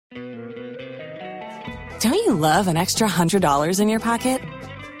Don't you love an extra $100 in your pocket?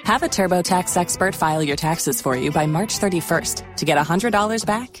 Have a TurboTax expert file your taxes for you by March 31st to get $100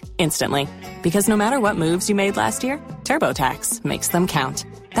 back instantly. Because no matter what moves you made last year, TurboTax makes them count.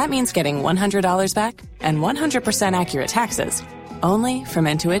 That means getting $100 back and 100% accurate taxes only from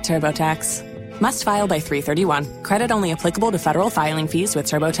Intuit TurboTax. Must file by 3/31. Credit only applicable to federal filing fees with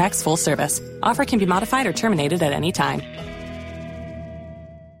TurboTax full service. Offer can be modified or terminated at any time.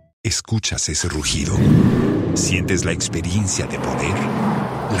 ¿Escuchas ese rugido? ¿Sientes la experiencia de poder?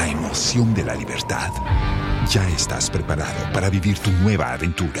 ¿La emoción de la libertad? Ya estás preparado para vivir tu nueva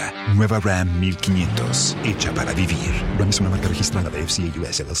aventura. Nueva Ram 1500, hecha para vivir. Ram es una marca registrada de FCA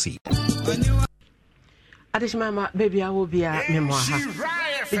US LLC. Adishmama baby I will be a memoir.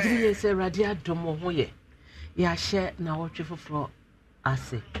 Bidiri se radia domo hoye. Ya share na wotwe foforo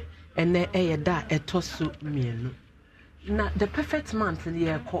ase. Ene da etosu mienu. Na the perfect month in the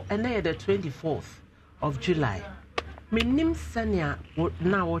year call ene the 24th of July. Menim sania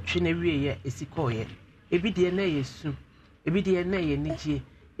na wotwe na wiye esikoye. Ebi de na yesu. Ebi de na ye nigye.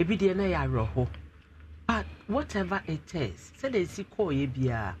 Ebi de na ya roho. But whatever it is, say the esikoye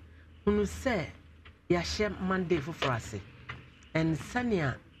bia. Unu say ya share Monday for frase. And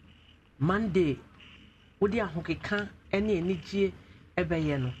sania Monday wodi ahokeka ene enigye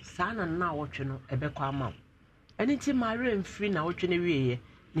ebeye no saa na wotwe no ebekwa ama. Eni ti mare mfiri na wotwe ne wiye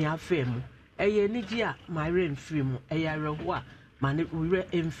ni afemu. Eye enigye a mare mfiri mu eye reho a mane wure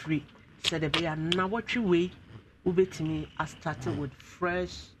mfiri said be na wotwe we ubetimi a start with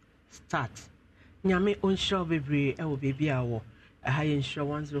fresh start. Nyame onsho bebre e wo bebi awo. A high insure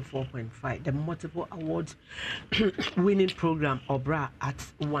 104.5, the multiple awards winning program Obra at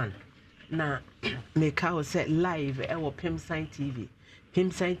 1. Now, Mekao said live our Pimsign TV.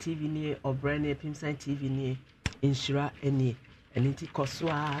 Pimsign TV near Obra near Pimsign TV near Insura any and it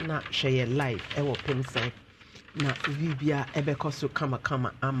Koswa na share live our Pimsign. Na Vibia Ebekoso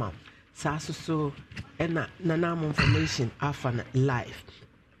kama ama. Sasu and nanam information afan live.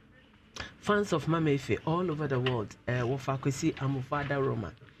 Fans of Mamefe all over the world, wafa kwesi amufada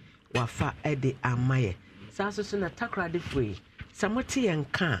Roma, wafa ede amaye. Saso so na takra de free. Samoti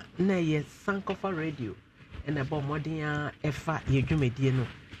yanka na ye Sankofa radio, and a bomodin efa ye dwumedie no.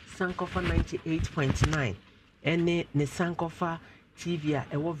 Sankofa 98.9, ene ne Sankofa TV a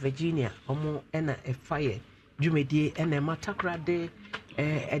ewo Virginia, omo ena efa ye dwumedie ene matakra de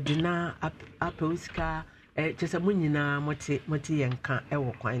edina apeuska chesa munyina moti yanka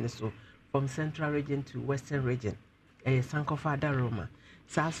ewo kwan so. From Central Region to Western Region, Sankofa Roma.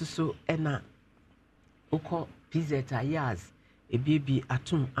 Sasu ena uko pizeta yaz a baby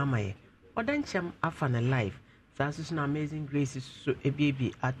atum amaye. Odanchem afana life. Sasu na amazing graces so a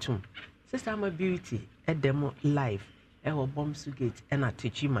baby atum. Sister my beauty a demo live. Ewo bomb sugate ena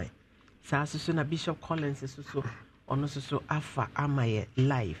tichimai. Sasu na Bishop Collins so ono so afa amaye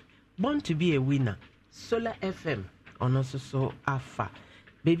live. Born to be a winner. Solar FM ono so afa.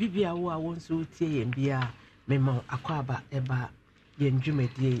 Baby bia wo a won so tie yen bia memo akwaba eba yen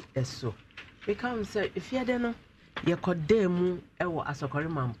dwumedie eso become say if ye de no ye kodemu ewo asokore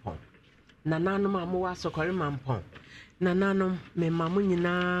mampon nananom amu asokore mampon nananom memamu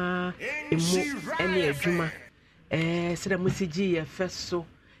nyina emu ene adwuma sira musigi ye feso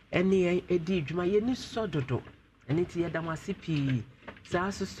ene edi adwuma ye ni sododo ene ti ye damase pi saa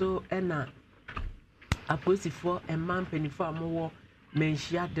so ena aposifo emman penifo amowo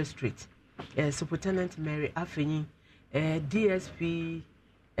Menshia District, Superintendent Mary Afeni, DSP,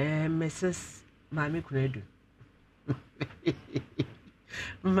 Mrs. Mami Kunedu.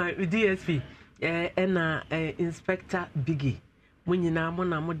 My DSP, and Inspector Biggie. When you now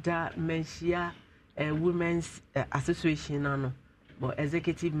Monamuda Menshia Women's Association, no, or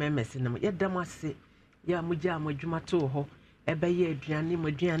executive members in them. Yet, Damasi, Ya Muja Mojumato, Ebeye, Driani,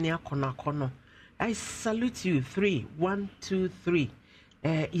 Modiania, Konakono. I salute you. 3, 1, 2, 3.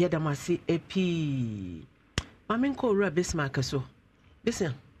 Yadamasi epi. Maminko ra Bismarck so.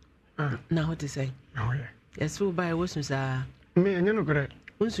 Listen. Now what to say? Oh yeah. Yes, so by was sa. Me enye no kore.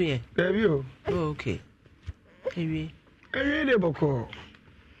 Unsu ye. Baby o. Oh okay. Ewi. Ewi de boko.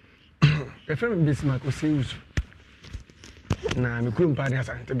 E fem Bismarck o sei usu. Na me kuru mpa de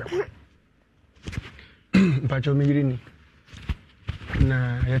asante be kwa. Mpa cho me yiri ni.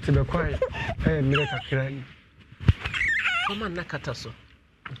 Na yete be kwa mire kakra ni. Mama nakata so.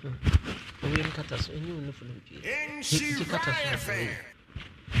 Oye nakata so enyi no fulu pi. Ki kata so. Okay.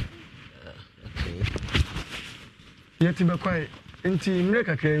 Yete be kwa enti mire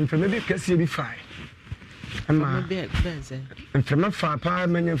kakra mfema bi kase bi fai. Ama be benze. Mfema fa pa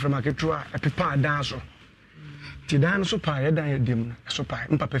menye mfema ketua epepa dan so. Ti dan so pa ye dan ye dim so pa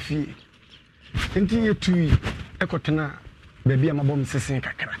mpa pa fie. enti yetui ekotena baabi amabom sesen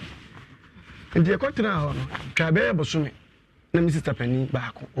kakra enti ekotena ho no twa be bosome na mi sister pani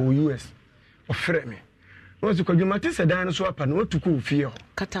baako o US ofrɛ me no so kwadwumate sedan no so apa no otuku fie ho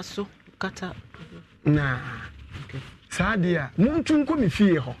kata so kata na sadia muntu nko me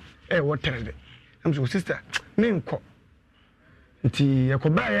fie ho wotrede am so sister me nko nti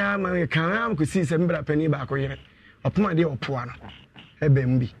yakoba ya ma kan am ko si se mbra pani baako yere opoma de opoa no ebe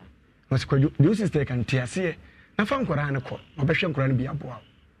mbi no so kwadwu de sister kan tiase na fa nkora ne ko obehwe nkora ne bi aboa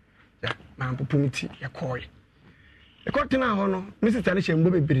ya ma popumiti yakoye ekotena ho no mi sister ne hembo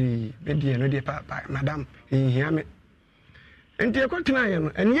bebiri be de no de papa madam ehia me enti ekotena ye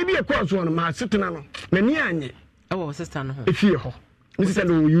no enie bi ekoso no ma setena no mani anye sister no ho efie ho mi sister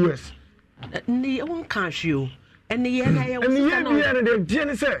no US ni won kan hweo ene ye na ye wo sister no ye de die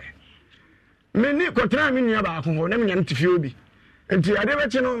ne se meni kotena mi nua ba ko ho na me nyane tifie obi enti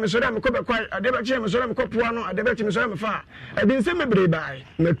adebechi no me sori am ko be kwai adebechi me sori am ko poa no adebechi me sori am fa edi se mebre bai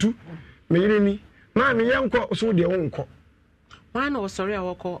matu me yire ni ma me yenko so de wonko wa na osori a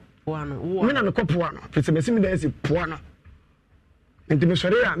woko poa no wo me na me ko poa no pese me simi da esi poa no enti me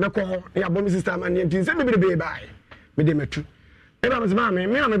sori a me ko ho ya bo mi sister man enti se mebre bai me de matu e ba me ma me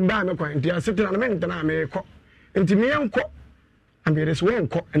na me ba me ko enti asetena na me ntana me ko enti me yenko am be res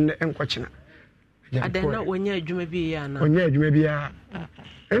wonko enko china adena wonya adwuma bi ya na wonya adwuma bi ya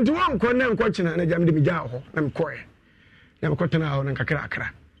enti wonko na enko china na jam de mi ja ho na me koe na me ko tena ho na kakra akra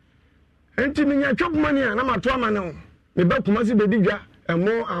enti minya chop money na ma to ama no me ba kuma si be digwa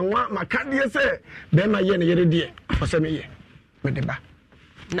emo anwa makadie se be ma ye ne yere die o se me ye me de ba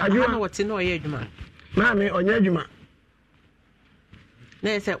na adwuma wote na oye adwuma na me onya adwuma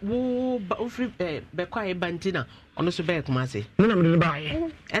na se wo free be kwa e bantina ono so be kuma se na me de ba ye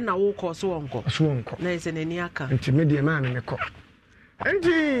e na wo ko so wonko na se na ni aka enti me de ma me ko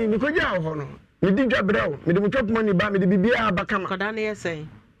enti me ko ja ho no me digwa brew me de mo chop money ba me de bibia ba kama koda na ye se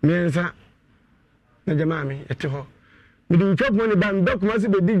mensa na jamaa mi ete ho mi di chop money ban ba kuma se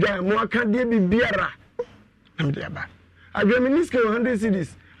be di gwa mo aka de bibiara am de aba adwa miniske 100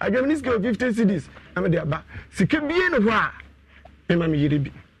 cedis adwa miniske 50 cedis am de aba sike bie no ho a me ma mi yire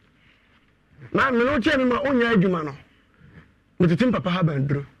bi ma me no che me ma onya adwuma no mi tetim papa ha ban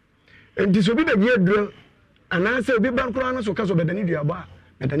duro enti so bi be die duro ana se obi ban kro no so ka so be dani duaba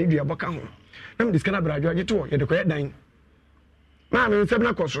me dani duaba ka ho na mi diskana bra adwa gito ye de ko ye dan ma me nsem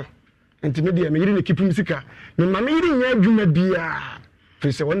na koso enti me de me yiri ne kipum sika me ma me yiri nya adwuma bia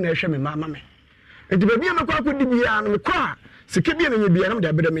fi se won na ehwe me ma me enti ba bia me kwa akodi bia no me kwa sika bia na nya bia na me de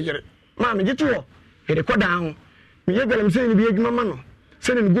abeda me yiri ma me gito ye de ko dan me ye galam se ni bia adwuma ma no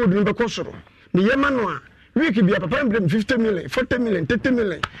se ne gold ni be kosoro me ye ma no a week bia papa mbem 50 million 40 million 30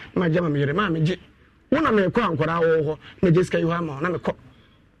 million ma jama me yiri ma me je wona me kwa ankora wo ho me je sika yi ha ma na me ko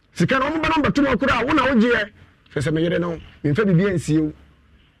sika no mo ba no batu mo kura wona wo je fese me yere no me fa bibia nsiu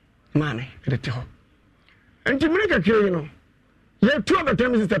mane edete ho enti mire kakire no ye tu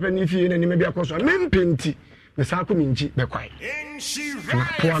abatam sister pani fie na ni me bia koso me mpenti me sa ko minji be kwai na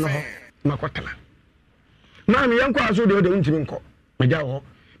poa no ho makotana na me yanko aso de ntimi nko me ja ho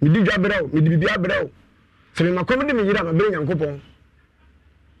me di dwa brɛw me di bibia brɛw se me makom de me yira ma be nyankopɔn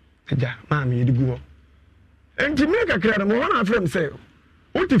ja ma me yedi gu ho enti mire kakire no mo wana afrem se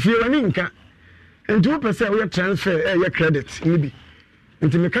o ti fie wani nka enti wo pese wo transfer ye credit ni bi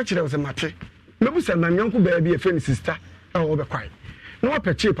enti me ka kire wo se mate mebu se na nyanko ba bi e friend sister wo be kwai na wo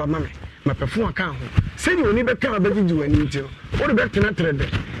pe cheap ama me ma pe fun aka ho se ni oni be ka ba gigi wani nti wo de be tena trade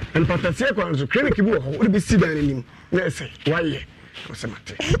en patase ko anzo clinic bi wo ho wo de be si dan nim na ese waye wo se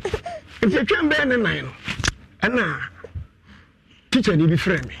mate enti twem be ne nan no ana teacher ni bi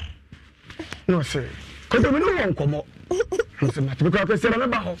friend me no se ko do me no won komo wo se mate because se na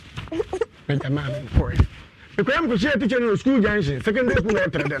ba ho me jama me ko because I'm going to teach you school junction, secondary school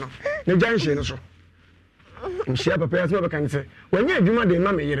trade no. The junction so. Share papa as well can say. When you do my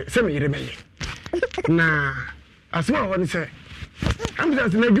mama yere, say me yere me. Na as well when say. I'm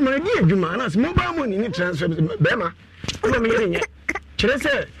just na do my adwuma na as mobile money ni transfer be ma. No me yere nye. Kire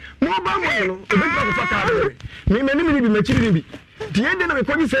say mobile money no, e be ko fa ka be. Me ni bi ma chiri bi. Ti ende na me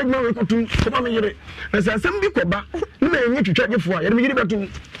ko ni say adwuma we ko tum, ko me yere. Na say asem bi ko ba, na enye twitwagefo a yere me yere betum.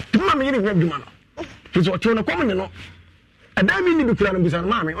 Ti ma me yere nya adwuma no. So to no come no adami ni bi kura no bisa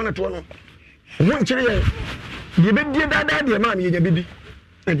ma me ona to no won kire ye de be die dada de ma me ye bidi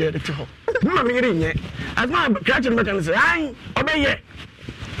e de te ho ma me yire nye as ma kra kire me kan say ai obeye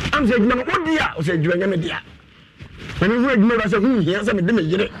am say gima no odia o say jwa nya me dia ma me hu adwuma ba say hu hia say me de me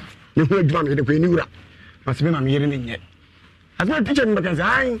yire me hu adwuma me de ko ni wura ma say ma me yire ni nye as ma teacher me kan say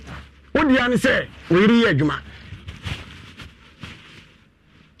ai odia ni say o yire ye adwuma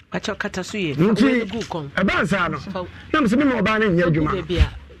Pacho kata so ye. Nti eba sa no. Na mse me oba na nya adwuma.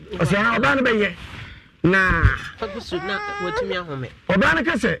 Osa oba na be ye. Na fagusu na watumi ahome. Oba na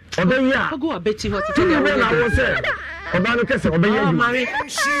kase, oba ye a. Fagu abeti hot tell you. Na wo se. Oba na kase, oba ye adwuma.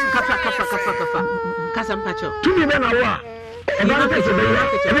 Kafa. Kasa mpacho. Tumi be na wo a. Oba na kase be ye.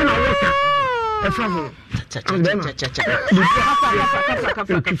 Ebe na wo ka. Efa ho.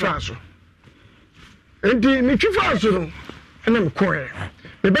 Kafa. Enti me twifa so no. Ena me koe.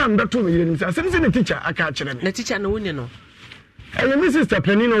 Me ba mbeto me yire nim say asem say ne teacher aka kire me. Na teacher na woni no. Ayo me sister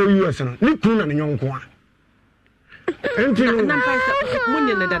Penina o US no. Ni kunu na ne nyonko a. Enti no. Na mpa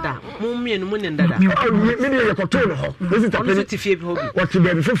munye ne dada. Mummie no munye dada. Me dey yakoto no ho. Me sister Penina. Ono ti fie bi ho bi. What be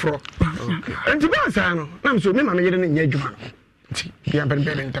be foforo. Enti ba sa no. Na so me ma me yire ne nya adwuma no. Enti bia be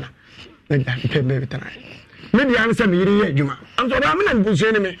ntana. Na be ntana. Me dia ne say me yire adwuma. Anso ba me na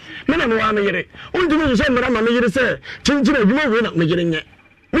busu ne me na me wa me yire. Untumi so mra ma me yire say chinchina adwuma we na me yire nye.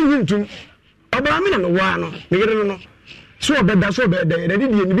 Me yintum. Oba me na me wa no. Me yire no. So obeda yire di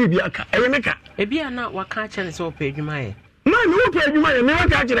ni bibia aka. Eye me ka. Ebia na waka acha ne say opa adwuma ye. Ma me opa adwuma ye me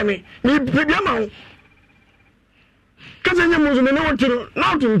waka acha me. Me bibia ma ho. Kaza nya muzu me na wotiro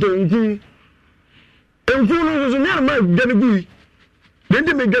na otunto nku. Enku no so me ma gane gui.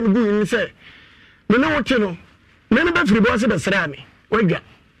 Dende me gane gui ni say me na wotiro. Me na ba firi bo se be sra me. Wadwa.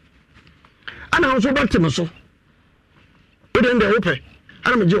 Ana so ba teme so. Ode nde ope.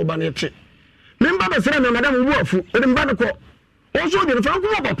 Ana me je oba na ete. Me mba be sra me madam wu afu. Ode mba ne ko. O so de fa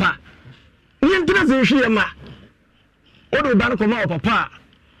ko papa. Ni ntina se hwie ma. Ode oba ne ko ma papa.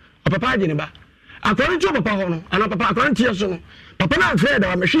 Papa aje ne ba. Akwari cho papa ho no. Ana papa akwari tie so no. Papa na afre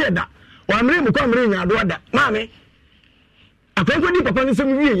da me hwie da. Wa mre mu ko mre nya do da. Ma me. Akwari ko di papa ni se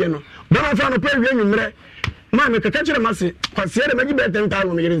mu wie ye no. Ba ma fa no pa wie nwumre. Ma me kaka kire mase. Kwase de magi be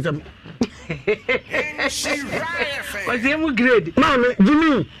 10,000 me yire nsam. Was him grade? Mama,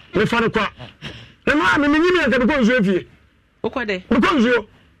 Jimmy, me fa kwa. Na mama me nyimi aka ko nzo afie. Okode. Ko nzo.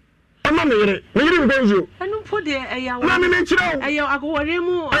 Ama me yire ko nzo. Anu po de eya wa. Mama me kire o. Eya agwore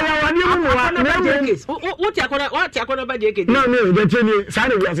mu. Eya wade mu wa. What akona ba de kedi. Na me de teni sa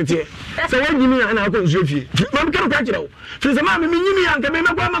na wi asete. Se wa Jimmy ana ko nzo afie. Mama kan kwa kire o. Fi se mama me nyimi aka me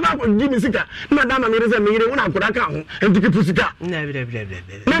kwa mama ko Jimmy sika. Na da mama me reza me yire una akura ka ho. Enti ki pusika. Na bi.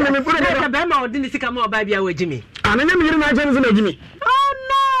 Mama me furo ba ba ma odini sika ma oba bia wa Jimmy. Ana me yire na acha ne Jimmy. Oh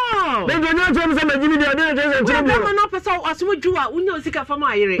no. They do not tell me some Jimmy dey dey say Mama no pesa asumu juwa unyo sika fa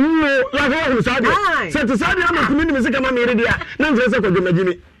ma yire. No, la go Sadia. Say to Sadia am to me sika ma yire dia. Na nje say ko do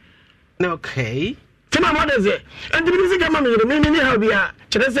Jimmy. Okay. Tama mo dey say. And Jimmy sika ma yire me ni how bia.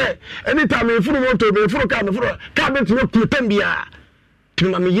 Chere say anytime me furu moto me furu car me furu car be to no kutem bia.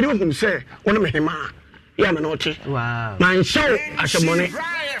 Tuma me yire hu say wona me hema. Ya me no chi. Wow. Man show ashemone.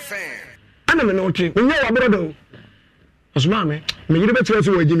 Ana me no chi. Unyo wa brodo. Osuma me yire be tire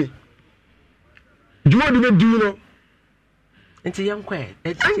so wa Jimmy. Juma di be du no. Enti yankwe.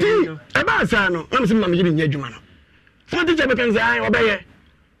 Enti e ba sa no, na me se mama yire nya adwuma no. So teacher be kan say ai obeye.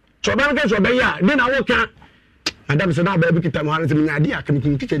 So ban kan so obeye a, de na wo kan. Madam se na ba bi kita mo han se nya ade a kan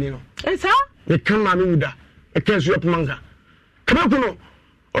kin teacher ni no. Esa? Me kan ma me wuda. E kan so opmanga. Kama ko no.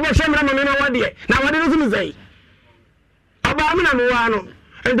 O ba shemra ma me na wade. Na wade no sumi zai. Aba mi na me wa no.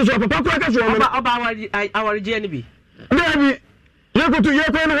 Enti so papa ko ka so o me. Aba awari je ni bi. Dabi. Ye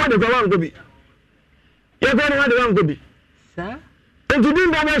ko no wade ko wan ko bi. Ye ko no wade wan ko bi. Sa? Enti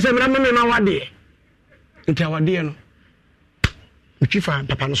din da ba shemra ma me na wade. Enti awade no. Uchifa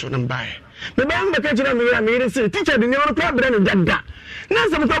papa no so na mbae. Me ba mba ka kira me yire say teacher de ne won kwa bra no dada. Na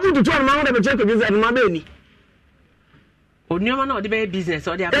sam kwa butu to ma won da be check visa ma ba ni. Onioma na odi be business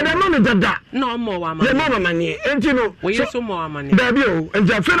odi aba. E ma no dada. No mo wa ma. Le mama mani. Enti no. We so mo wa mani. Dabi o,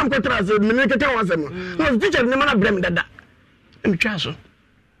 enti afa na mkotra se me ne keta wasem. No teacher ne ma na bra me dada. Em twa so.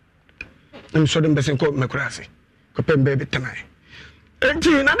 Em so dem besen ko me kurase. Ko pembe be tanai.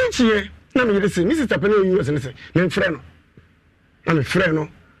 Enti na de chie na me yire say Mrs. Tapene US ne say me frɛ no. Na me frɛ no.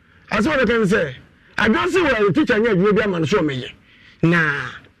 Aso what can say? I don't see where the teacher nya adwuma bi ama no so me ye. Na,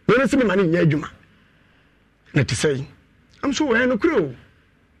 me no se me mani nya adwuma. Na te say, am so where no kro.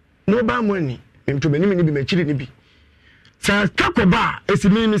 No ba mo ani. Me to bani ni bi ma chiri ni bi. Sa kakoba esi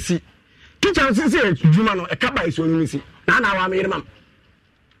me si. Teacher say adwuma no e ka ba esi onu si. Na wa me yire mam.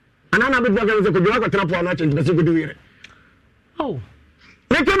 Ana be do ga se ko dwa ko trapo na change be se ko do yire. Oh.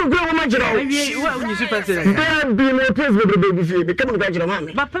 Me kanu go wo ma jira o. Wa unyi super president. Be no president be fi. Me kanu go jira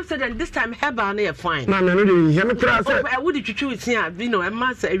mama. But president this time heba na fine. Mama no dey hear me kra say. I would twitwu tia, you know, e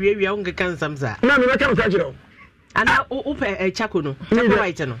ma say awiawia unga kan samsa. Mama me kanu go jira o. Ana upe e chako no. Chako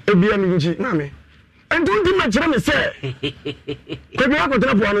white no. E bia mi nchi, mama. Entu ndi ma jira me say. Ko bi akọ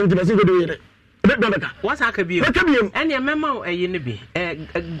trapo anu ndi be se ko do yire. what's akabio and your memo a unibi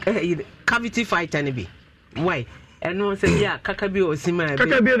cavity fighter nibi why and no say yeah kakabio sima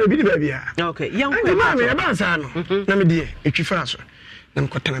kakabio bi baby okay young man me ba sa no na me die etwifa so na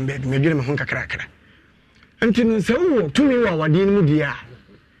mkotana baby me dwene me ho kakrakra antinu se wo tumi wa wade ni mu dia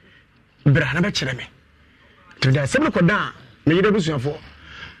bra na ba kire me to da se me koda me yire busuafo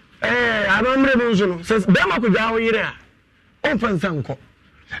abamre bu nso no se be ma ko ja wo yire a on fansanko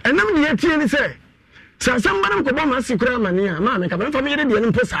enam de yatie ni se sasam banam ko ba ma sikura mane a ma me ka ba fa me yire de ni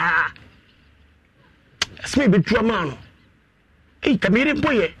mpo saa asme be tua ma no kamere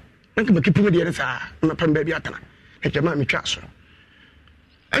boye nanka makipu me de ni saa na pam ba bi atana e jama me twa so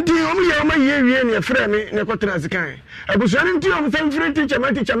anti omu ye omu ye wie ne frɛ me ne kɔtena sikan abusuane nti omu san frɛ teacher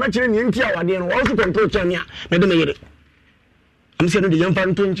ma kyerɛ ne nti awade no wo so control kyerɛ a me de me yere am se no de yamfa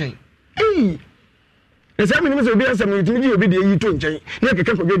nto nkyɛn ne sa me ne so bi asam ne timi ji obi de yi to nkyɛn ne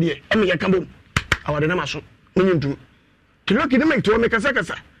keka kɔdwe de am ye ka bom awade na maso munyi ntum kilo ki de me to me kasa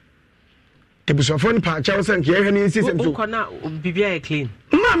te busofo ni pa cha wo san ki ye hwe ne nsi sem so ko na bibia e clean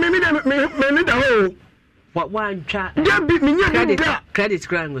ma me me da ho what one chat credit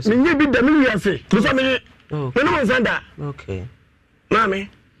grand was me bi da me wiase so me me no man sanda okay mame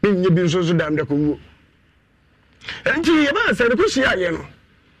me bi so so dam da ko wo enti ye ba sa ko shi aye no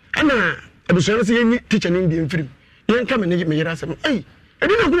ana abuso so ye teacher ni ndi mfirim ye nka me yira asem edi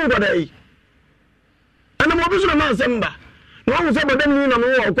na ko ko da yi ana mo bi so na man samba no wo so bodam ni na mo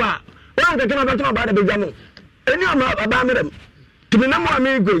wo ko a wa nka kana ba tuma ba da be jamo eni ama baba me dem tumi na mo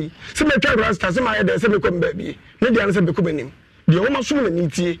amego se me twa rasta se ma ye de se me ko mba bi ne dia ne se be ko benim de wo ma so na ni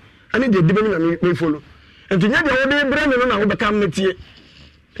tie ani de de benim na me follow enti nya de wo de bra me no na wo be kam metie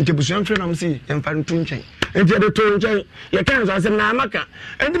enti busuan fre na mo si en fa ntu nchen enti de to nchen ye kan so asem na amaka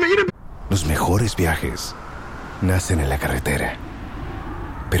enti me yire. Los mejores viajes nacen en la carretera,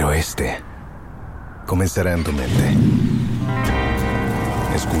 pero comenzará en tu mente.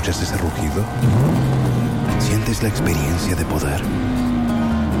 ¿Escuchas ese rugido? ¿Sientes la experiencia de poder?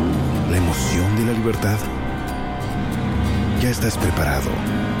 ¿La emoción de la libertad? Ya estás preparado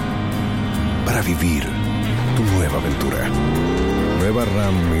para vivir tu nueva aventura. Nueva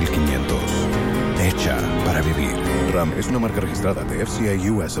RAM 1500. Hecha para vivir. RAM es una marca registrada de FCI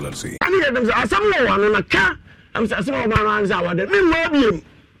US LLC.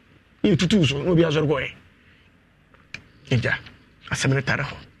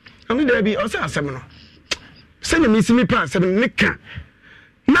 Send me see me pass and nika.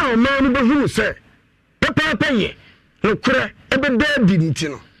 Now man be who say papa paye no kura e be dead didn't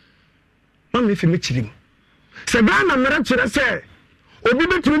no. Man me fi me chirim. Se ba na mera kire say obi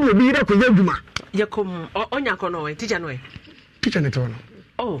betumi obi ira ko yaduma. Yekom onya ko no teacher no. Teacher net no.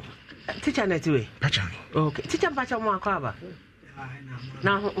 Oh, teacher net we. Pacha. Okay, teacher pacha mo akwa ba.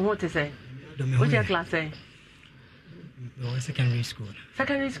 Na what to say? What your class say? Secondary school.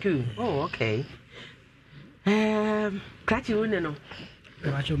 Secondary school. Oh, okay. Krati wune no.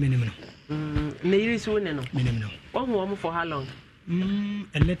 Krati minimum. Neiris wune no. Minimum. One for how long?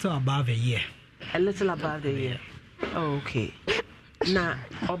 A little above a year. A little above a year. Oh, okay. Na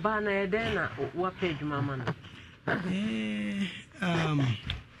obana ede na what page mama no.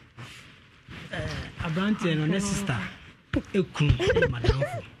 Abrante no sister. Ekun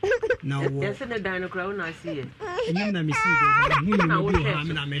madamfo. Now yes na dan no crowd na see it. Enyim na me see dey but hu ni bi ha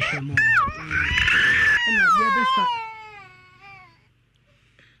me na me hwe mo.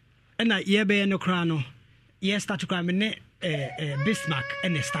 And I ye be no crano. Yes, start to come in Bismarck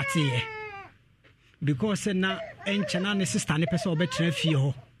and a start here. Because na enchana ne sister ne person obetre fie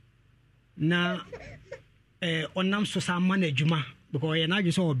ho. Na onam so sa man adwuma because ye na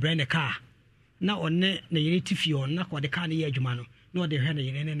gye so brand car. Na onne na yiri ti fie on na ko de car ne ye adwuma no. Na de hwe na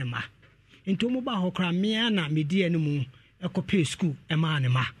yiri ne ma. Nti omo ba ho kra me na me die ne mu ekopay school e ma ne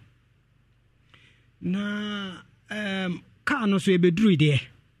ma. Na car no so e beduru de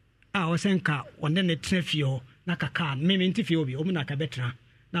o senka onde ne trafie ho na ka car me nti fie obi o mu na ka betra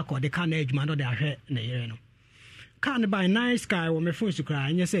na ko de car na adwuma no de ahwe na yere no car ne by nice guy wo me phone su kra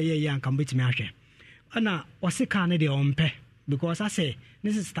anya say ye yan kan betimi ahwe ana o se car ne de ompe because I say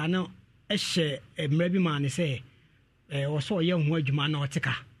this is stand no ehye emra bi ma ne say o so ye hu adwuma na o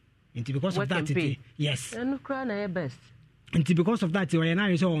tika nti because of that yes no kra na best nti because of that we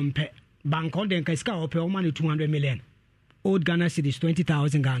na so ompe bank on den ka ska ope o money 200 million old Ghana cedis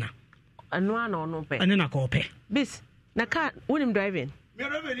 20,000 Ghana anu no pe ane na ko pe bis na car when driving me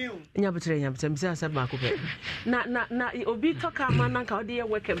revenue nya betre mse asa ba ko pe na obi to car man na ka o dey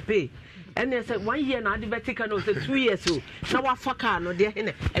work and pay and say 1 year na ade betika no say 2 years so na wa fa car no dey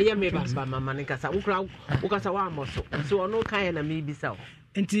hene eye me ba mama ne kasa ukra ukasa wa amoso so ono kan na me bisa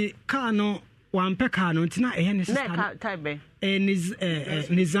nti car no one peca no ntina e ne sister type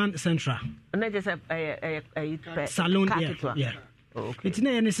Nizan Central na just salon yeah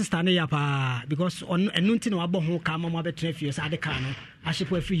ntina e ne sister ne ya pa because on enu ntina wa bo ho ka ma betre fie sa de ka no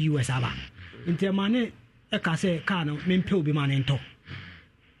ahyepo afi US aba ntia ma ne e ka se ka no mempe obi ma ne nto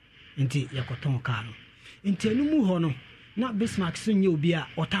nti yakoton ka no nti enu mu ho no na Bismarck so nye obi a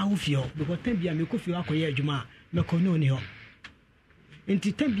otawo fie ho because tambia me ko fie akoye adwuma me ko no ni ho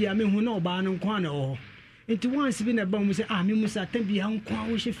nti tambia me hu na oba no nko na ho nti once bi na ba mu se me musa tambia nko a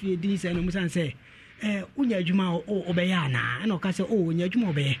wo hye fie din se no musa se unya adwuma obeya na na o ka se unya adwuma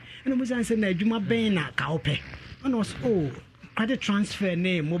obeye na musa se na adwuma ben na ka ope na o credit transfer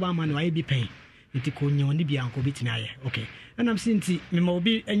ne mobile money wa bi pen nti ko nya oni bia nko bitimi aye okay na msi nti me ma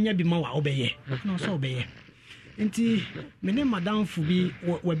obi anya bi ma wa obeye na so obeye nti me ne madam fu bi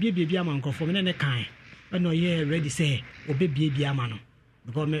wa bia ama nkofo me ne kan na ye ready say obebie bia ama no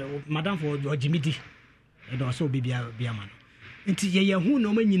because me madam fu ojimidi e do so obebie ama no nti ye hu na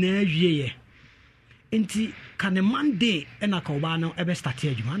o ma nyina awie ye nti kan Monday na ka oba no ebe start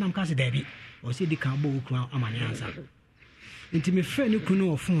adwuma na mka se da bi o se di kan bo okru amane ansa nti me fe ne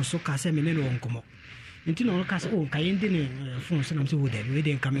kunu ofun so ka se me ne no nkomo nti no ka se ka yende ne fun so na me se wo da bi we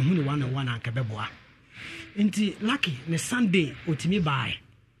de nka me hu ne one anka beboa nti lucky ne Sunday otimi bai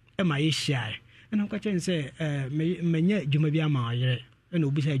e ma ye share na nka chen se me nya adwuma bi ama yere na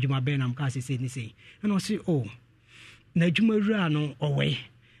obi se adwuma be na mka se ni se na o se na adwuma wura no owe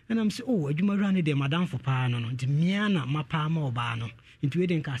na me se adwuma wura ne de madam for pa no nti mia na mapa ma oba no nti we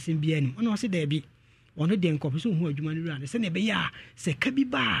de nka asem bi anim na o se da bi ono de nkopo so hu adwuma no wura ne se na be ya se ka bi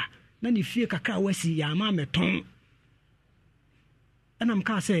ba na ne fie kakra wasi ya ma meton ana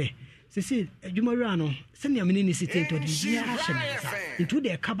mka se adwuma wura no se ne amene ni sitin to di ya hye nti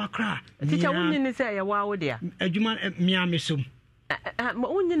de ka bakra teacher wonni ni se ya wa wo dia adwuma mia mesom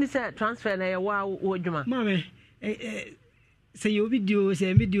wonni ni se transfer na ya wa wo adwuma mame se yo video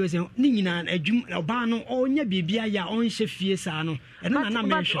se ni nyina adwuma oba no onya bibia ya on hye fie sa no eno na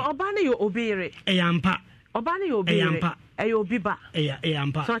me hwe oba na yo obere eyampa oba na yo obere eyo biba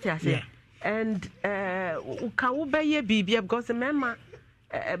eyampa so what I say and ka wo be ye bibia because mema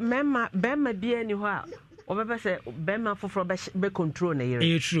bia ni ho a obebe se bema foforo be control na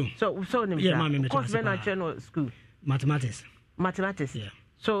yere true so ni me course be na channel school mathematics yeah.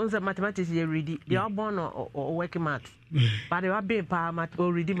 So unza mathematics you read they are born or working math but they are being pa math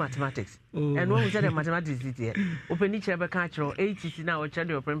or reading mathematics and when we say mathematics is here open each ever catch 80 now or child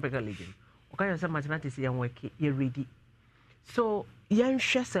your practical legend okay say mathematics you work you read so yan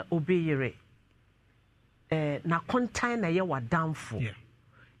hwe se obeyere na contain na ye wadamfo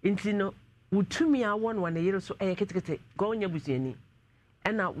nti no wutumi awon wa na yere so ketekete go nya busuani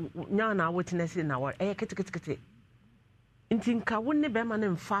na nya na witness na wa ketekete nti nka wonne be ma ne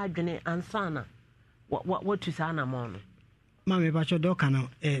mfa adwene ansana watu sana mono mama ba cho doka no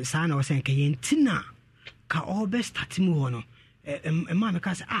sana o sen ke yentina ka o be start mu ho no mama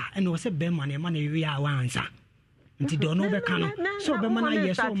ka se ene o se be ma ne wi awansa nti do no be ka no so be ma na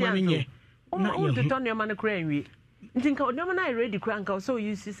ye so ma ne na o de ton ye ma ne kra nwi nti nka o de ma na ready kra nka so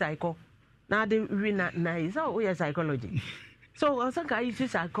use cycle na de wi na is o ye psychology so o san ka use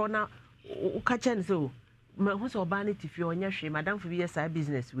cycle na o ka chen so ma hu so ba ne tifi onya hwe madam for be side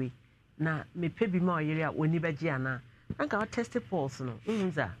business we na me pe bi ma oyere a oni ba gi ana anka o test pulse no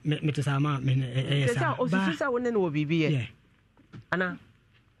unza me to sama me sa o susa wonne no bibi ye ana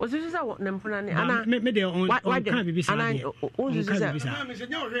o susa na mpuna ni ana me de on kan bibi sa ana o susa na me se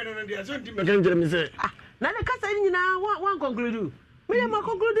nya o hwe no de aso nti me kan jere me se na ne kasa nyina wan conclude me ma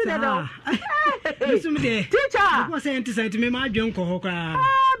conclude na do listen me teacher ko say anti me ma adwen ko ho kra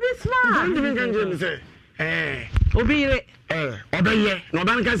bisma nti me kan jere me se obire obeye no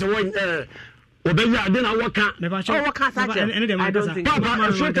ban kan se wo obeye ade na woka me ba cho woka sa che ene de ma kasa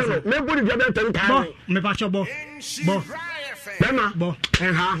papa shooter no me body bia be tan tan me ba cho bo bema bo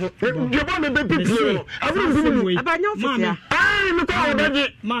ha ho je bo me be pipi no aburu bi abanya ofisia me ko obeje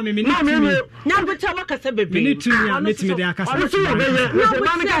mama me ni nya bo cha woka se bebe me ni de akasa o so obeye me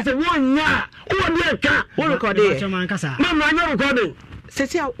ban kan se wo nya wo de ka wo record cho man kasa mama nya record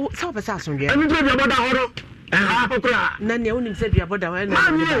sesi a so pesa asonwe enu de bia boda horo ha kokura na ne onim se bia boda wa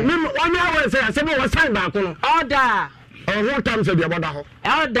na me onya we say se bo sign ba ko no order whole time se bia boda ho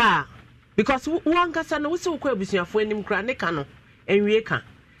order because one kasa no wo se ko abusuafo anim kra ne ka no enwie ka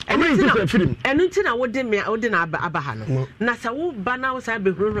enu nti na wo de na aba ha no na sa wo ba na wo sa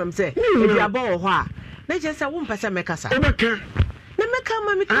be hurhum se e bia bo wo ho a na je se wo mpesa mekasa o beka na meka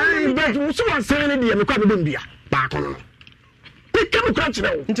ma me ka ai but wo so wa say ne de me kwa be bia ba ko no kemu kwa chire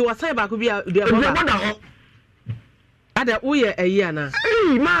wo nti wasai ba ko bia boda ho ada wo ye ayi ana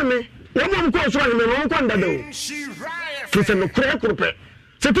mame Wọ́n kọ́ sọ́ọ́ ni wọ́n kọ́ ndada o. Fisa no kúrẹ́.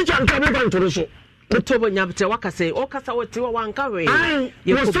 Ṣé tíjà nǹkan bí wọ́n tọrọ so. Otobo nyabte wakase o kasa wote wa wankawe.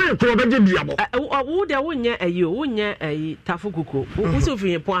 Wo say kuro beje diabo. Wo de wonye ayi tafukuko. Wo so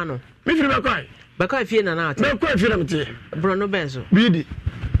fi po ano. Me fi be kai fie na na ate. Be kai fie na mte. Brono benzo. Bidi.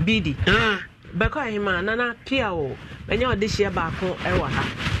 Be kai hima na pia o. Enye ode hia ba ko e wa ha.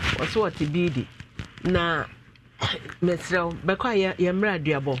 Wo so wote bidi. Na mesrew be kai ye mra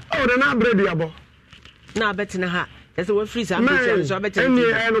duabo. O de na bra duabo. Na betina ha. Ese we free some teacher so better.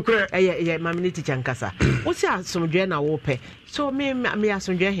 Eh mama teacher nkasa. Wo si asomdwe na wo pe. So me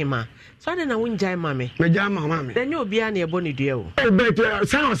asomdwe hima. So ade na wo njai mama. Me ja mama me. Then you bia na ebo ni dua o. Oh bet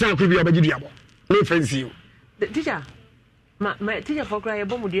san ko bia obaji duabo. No fancy you. Teacher. Ma teacher for cry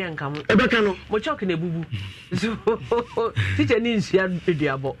ebo mu dua nka mo. E beka no. Mo chok na bubu. So teacher ni nsia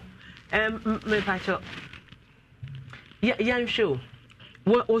duabo. Me pacho. Ya show.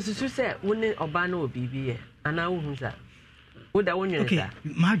 Wo osusu se wo ne oba na obibi ye. Ana wo za wo da wonye okay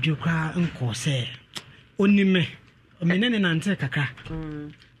ma dwekra nko se onime omenene nante kakra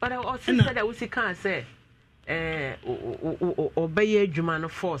but o sister that we see can say obey adwuma no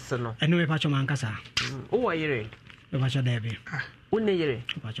force no eno me pacho mankasa wo yire me pacho da bi wo ne yire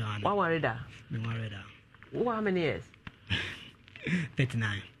pacho ana wa worry da wo how many years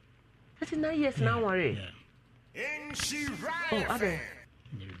 39 years now worry oh abe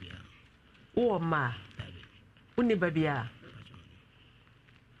wo ma Uni babia.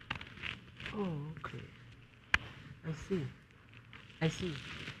 Oh, okay. I see.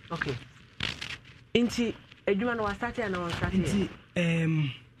 Okay. Inti eduma no start na on start. Inti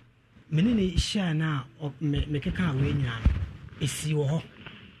menene hia na me keka we nyina esi wo ho.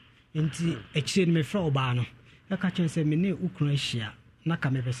 Inti ekire ni me fra oba no. E ka chen se me ne ukran hia na ka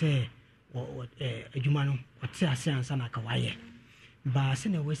me pese eduma no ote ase ansa na ka waye. Ba se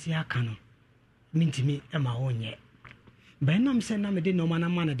na wesi aka no. Mintimi ema onye ba nam se na me de no mana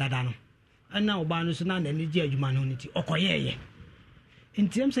mana dada no ana oba no so na na ni ji adwuma no nti okoyeye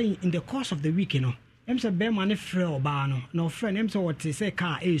nti em say in the course of the week no em say be man frɛ oba no na ofrɛ em say what say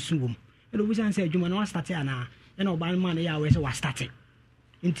car esubom e do busan say adwuma no start ana e na oba man ya we say wa start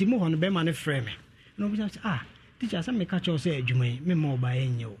nti mo hono be man frɛ me na obusan say teacher say me catch you say adwuma me ma oba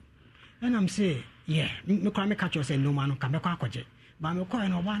enye o and am say yeah me kwa me catch you say no man no ka me kwa akɔgye ba me kwa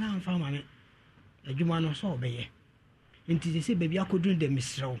na oba na amfa ma me adwuma no so obeye nti se baby akodun de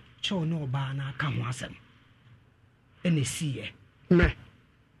misrew cho no oba na aka ho asem ene siye me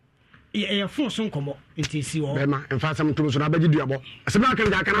ye fon so nkomo nti si wo be ma emfa asem to so na baji duabo asem aka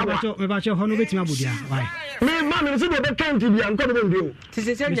nda aka na aba me ba che ho no betimi abodia why me ma me se do be kan ti bia nko do ndio ti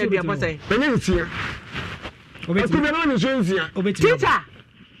se nya duabo sai be nya nsia obetimi na no so nsia obetimi teacher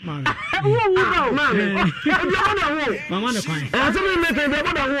man mama mama ne kwan asem me ke be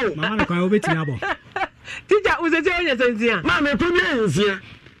boda wo mama ne kwan obetimi abo teacher uzete onye sensia mama to bi nsia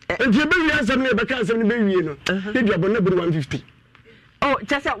nti be wi asem ne be ka asem ne be wi no e duabo na buru 150 oh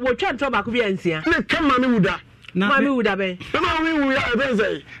chasa wo twa ntro ba ko bi nsia ne kama me wuda mama wuda be mama we wu ya be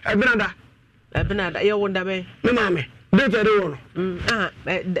say ebinada ye wonda be me mama de tere wo no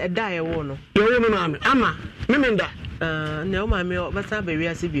da ye wo no ye wo me mama ama me menda ne o mama o basa be wi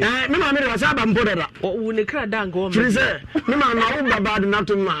ase bi me mama de wasa ba mpo dada wo ne kra da ngo me say me mama wo baba de na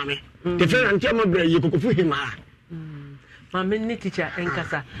to mama te fe ran tiamo bra ye kokofu hima mama ni teacher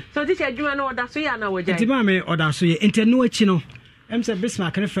enkasa so teacher adwuma no oda so ya na wajai ti mama oda so ye ente no achi no em say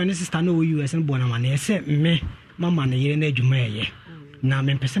Bismarck ne friend sister no US no bona ma na say me mama na yere na adwuma ye na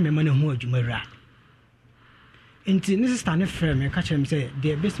me pese me ma na hu adwuma ra enti ne sister ne friend me ka chem say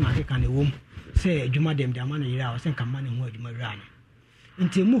de Bismarck ka na wom say adwuma dem de ama na yere a say kan ma na hu adwuma ra no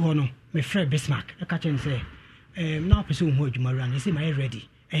enti mu ho no me friend Bismarck e ka chem say na pese hu adwuma ra na say my ready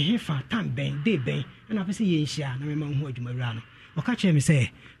he fa tam ben de ben na pese ye nhia na me ma hu adwuma ra no o ka chem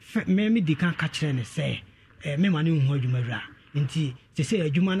say me di kan ka kire ne say me ma na hu adwuma ra nti se se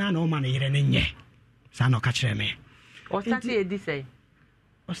adwuma na o ma na yere ne nye sa na o ka kire me o start e di say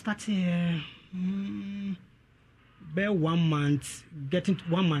o start be 1 month getting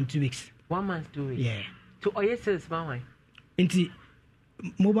 1 month 2 weeks 1 month 2 weeks yeah to oye sales ma why nti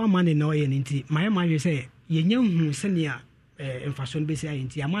mobile money no ye nti my man say ye nya hu se ne inflation be say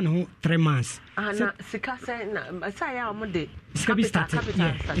nti ama ne ho 3 months na sika say na say ya mo de sika be start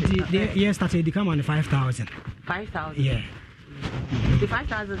nti ye started the come on 5,000 yeah the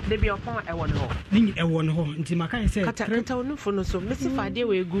 5,000 they be upon e won ho ni e won ho nti maka say kata onu fo no so mesi fade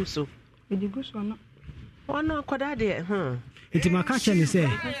we gu so e di gu so no wana kwada de nti maka che ne say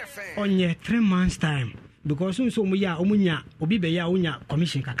onye 3 months time because so mu ya omunya obi be ya onya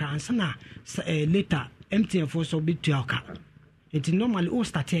commission kaka ansa na later MTN for so be tuaka Nti normally all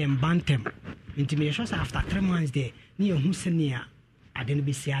start in bantam. Nti me sure after 3 months there, ni ehun senia ade no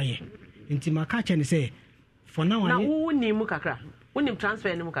be si aye. Nti maka che ne say for now na wo ni mu kakra. Wo ni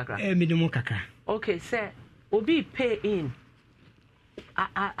transfer ni mu kakra. Me ni mu kakra. Okay, sir. Obi pay in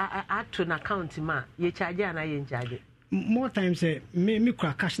to an account ma ye charge na ye charge. More times me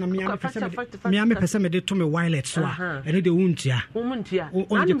crack cash na me person me dey to me wallet so a e dey wuntia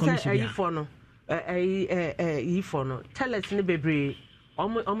onje commission ya for no for no tell us ni bebre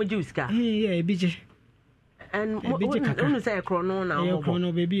omo juice ka yeah bije and onu say krono na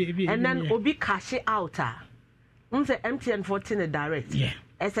krono baby and then obi cash out say MTN 14 direct yeah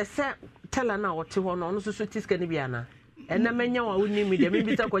as I say tell na what ho no so tiska ni bia na and na menya wa woni me dem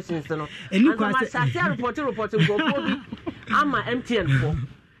bi ta questions no and ma say report go bi ama MTN for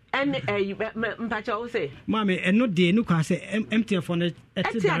and mpacha wo say mama eno de no kwa say MTN for na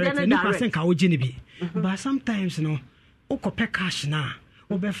direct no kwa say ka wo gini bi but sometimes no o ko pe cash na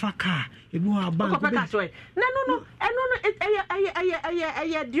o be fa car e bu ha bank o ko pe cash no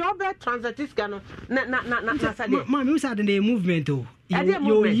the other transactions no na sade mama we say the movement o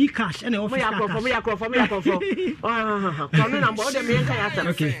you yi cash and office cash me yakro kono na mbo de me nka ya sa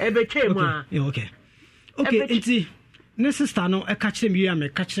e be twa mu a okay enti ne sister no e ka kire mi ya me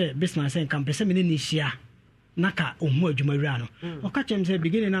ka kire business en campus me ne hia naka ohu adwumawura no o ka kire me say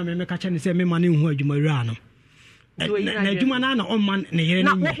beginning na me ka kire ne say me ma ne hu adwumawura no na adwuma na on man ne yere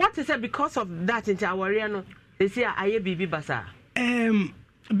ne what is it because of that into our no they say aye bibi basa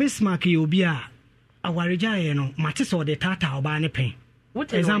Bismarck you obi a awareja ye no mate so de tata oba ne pen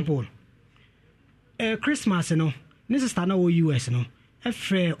example Christmas no ne sister na wo US no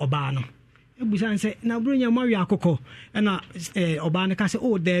efre oba no ebusan say na bronya mawi akoko na oba ne ka say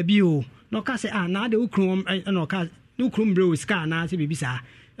oh there bi o no ka say na de ukrum no ka ukrum bro ska na say bibisa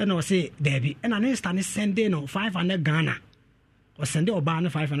na o say there bi na ne sister ne send no 500 Ghana o send oba ne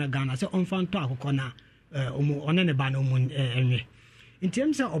 500 Ghana say on fan to akoko na one ne ba no mu enwe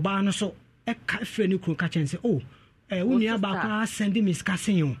ntiem say oba no so e ka fre ne kru ka chen say oh unia ba kwa send me ska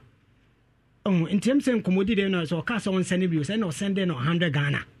sen ntiem say nkomodi de no so ka say on send bi say no send no 100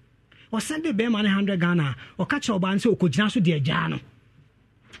 Ghana o send be man 100 Ghana o ka che oba nse okogina so de agya no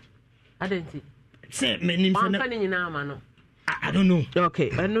adenti say me nim say na nyina ama no I don't know. Okay,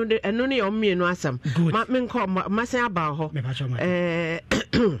 eno ne o mienu asam ma me nko ma say aba ho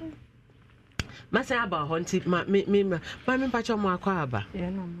ma say aba ho nti ma me pacho mo akwa aba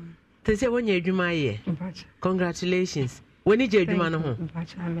no te say wonya adwuma ye congratulations woni je adwuma no ho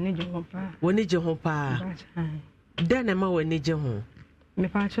woni je ho pa den na ma woni je ho me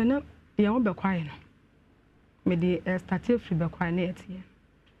pacho na ya wo be kwai no me di start free be kwai na etie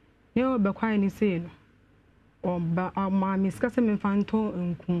ne wo be kwai ni say no oba ma me skase me fanto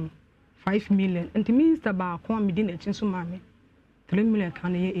nku 5 million and minister ba ko me di na chin so ma me 3 million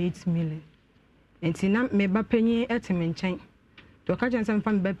kan ye 8 million enti na me ba panyin etime nchen to ka jen sem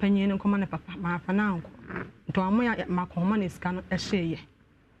fa me ba panyin no koma na papa ma fa na anko to amoya makoma na ska no ehye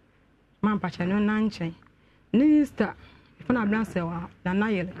ma mpache no na nchen minister fa na blan se wa na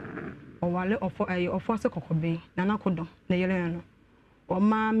yele o wale ofo se kokobe na kodo na yele no o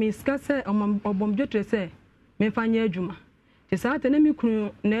ma me ska se o bom dwotre se me fa nya adwuma te sa ta na mi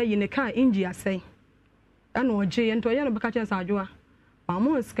kunu na yi ne ka inji asai ana oje ye nto ye no beka chen sa adwoa ma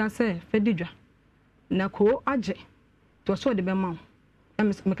mo ska se fedidwa na ko age to so de be ma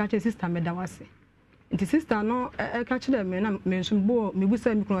me ka chen sister me da wase nti sister no e ka kire me na me nso bo me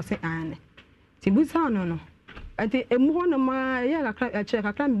busa mi kunu se ane ti busa no ati emu ho no ma ye kakra che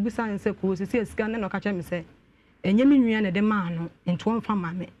kakra me busa nse ko sisi ska na no ka kire me se enye me nwia na de ma no nto mfa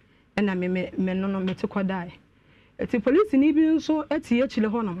ma me na me no me te kodai ati police ni bi nso ati ye chile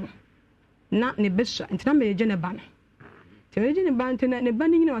ho no na ne besha nti na me je ne ba no ti me je ne ba nti na ne ba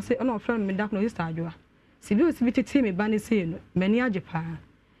ni nyina wase ona ofra me da no sister adwoa sibi o sibi tete me ba ne se no mani age pa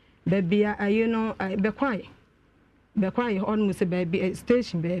ba bia ayi no be kwai on mu se ba bi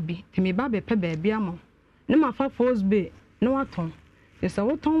station ba bi ti me ba be pe ba bia mo ne ma fa force bay no waton yesa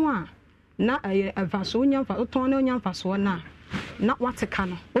woton wa na ayi afaso nya fa woton na nya faso na wateka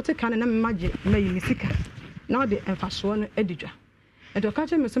no na me mage mayi misika na de enfaso no edidwa eto ka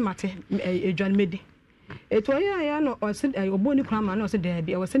che me se mate edwan medi eto ya no o se obo ni kuna ma na o se da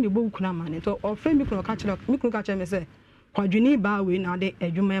bi e wo se ni obo kuna ma ne to o frame mi kuna ka che me se kwadwini ba we na de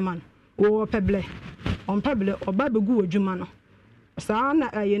edwuma ma no wo peble on peble oba begu odwuma no saa na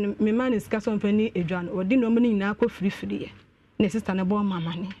aye me man is kaso mfani edwan odi no mni na akọ frifiri ye na sister na bo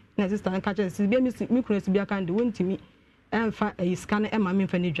mama ne na sister na ka che se bi mi kuna se bi aka de wontimi emfa iska na ema me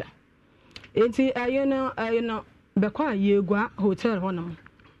mfani dwa enti aye no be kwa yegwa hotel honam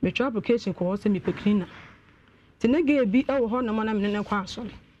me try application ko se me pe cleaner Tinega be our honor, man, and a castle.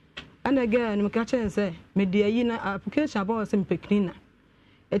 And again, Makacha say, Media application about some pecnina.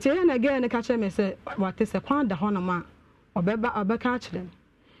 It's again a catcher may say, what is a quant the honor man, or Beba or catch them.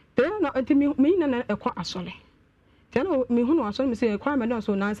 They are not mean and a castle. Tell me who was me say a crime and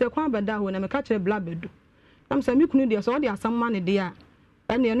also nice a crime, but that when I'm a catcher blabbered. I'm saying you couldn't do so, there are some money there.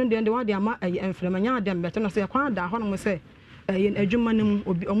 And the end of the one, they are and Flamania, them better not say a quant the honor say, a German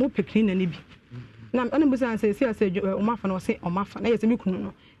will be a more pecnina and Now, I'm going to say, I said, Muffin or say, or Muffin, as a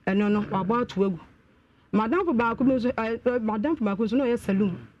Mikuno, and no, about to go. Madame for Bacus, no,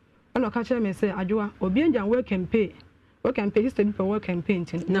 saloon. And I'll catch him and say, Adua, or being young work and pay. Work and pay, to for work and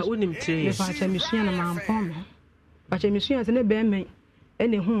painting. Now, wouldn't him say, if I shall miss you and my palm. But a mission as a bear me,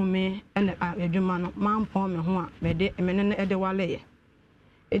 any home me, and a German, man palm, and who may de a minute at the wale.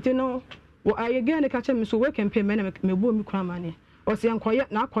 It you know, what I again catch him so work and pay men make me boom cram money, or say, I'm quiet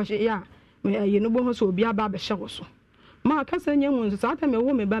now, cause ya. Me no bo so obi aba be hye so ma ka sa nyam nso ata me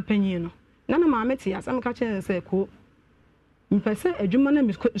wo me ba panyin no na na ma meti asam ka chen se ko mpese adwuma na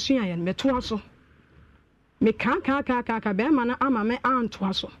me sua ye me to aso me ka be ma na ama me anto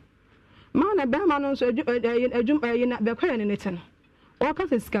aso ma na be ma no nso adwuma ye na be kwa ne nete no o ka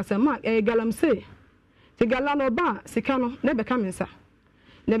se sika se ma galam se ti gala no ba sika no na be ka me nsa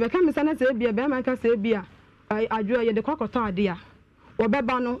na se bia be ma ka se bia adwo ye de kwakoto ade a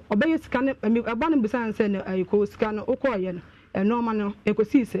obeba no obeye sika ne eba no bisan se no ayiko sika no okoye no enoma no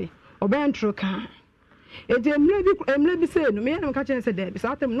ekosi sei obeye ntro ka eje emle bi se no me no ka chen se de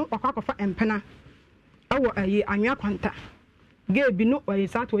bisa atem no akwakofa empena awo ayi anwa kwanta ge bi no oyi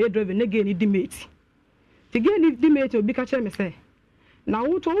sato ye driver ne ge ni dimate ti ge ni dimate obi ka chen me se na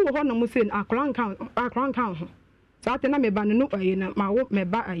wo to wo ho no mo se akran kan ho saate na me ba no oyi na ma wo me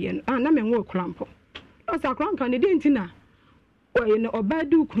ba ayi na me nwo krampo o sa akran kan ne de ntina oye no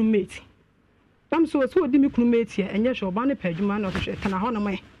obadu krumeti tam so odi mi krumeti enye hwe oba ne padwuma na hwe tana ho no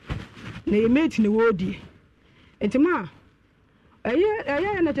mai na emeti ne wodi entima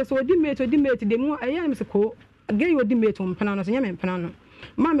eye na che so odi meti de mu eye na se ko ge odi meti mpana no so nya me mpana no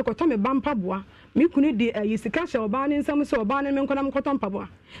ma me koto me bampa boa me kunu di ayi sika hwe oba ne nsam so oba ne me nkona me koto mpaboa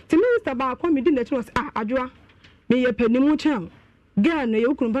ti minister ba kwa me di na tino adwoa me ye panimu chan ge na ye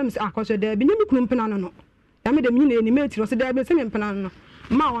ukunu pa me se akoso da bi ne me kunu mpana no ya me de mi na ni meti no se da be se me mpana no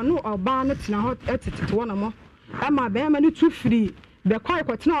ma wonu oba no tina ho etete wona mo ama be ma ni tu free be kwai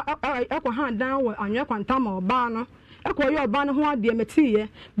ko tina ekọ hand down wo anwe kwanta ma oba no ekọ ye oba no ho ade meti ye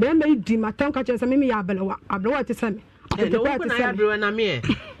be ma di matam ka chense me ya abelewa ti se me no ko na ya abelewa na me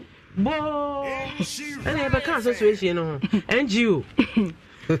bo ana be ka association no NGO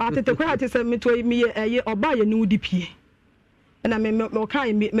atete kwa ti se me to mi ye oba ye ni wudi pie na me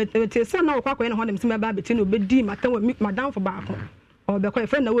kai me te se na okwa na ho dem se me ba beti no be di matam madam for ba ko o be kwa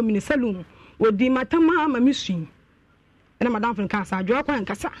friend na wo mi ni saloon wo di matam ma mi suin na madam for nkasa adwo kwa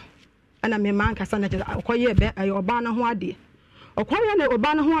nkasa na me man nkasa na okoye be oba na ho ade okoye na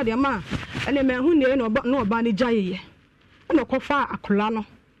oba na ho ade ma na me hu ne na oba ni jaye na okofa akola no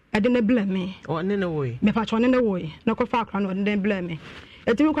ede ne blame o ne ne woy me pa chone ne woy na okofa akola no ede ne blame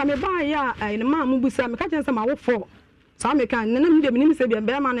etimi kwa me ba ya na ma mu busa me ka chense ma wo fo sa me kan na me de me se bia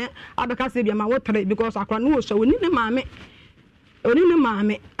be ma ne abeka se bia ma wo tre because akola no wo so oni ne maame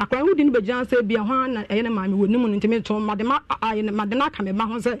akwa wudi ni bejan se bia ho na eye ne maame woni mu ntimi to madema aye ne madena ka me ba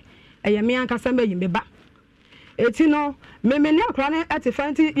ho se eye me anka se me ba eti no me ne akwa ne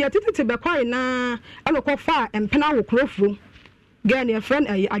atifanti ye tititi be kwai na elokọ fa empena wo krofuru ge ne friend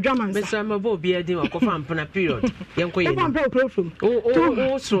aye adwamansa me sa ma bo bia din akọfa empena period ye nko ye e empena krofuru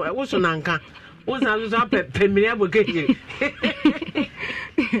o so nanka o sa so pe me ya bokeje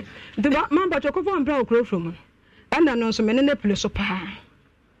de ma ba chokọfa empena krofuru ana no so me ne pele so pa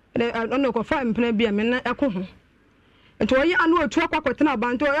no ko fa mpena bia me na eko ho ento oyi anu otu akwakotena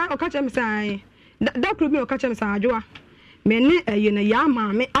banto o ka che me sai da kru bi o ka che me sai adwoa me ne eye na ya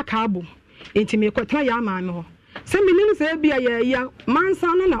maame aka abo enti me kotena ya maame ho se me ni se bia ya mansa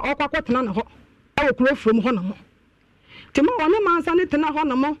no na okwakotena na ho awo kro from ho na mo ti mo wona mansa ne tena ho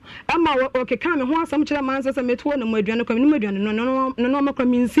na mo ama o keka me ho asam kire mansa se me to na mo aduane kwa me no aduane no makra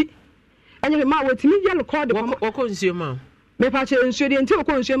minsi anya ma wotimi ye record ko nsuo ma me pa che nsuo de enti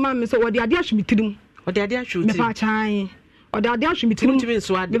ko nsuo ma me so wode ade ahwe mitirim ode ade ahwe me pa chan ode ade ahwe mitirim timi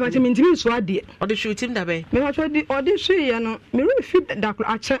nsuo ade me pa che mitirim nsuo ade ode hwutim da be me pa che ode hwe ye no me re fit da kro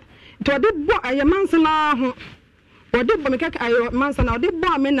ache to ode bo aye mansa na ho ode bo me ka aye mansa na ode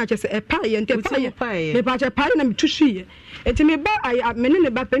bo me na che se e pa ye enti pa ye me pa che pa na me tu hwe ye enti me ba aye me ne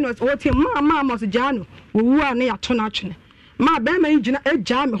ba pe no wote ma mo so jano wo a ne ya to na atwene ma be ma yina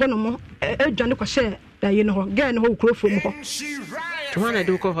eja me ho no mo edwane ko she da ye no ho ge no ho krofo mo ho One I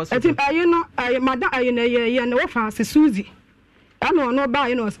do call hospital. I madam I no fancy Susie. I know no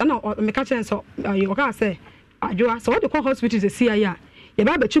buy no me catch so you can say adwoa so what the call hospital is see ya. Ye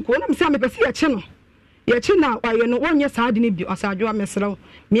ba bechuko na me say me pese ya che no. Ye che na ayo no wonye saade ni bi osadwoa mesrew.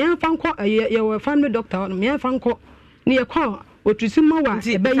 Me enfa nko ye family doctor no me enfa nko ne ye call otusi ma wa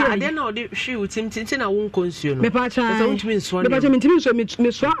e be ye. Ade na odi hwe utim tintin na won konsuo no. Me pa cha. So untimi nso no. Me pa cha me ntimi so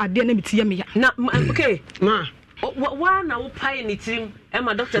me so ade na me tie me ya. Na okay. Ma Wa na wo pai ni tirim e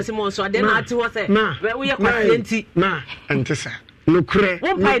ma doctor Simon so ade na ate ho se we ye kwasenti ma antisa no kure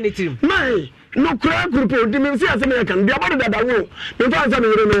wo pai ni tirim mai no kure group di me see asem ya kan bia bodo dada wo me fa ansam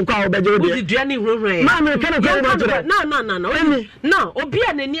yere no kwa obeje wo di duane hurure ma me kana kwa ma tura na obi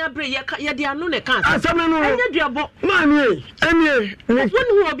a nani abre ye de anu ne kan asem no anya duabo ma me enie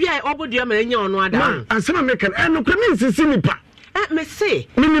wonu obi a obodua ma anya ono ada asem me kan no kure me sisi nipa me say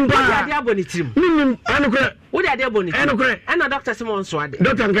minim ba wo ade aboni tirim minim anu kure wo ade aboni tirim anu kure na doctor Simon so ade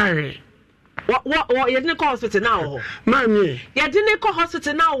doctor ngai what you didn't call hospital now mami you didn't call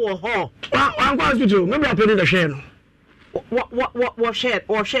hospital now ho wa hospital me bia pedi da hwe no what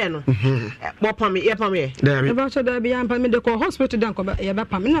share no what pami ye pami e ba so da bia pami de call hospital dan ko ye ba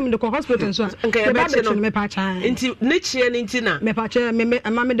pami na me de call hospital so nke ba che no me pa cha nti ne chie ne nti na me pa cha me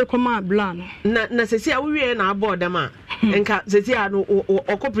me de call ma bla no na sesi a wo wie na abodam a nka sesi a no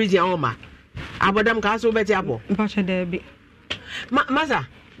okopri dia o ma abodam ka so beti abo me pa cha da bi masa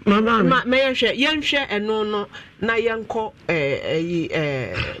mama me yenhwe eno no na yenko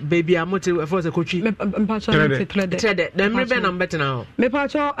baby amote for the coach me pa cha trade na me be na betena ho me pa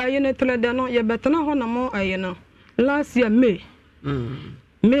cha ayene trade no ye betena ho na mo ayene last year May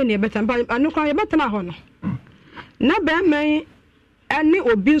ne betena pa anu kwa ye betena ho no na be men ene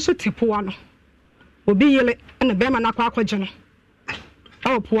obi nso tepoa no obi yele na be ma na kwa akwaje no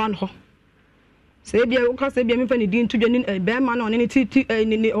awopoa no ho se bia wo ka se bia me fa ni din tudwa ni be ma na oni ti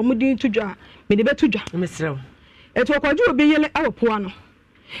ni omudin tudwa me de betudwa mesrew eto kwaje obi yele awopoa no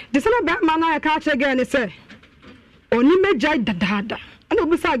de se na be ma na ya ka che ga ni se oni mejai dadada ana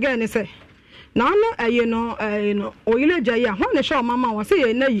obi sa ga ni se na no aye no oyile jai a ho ne show mama wo se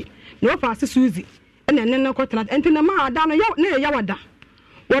ye na yi no fa se Suzy ene ne ko tena enti na ma ada no ya wada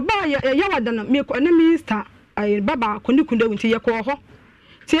wo ba ya wada no me ko na minister aye baba kunikunde wunti ye ko ho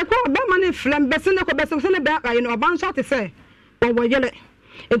tie ko be ma ne flem be se ne ko be se ne be aye no ban so te se wo yele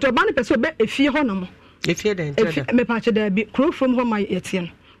enti ba ne pese be efie ho no mo efie den me pa che da bi crow from ho ma yetie no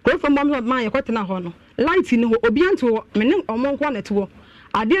crow from ma ye ko tena ho no light ni ho obi anto me ne omo nko na te wo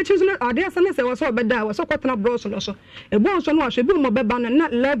ade chizu no ade asane se wo so be da wo so ko tena bros no so e bo so no ahwe bi mo be ba no na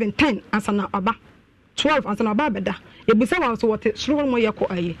 11 10 asana aba 12 asana aba beda e bisa wa so wote suro mo ye ko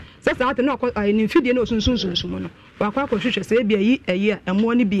aye se sa ate no ko aye ni fidie no sunsun mo no wa kwa ko hwehwe se bia yi aye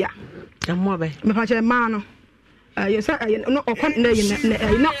emo ni bia emo be me fa che ma no aye sa aye no okon na yi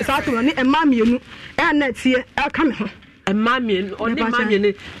na na sa ate no ni ema mienu e na tie aka me ho ema mienu oni ma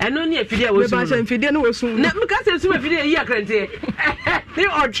mienu eno ni afidie a wo sun me ba che afidie no wo sun na me ka se sun afidie yi akrante ni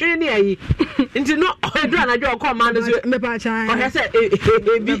otwe ni ayi nti no edu anajo ko ma no me ba cha o he se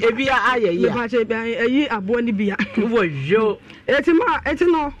ebi aye yi me ba che ayi abo ni bia wo yo eti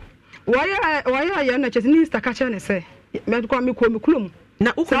no waya ya na chesi ni sta ka che ne se me ko mi kulum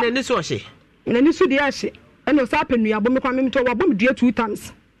na uko na ni so hye na ni su dia hye eno sa penu abo me kwa me to wabo me dua 2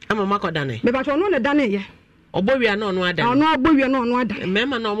 times ama makodane me ba cho no ne dane ye obowia na ono ada ono obowia na ono ada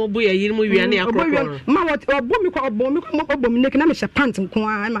mema na omobo ya yiri mu wia na yakrokro ma what obo mi kwa mi nek na me she pant nko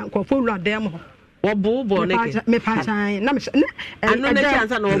a ma ko fo wura dem ho obo nek me pa chan na me anu na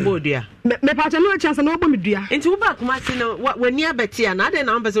chance na obo dua me pa chan no chance na obo me dua enti wo ba kuma si no wani abeti a na ade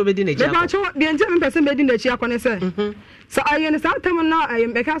na mpese obedi na chia me pa cho de enti me pese bedi na chia kone se so aye ne sa tem na aye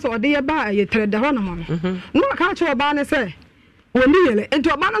me ka so ode ye ba aye trede ho no mo no ka cho ba ne se woni yele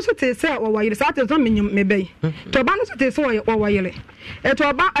ento ba no so te se wo wayele sa te so menyim me bei to ba no so te se wo wayele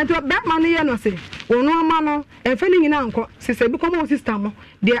ento ba ma no ye no se wono ma no enfe ni nyina nko se se bi komo system mo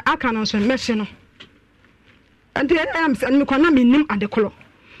de aka no so mehye no ento am se me kwana menim adekolo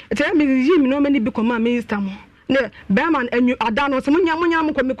ento me yi me no mani bi komo me system mo ne ba man anyu ada no so munya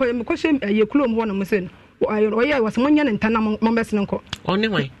mo ko me ko she ye kulom ho no mo se no oye was munya ne ntana mo mesene nko one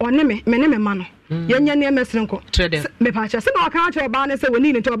me ne ma no yenya ne mesene nko me pa cha se na aka cha oba ne se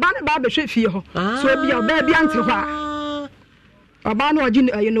woni ne to oba ne ba be hwe fie ho so bia oba bia ntre ho a oba no oji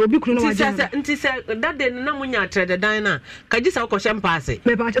ne obi kuru no waji nti se dade na munya trede dan na ka ji sa ko hye mpaase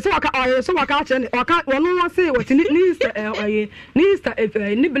me pa cha so waka cha ne waka wono wase wati ni sta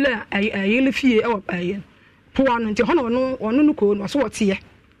ni bela le fie e po anu nti ho no no ko no so wote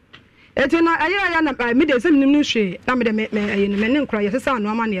eti na aya na me de se nim no hwe na me de me ne nkra ye sesa no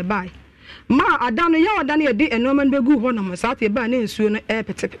ama na e bai ma adano ya wadane ye de enoma no begu ho no mo saate ba na nsuo no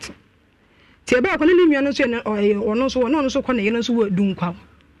petepete ti eba ko ne nua no so ne ono so ko ne ye no so dunkwa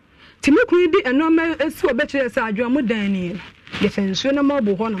ti me kunu di enoma esi obekire sa adwo mo dan ni ye fensuo no ma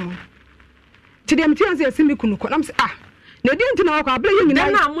bo ho no mo ti dem ti anse esi me kunu ko nam se na di nti na ko able ye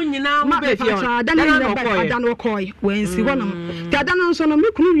nyina na mo nyina mo be fi on adano koy wensi ho no mo ti adano so no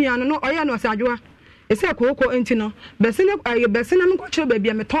me kunu nua no oye no sa adwo ese akoko enti no besene me ko kire ba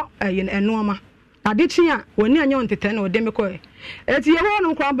bia me to enoma ade chi a woni anya ontete na ode me ko eti ye ho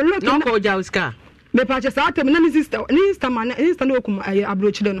no kwa block no ko jauska me pa che saate me na ni sister man na okum abro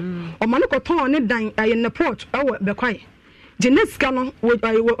chire no o ma ne ko ton ne dan ne port awo be kwai geneska no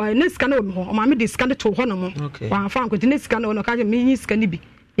neska no me ho o ma me diska de to ho no mo wa fa nko geneska no no ka je me yiska ni bi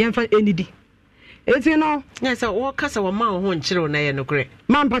ye mfa enidi eti no yes o kasa wo ma ho nchire na ye no kure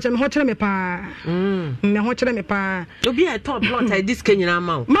ma mpa che me ho chire me pa me ho chire me pa obi a top plot I diska nyina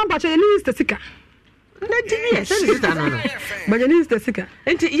ma ma mpa che ni sister sika na TV sister no but ni sister sika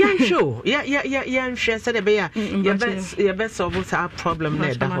enti yan show ya share said be ya your best solve our problem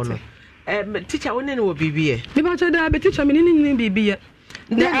na da ho no teacher woni no bibie me ba che da be teacher me ni bibie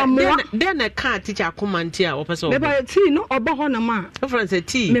then a car teacher command here opese me ba tea no obo ho na ma friends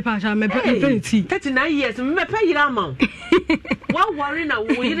tea me pa cha me pa tea 39 years me pa yira ma what worry na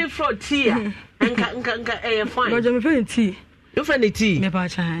we yiri for tea nka fine but me fa tea you friend tea me pa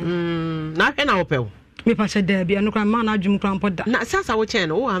cha na he na opel me pa cha da bia no kra ma na adwum kra mpoda na sasa wo chen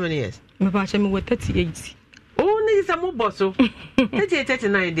how many years me pa cha me wo 38 oh ni sa mo bosso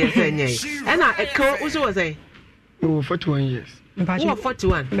 39 there say nyai and I ko uso was say oh 41 years me pa cha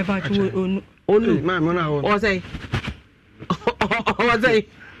 41 me pa cha onu ma mo na ho o say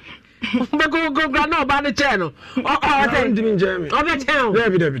go no ba the channel o say ndimi njemi o be chen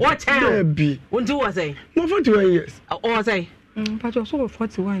David what chen bi unti was say mo 41 years o say pa cha so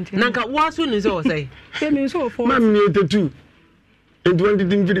 41 nanka wasu ni so say me so 40 ma me 82 in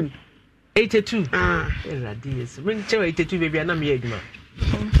 2023 82 radius when chewa 82 baby na me aduma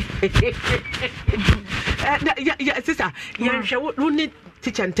ya sister ya hwe wo ni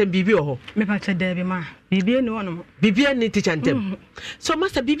teacher ntem bibi ho me pa cha da bi ma bibi ni wono bibi ni teacher ntem so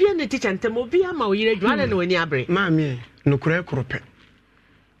master bibi ni teacher ntem obi ama o yire aduma na wani abre ma me no kura krope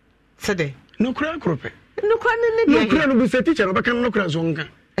sade no kura krope no kwa ni no kura no bu se teacher no baka no kura zo nka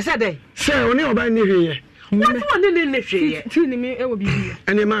sade se oni oba ni hweye what one ni hweye ti ni me e wo bibi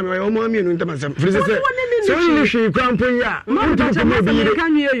ene ma me o mo ami enu ntamasam frisi se so ni hwe krampo ya ma ta cha ma se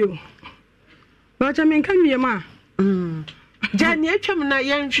kan wie yo ba cha me kan wie ma jani atwam na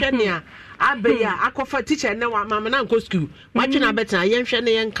yenhwe ne a abe ya akofa teacher na wa mama na nko school matwe na betina yenhwe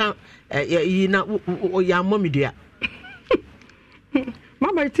ne yenka yi na ya momidua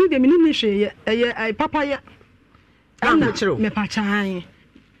ma ba ti de me ni hwe ye papa ya na chiro me pa cha an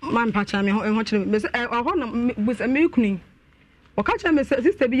ma mpa cha me ho chiro me se ho na me kunu o ka cha me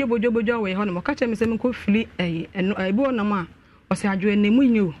sister bi ye bojo we ho na o ka cha me se me ko fili bi wona ma o se adwo ne mu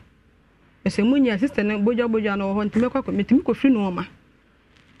nyu e se mu nya sister ne bojo na ho ntime kwa metimi ko fili no ma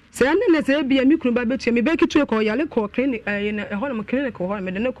se ane ne se bia mi kunu ba betua me be kitu ko yale ko clinic ho na mo clinic ho na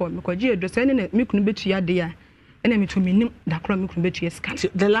me de ne ko me ko ji edo se ne mi kunu betua de ya ene me to minim da kro mi kunu betua scan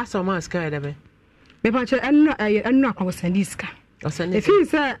the last time I scan da be me pa cha enu akwa sandi ska if you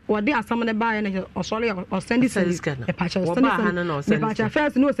say what they are some of the buy and or sorry or send this a patch of patch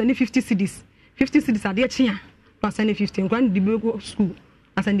first no send 50 cedis are there chia plus send 15 grand the go school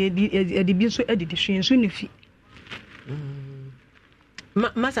as and the be so edit so no fi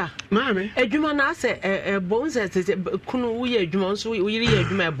masa mame adwuma na say bones kunu wo ye adwuma so wo yiri ye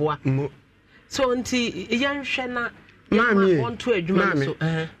adwuma eboa so nti yanhwe na mame want to adwuma so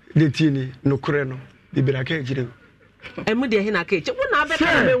de tini no kure no bibira ka ejire emu de he na ka eche wo na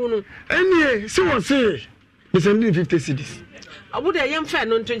abeka me hunu enie se wo se me send 50 cedis abu de yemfa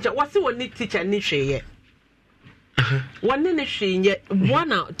no ntonche wo se wo ni teacher ni hweye wonne ne hweye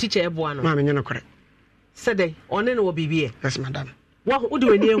bona teacher eboa no mame nyina kure sede one ne wo bibie yes madam wo de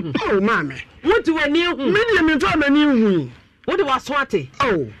wani ehu oh mame wo de wani ehu me de me fa mani hu wo de waso ate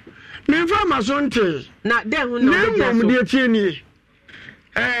oh me fa maso nte na den hu no de jaso de tie ni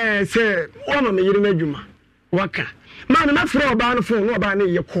se wono me yiri na dwuma waka man na fro oba no phone no oba na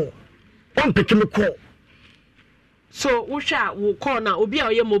ye call on pick me call so wo hwa wo call na obi a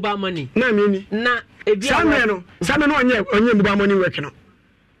oye mobile money na me ni na ebi a same no onye mobile money work no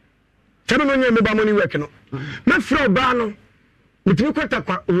same no onye mobile money work no me fro oba no bitimi kwata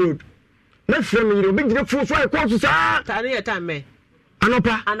kwa road na fro me yiri obi gire fo so ai call so sa tare ya time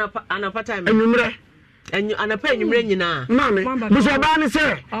anopa time enumre anapa enumre nyina mame biso oba ni se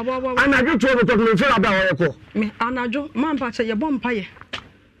anadwo to obo to me fro oba wo ye ko me anadwo man pa che ye bom pa ye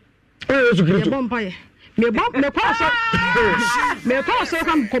Oh, so me bompaye. Me kwa so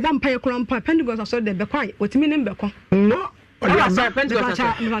kam ko bompaye krampa Pentecost so de be kwai. Otimi ne mbeko. No. Pentecost.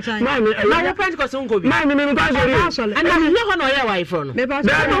 Mami, na Pentecost unko bi. Mami, me kwa so. And na ho no ye wife no. Me ba so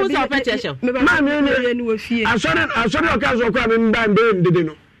who's our petition? Mami, ni wo fie. Asori o ka so kwa me mba mbe ndede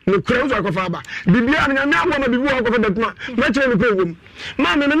no. Me kura so akofa ba. Bibia na me abo na bibi o akofa datuma. Me kire me ko wom.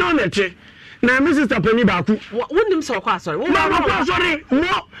 Mami, me no na che. Na me sister pani ba ku. Wonnim so kwa sorry. Wo ba sorry.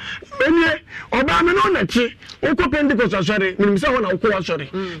 No. Enie, oba me no na che. Wo ko Pentecost sorry. Me se ho na wo ko sorry.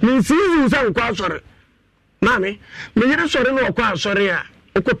 Me season se wo ko sorry. Mami, me yere sorry no wo sorry a.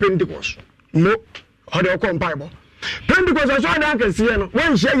 Wo ko Pentecost. No. O de ko Bible. Pentecost sorry na ka sie no.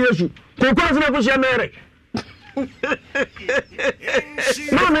 Won hye Yesu. Ko ko na ko hye Mary.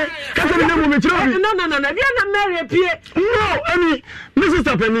 Mami, kata me mu me tiro. No. Bia na Mary pie. No, any Mrs.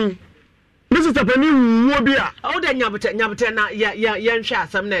 Tapani wo bia. O da nyabute na ya nhwe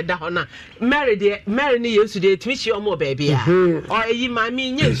asam na da ho na. Mary ni Yesu de timi hye omo baby a. O eyi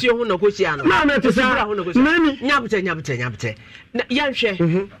mami nya nsuo ho na ko hye ano. Mami te sa ho na ko hye. Nyabute. Na ya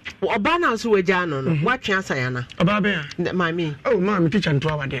nhwe. Oba na so waja no no. Watwe asaya na. Oba be a. Mami. Oh, mami teacher nto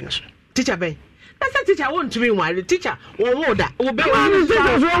awade no so. Teacher ben. That's a teacher won't be one. Teacher, one that will be one.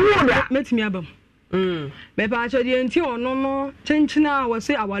 Metimi abam. Me pa cho di enti ono no chenchina wo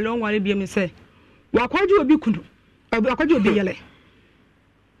se awalon ware bi me se. Wakwaje obi kunu. Wakwaje obi yele.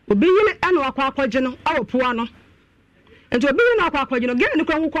 Obi yele ana wakwaje no awopoa no. Enti obi na wakwaje no ge ne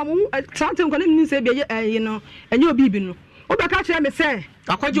kwa nkwa mu something kwa ne se bi ye no enye obi bi no. Obaka kire me se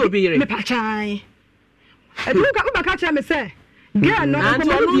wakwaje obi yele. Me pa chan. Eduka obaka kire me se girl no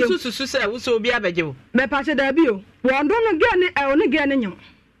ko susu se wo so obi abeje wo. Me pa che da bi o. Wo ndo no girl ne oni girl ne nyam.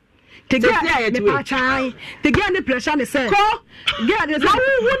 Te girl me pa chan. Te girl ne pressure ne se. Ko girl ne sa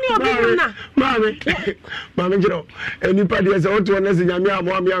wo ni obi na. Mami jiro. Eni pa de se o to na se nyame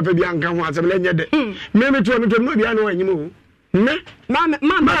amo am ya fa bi anka ho asem le nye de. Me to no bi anu anyim o. Ne?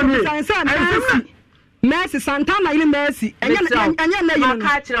 Mami san Mercy Santana ile Mercy. Enya na yino.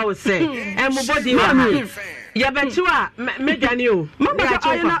 Aka kira wo se. Emu body wa. Ya betu a medwane o. Mama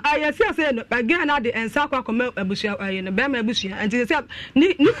ayesi say no again na de ensa kwa koma abusia aye no be ma abusia. Anti say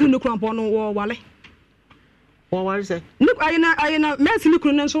ni kunu krampo no wo wale. Wo wale say. Ni aye na Mercy ni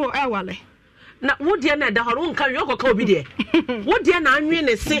kunu nso e wale. Na wo de na da horo nka yo koka obi de. Wo de na anwe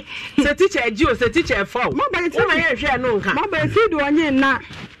ne se. Se teacher agi o se teacher fall. Mama yeti ma ye hwe no nka. Mama yeti do onye na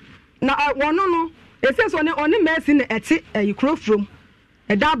wono no ese so ne oni Mercy ne eti ayikro from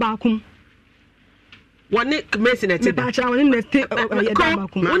eda ba akum. One Mercy net. Me bacha woni net eda ba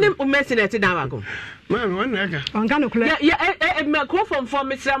akum. Woni Mercy net eda ba akum. Man, one nega. Onka no kule. Yeah, me call from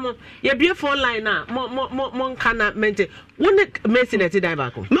Mr. Ye be phone line na mo kana mente. Woni Mercy net eda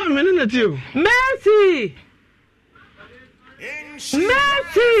ba akum. Man, me net you. Mercy.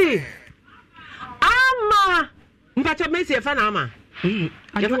 Ama. Mpacha Mercy e fa na ama.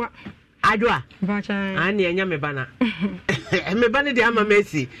 Adwa. Bacha. Ani enya me bana. Me bana de ama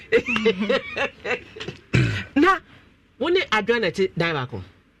Mercy. Na woni adwa na ti dan ba ko.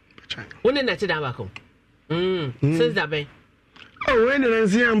 Woni na ti dan ba ko. Since that ben. Oh, when you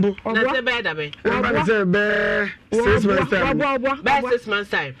see ambo. Na se be da ben. Ba se be 6 months time. Be 6 months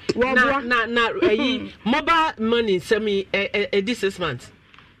time. Na mobile money semi this 6 months.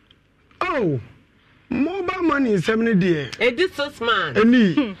 Oh. Mobile money is 70 day. This 6 months.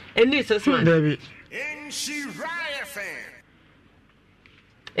 Any 6 months. David. In she riot fan.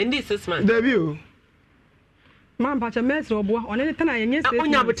 In this 6 months. David. Man pacha Mercy obo onene tana yenye se.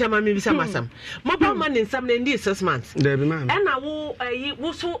 Onya butama mi bisa masam. Mobile money nsam na ndi 6 months. David man. E na wo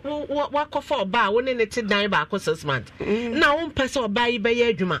so wo kofa oba wo ne ne te dan ba ko 6 months. Na wo mpese oba yi be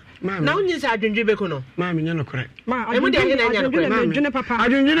ye adwuma. Na wo nyisa adwendwe be ko no. Ma me nya no korek. Ma adwendwe papa.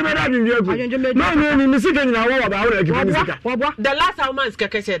 Adwendwe be da adwendwe ko. Ma me misika nyina wo ba wo ekip misika. The last woman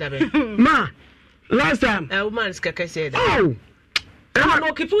skaka said that. Ma last time. Woman skaka said that. Oh. E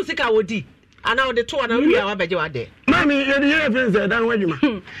no kipu sika wodi. Ana o de to ana wi awa beje wade. Mami ye de friends dan wadwuma.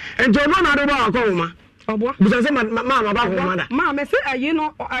 Ento no na do ba akọ Obo. Busa se ma ba ko ma da. Ma me se ayi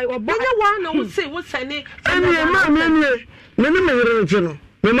no obo. Enye wa na wo se wo sane. Eni ma me eni. Me me yere nti no.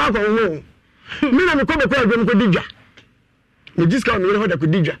 Me ma ko wo. Me na me ko be ko adwum ko digwa. Me discount me yere ho da ko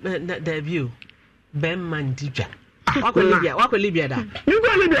digwa. Da view. Ben man digwa. Wako Libya da. You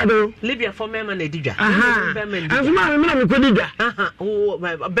go Libya do. Libya for men man edija. Aha. And ma me na me ko digwa. Aha. Oh,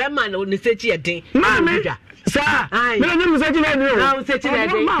 ben man o ni sechi edin. Ma me. Sa. Me na me sechi na do. Na sechi na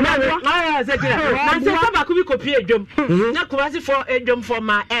edin. Na sechi na. Na se ba ko bi kopi edwom. Na ko wasi for edwom for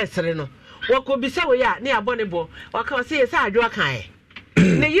ma esre no. Wako bi se wo ya na abone bo. Waka o se adwo kan e.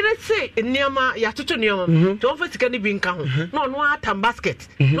 na yire say nneema ya toto nneema to offer sika ni bi nka ho na ono atam basket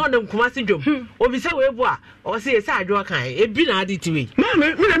na ono nkumasi dwom obi say we bu a o say esa adwo kan e bi na ade ti we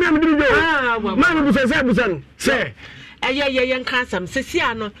mama me na me do mama bu say ye nka sam sesi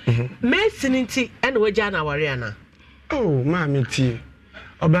ano mesini nti ene wagya na ware ana oh mama ti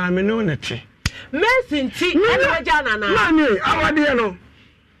oba me no na ti mesini nti ene wagya na mama awade no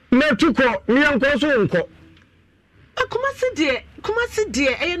me tuko me yanko so nko Kumasi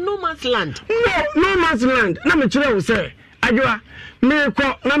dear, no man's land. No man's land. Na me chire wo say, adwa me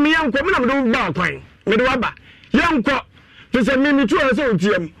ko na me yanko me na me do ba kwan. Me do aba. Yanko. Te say me tu o say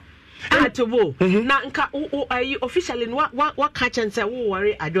otiam. Atobo. Na nka ayi officially wa catch and say wo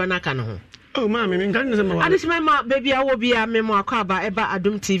worry adwa na ka no ho. Oh ma me nkan say ma. Adishima ma baby awo bia me mo akwa aba eba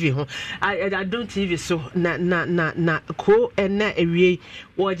Adom TV ho. Adom TV so na ko ena ewie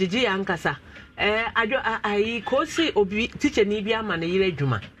wo gigi yankasa. Adwo ayi kosi obi teacher ni bi ama na yire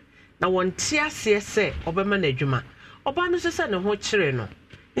adwuma na won tiase se obema na adwuma oba no so se ne ho kire no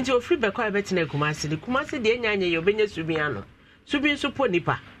nti ofri bekwa ebetina kumasi de nyanya ye obenya subia no subi so po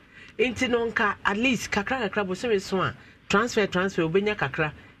nipa nti no nka at least kakra bo se so a transfer obenya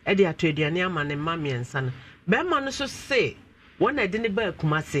kakra e de ato aduane ama ne ma miensa no be ma no so se won na de ne ba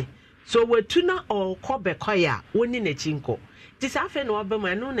kumasi so wetu na okọ bekwa ya woni na chinko ti sa fe no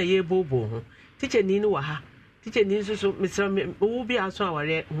obema no na ye bobo ho teacher ni wa ha teacher ni so Mr. wo bi aso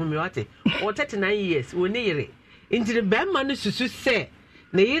aware humi wate o 39 years wo ne yire intire be ma no susu se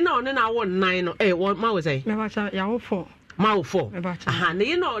na yi na one na wo 9 no wo ma wo say me ba cha ya wo 4 ma wo 4 aha na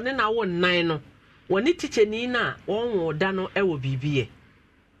yi na one na wo 9 no wo ni teacher ni na won wo da no wo bibie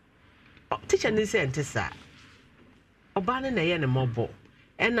teacher ni se ntisa oba ne na ye ne mobo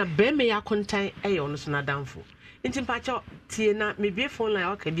na be me ya kontan ono so na danfo inti mpacho tie na me be phone line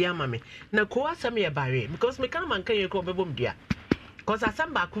aka bi ama me na ko asam ye bare because me kan man kan ye ko bebom dua cause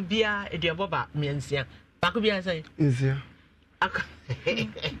asam ba ku bia eduabo ba miensia ba ku bia say nsia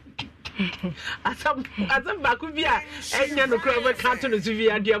asam ba ku bia enya no kro be kan to no su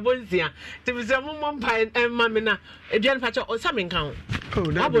bia eduabo nsia ti bi se mo mpa emma me na eduan mpacho o sam nkan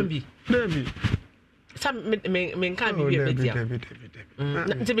oh abon bi David sam me nkan bi be dia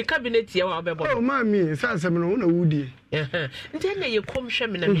nti me cabinet ya wa obebo oh mami sa asem no na wudi nti na ye kom hwe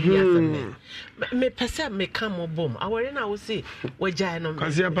me na me asem me pese me kam bom awore na wo si wagya no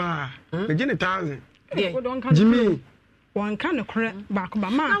kwase pa me gine 1000 Jimmy wan kan no kre ba ko ba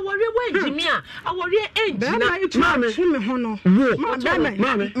ma awore wa Jimmy a awore engina mami me ho no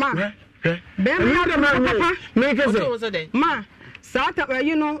mami papa me keze ma sata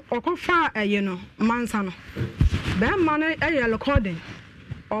you know okofa you know mansa no be ma no recording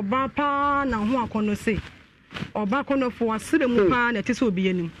oba pa na ho akono se oba kono fo asire mu pa na tise obi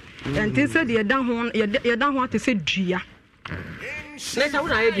anim enti se de yeda ho atise dua leta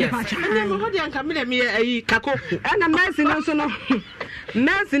una idea ene mo hodi anka me me ayi kako na mercy no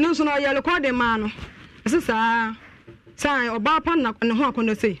so no ye recording ma no se sai oba pa na ho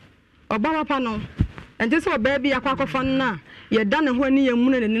akono se oba pa no enti se oba bi akwakofa na ye da ne ho ani ye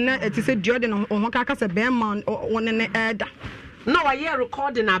munu ne na etise dua de no ho kaka se be ma won ne eda no wa ye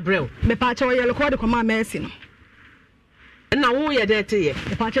recording abrel me pa cha ye record ko ma mercy no na wo ye de te ye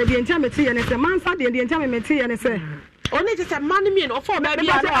me pa cha de enti amete ye ne se mansa de enti amete ye ne se oni te se man mi no for ba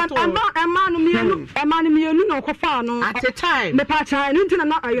bia no ato emanu mienu no kofa no at the time me pa cha no ntina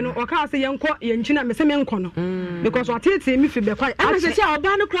na ayo no o ka se ye nko ye nchina me se me nko no because what tete mi fi be kwai ana se se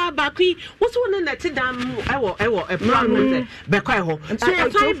oba no kra ba kwi wo so ne na te dam ewo e plan no be kwai ho so ye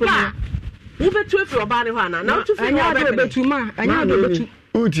try ba wo betu efi oba ne ho ana na otu fi oba betu ma anya do betu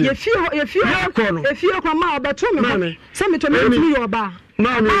ye fie ko ma obetu me ho se me to me betu ye oba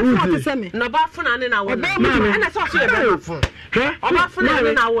na ba funa ne na wona na so so e be fun oba funa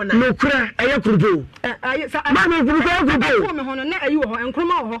ne na wona no kura eye kurbo ma me kurbo me hono na ayi wo ho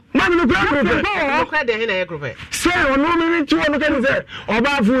enkroma wo ho ma me kurbo no kura de he na ye kurbo se ono me ti wono kan se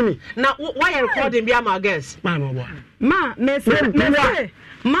oba funi na why recording bi am guess ma me obo ma me se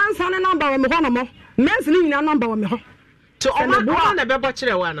man sa ne number wo me ho no mo mes ni nyina number wo me ho to oba na be bo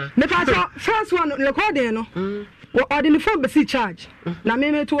kire wa na me pa first one recording no or the phone be charge na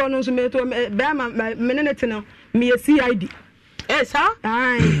me to no so me to be ma menene no me CID sir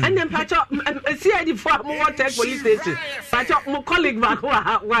and then patch CID for mo water police station patch mo colleague back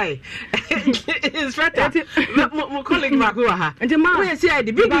why inspector mo colleague back ha and ma we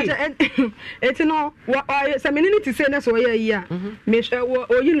CID big it no say menene to say na so ye yi a me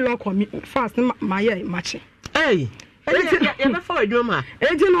o yin lock fast my ye match hey you be for adwuma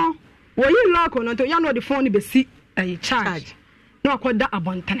no wo yin lock no to ya no the phone be see a charge no akoda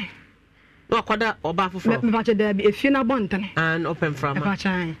abontane No kwada oba foforo. Me pacha da bi efie na bontan. And open from. Me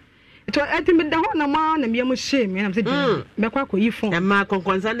pacha. Ito ati me da ho na ma na me shame me na say me kwa koyi phone. E ma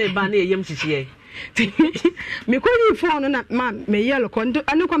konkonza na ba na eyem hihie. Me koyi phone na ma me yellow kondo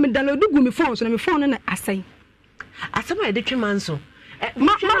anu kwa me download gu me phone so na me phone na asai. Asama e de twema nso.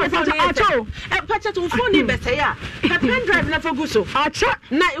 Ma pacha acho. Pacha to phone be say ya. The pen drive na for guso. Acha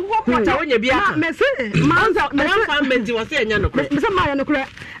na wo kwata wonya bi aka. Me say me fan benti wo say enya no kre. Me say ma ya no kre.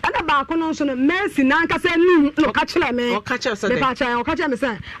 Ana ba ko no so no Messi na nka say no ka kire me. O ka kire so de. Me pacha o ka kire me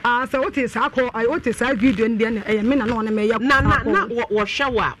say say what is akọ what is video ndi na me na no me ya. Na wo hwe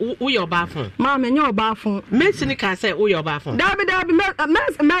wa wo ye oba fon. Ma me nya oba fon. Messi ni ka say wo ye oba fon. Dabi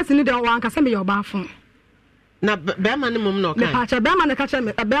Messi ni de wa nka say me ye oba fon. Na beman mum no kan. Me pacha beman na kacha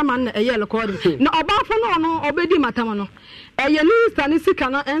me beman na eye recording. Na obafo no obedi matam no. Eye ni Easter ni sika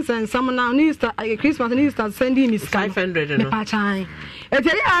na ensensam na ni Easter Christmas ni Easter sending me 500 no. Me pacha.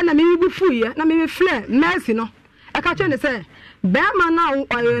 Ete ya na me bu fuye na me flare Messi no. E kacha ne say beman na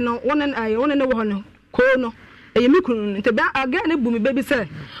oye no wonen ne wo no ko no. Eye mi kunu nte be aga na bu mi baby say.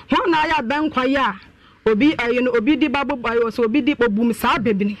 Ho na ya ben kwa ya obi no obi di babo ayo so obi di bu mi sa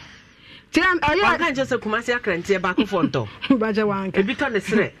bebini. I can't just Kumasi Akranti back fonto. Baja wanka. A bit on the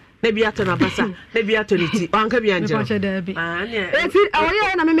sre. Maybe at an abasa, maybe at an iti. Uncle Bianca. Eti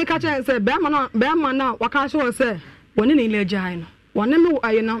awaya na me catch and say Bearman now wakasho say one in legine. One name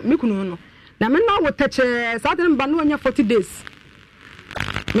I know Mikuno. Na me now would touch certain banu 40 days.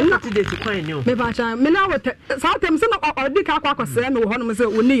 Me not today to find you. Me bacha me now would sometimes or big aqua say me one say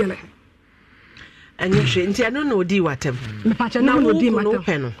we nearly. And you should know di watem. Me pacha now no di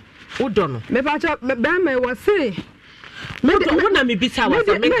matem. Udono. Me pacha me was say. Me wona me bisa wa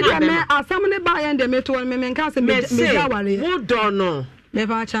say me ka me asam ne ba yan de me to me nka say me jawale. Udono. Me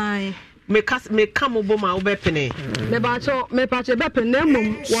pacha me kam bo ma wo be pene. Me pacha be pene na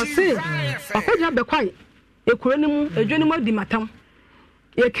mum was say. Akoja be kwai. Ekuro ni mu edwani mu di matam.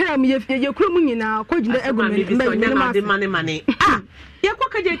 Ye kam ye kuro mu nyina akojina egu me mane. Ah, ye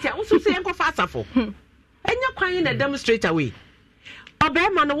kwakaje tia wo so say enko fa asafo. Enya kwan na dem straight away.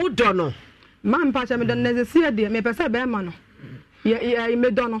 Obema no wodo no man pacha me don nezesia de me pese bema no ye me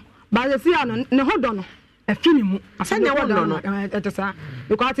do no ba zesia no ne hodo no afini mu asanya wodo no etesa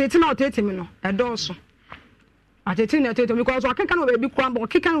because ati na oteti me no edoso ateti na oteti because akeka no be kwa bo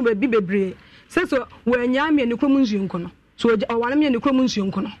akeka no be bebre se so wanya me ne krom nsuonko no so owale me ne krom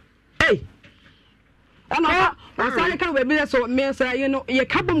nsuonko no eh ana asale kan we be so me say you know ye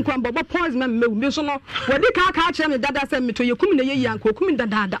kabom kwan bobo poison me me so no we di ka kire me dada say me to ye kumi na ye yan ko kumi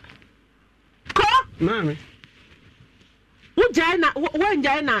dada ko mami wo njai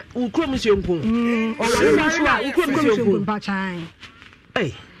na ukrom sionku o wa na so a ukrom sionku pa chan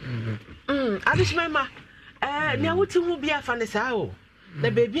eh adishmama nya wuti hu bia fa ne saa o na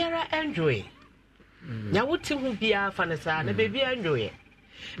bebiara enjoy nya wuti hu bia fa ne saa na bebiara enjoy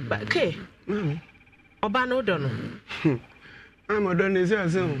ba ke mami Oba no do no. I'm a don is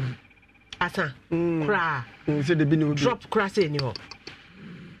asa kra. Say the bin drop kra say ni ho.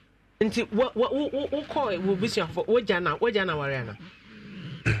 Nti wo call wo bisia for wo jana ware na.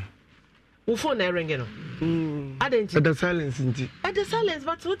 Wo phone na ring no. Adenti. At the silence nti. At the silence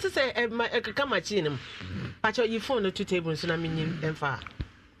but what to say my kama chi nim. Pacho your phone to table so na minim emfa.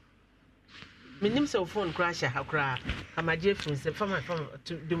 Minim say phone crash ha kra. Amaje phone say from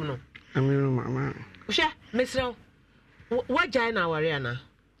to dum no. Mama. Usha, Mr. What Jana Wariana?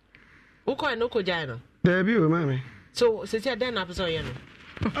 Uko no ko Jana. There be, mammy. So, since you're done up so you know.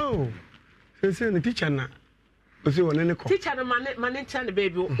 Oh, since the teacher na. Was you on any call? Teacher, man, the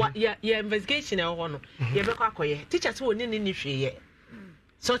baby, what your investigation or one. You be quack, teachers who need in issue yet.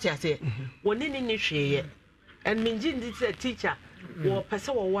 So I say, one in issue yet. And Minjin did say, teacher, or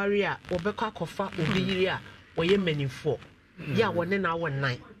person or warrior, or be quack or fat or be here, or ye many for. Ya, 1 hour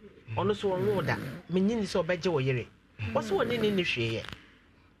 9. Ono so won da menyin so beje wo yere wo so won ni hwe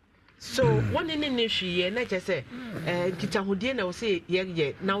so won ni hwe na je se kitahudie na wo se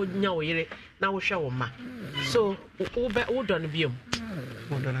ye na wo nya wo yere na wo hwe wo ma so wo don biom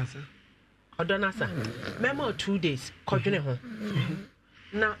odonasa memo 2 days kodwene ho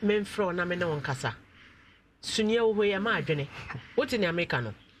na memfro na me ne won kasa sunie wo hoye ma adwene woti ni America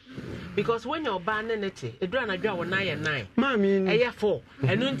no because when your ban nete edura na dwa wo 9 mami eye 4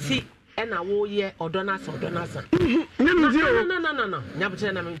 enu nti e na wo ye odonasa no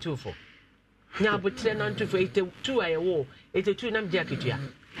nyabutere na me 24 nyabutere na 24 82 aye wo 82 na me aketua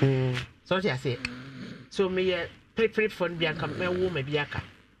so what you say so me ye prepare for bianka me wo me biaka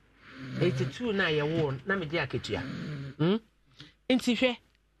 82 na aye wo na me aketua nti hwe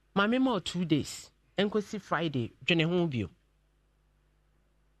mami ma 2 days enkosi Friday dwene ho bio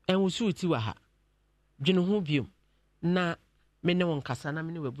and was suit you ha. Jino Hubium. Na me no one kasa na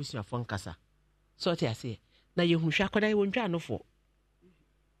me no webusia fo nkasa. So te ase. Na ye husha koda ye wonja no fo.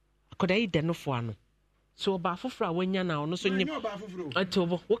 Koda yi de no fo ano. So ba foforo wanya na ono so nyi.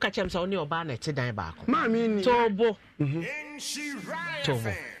 Atobo. Wo ka chem sa oni oba na te dan ba ko. Ma me ni. Tobo.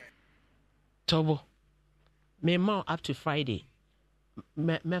 Tobo. Me ma up to Friday.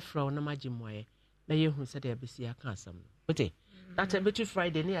 Me fra na magimoye. Na ye hu se de abesi aka asam no. Ote. That up to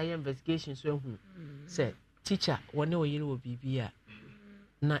Friday ni aye investigation so hu. Say teacher wone oyire wo bibia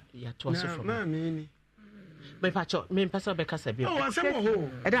na ya to so from. Ma me ni. Me pacho me pesa be kasa bi. Oh, asem ho.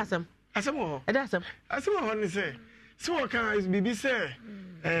 Edasem. Asem ho. Edasem. Asem ho ni say. So kan is bibi say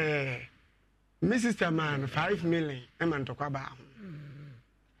Mrs. Taman 5 million e man to kwaba ho.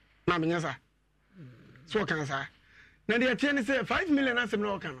 Ma me nyasa. So kan sa. Na de tie ni say 5 million asem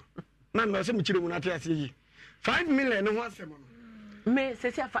na o kan no. Ma me say me chire mu na tie ase yi. 5 million no ho asem no. Me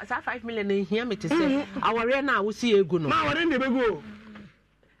say sa 5 million na hia me te say aware na wo si egu no. Ma aware na ebegu.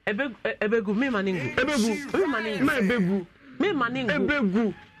 Ebegu me maningu. Ebegu. Me maningu. Ma ebegu. Me maningu.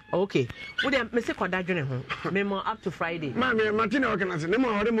 Ebegu. Okay. Wo de me say koda dwene ho. Me mo up to Friday. Ma me Martina o kan ase. Ne mo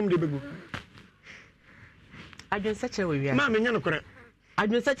aware mum de ebegu. Adwen seche we wi. Ma me nya no kore.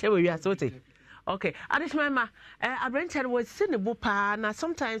 Adwen seche we wi so te. Okay. Adishmama abrenchen was sinebo pa na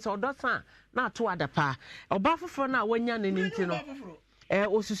sometimes odosa na to adapa. Oba foforo na wanya ne nti no.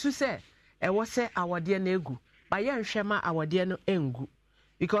 Osusu se wo se awode na egu. Ba ye nhwema awode no engu.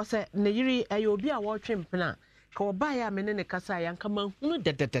 Because ne yiri obi a wo twempena ka oba ya me ne kasa ya nka mahunu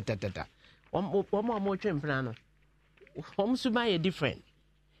dadadadada. Mo twempena no. Suba ye different.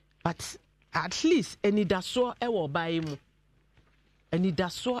 But at least enidaso wo ba mu.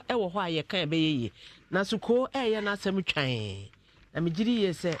 Enidaso wo ho aye kan be ye. Na suko ye na asem twan. Na me giri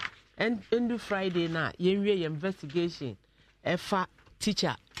ye se end Friday na yenwie investigation efa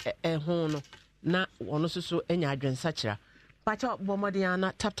teacher ho no na wono so enya adwensa kira. Pacho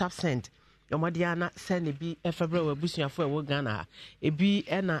bomodiana tap send. Yomodiana send bi efebra wa busuafo e wo Ghana. Ebi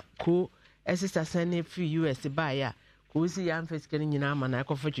na ko sister send free US ba ya. Ko si ya mfesikani nyina ama na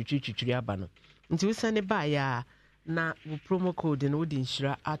ekofa twitwitwitwiri aba no. Nti wo send ba ya na wo promo code no wodi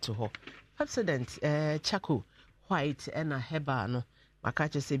nshira ato ho. President Chaco White na Heba no. Maka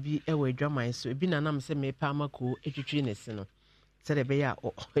che se bi e wa adwaman so ebi nanam se me pa amako etwitwiri ne se no. Se de be ya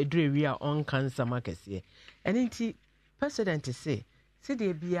edure wi a on cancer makese. Enti President say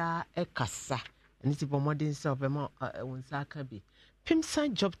de bia ekasa and ti bomodin se obema wonsa aka bi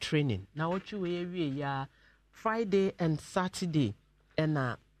pimsan job training na wotwe we ya Friday and Saturday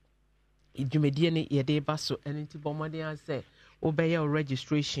na idwumedie ne ye de ba so and ti bomodin say obey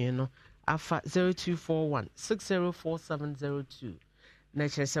registration no afa 0241 604702 na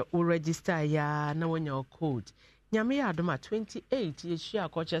chere o register ya na wonya code nyame ya adoma 28 ye shia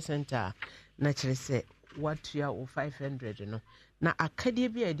culture center na chere what ya o 500 no na akadie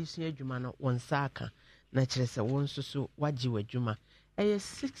bi adisua adwuma no wonsa aka na kire se won so wagye wadwuma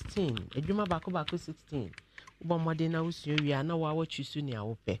 16 adwuma bako 16 ubomode na usua wi na wa watwisu ne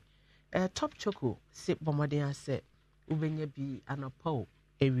awope top choco se bomode ase ubenya bi anapao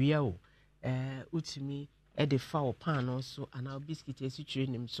ewia o utimi de fa o pan no so ana biscuit esitwire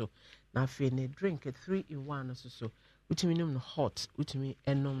nim so na afi ne drink 3 in 1 so utimi nim no hot utimi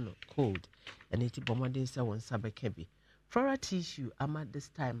enom no cold and it bomade se wonsa beka bi floral tissue ama this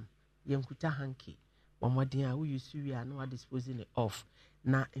time yenkuta hanky bomade a we use we are no disposing it off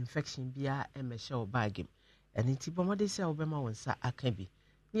na infection bia emesha o bag and it bomade se obema wonsa aka bi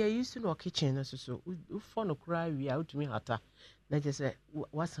na use no kitchen no so for no cry we out to me hata na just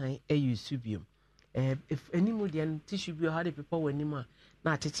wasan use biom if any modern tissue bi how the people when ma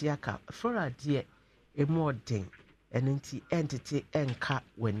na atete aka floral de e more thing and entity enka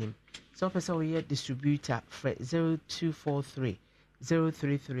wenim so person we distributor for 0243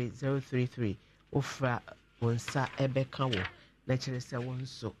 033 033 ofra wonsa ebeka wo na kire se won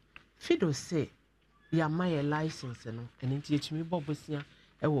so fido say ya my license no and etumi bobosia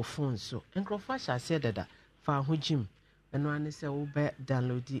e wo phone so encrofa sha say dada fa ho jim eno ane se wo be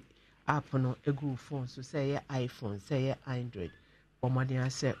download app no egu phone so say iPhone say Android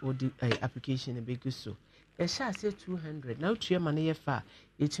bomade say odi application e begu so e sha say 200 now to your money fa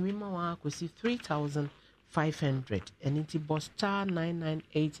etumi ma wa akosi 3500 and it boss star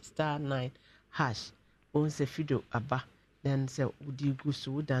 998 star 9 hash on se fido aba then say odi gu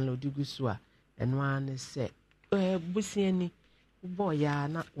so download gu so a eno ane say busiani boy ya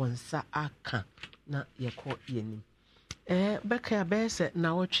na wonsa aka na yeko yenim beka bese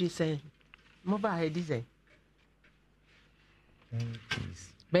na wotwi say mobile design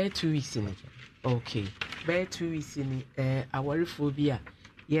Bear 2 weeks in it. Okay. Bear 2 weeks in it. Our phobia.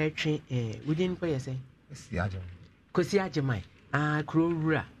 yɛtwe wodin kɔ yɛ sɛ kosi agyemai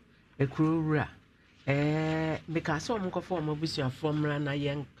kurowura kurowura meka sɛ ɔmo nkɔfa ɔmo abusuafoɔ mmra na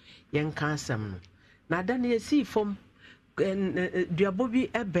yɛnka asɛm no na ada no yɛsii fam duabɔ bi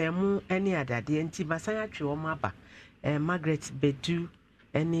ɛbɛn mu ne adadeɛ nti masan atwe wɔn aba Margaret Bedu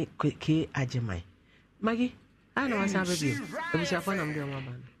ne Ke Agyemai Magi ana wasa babio abusuafoɔ na mde wɔn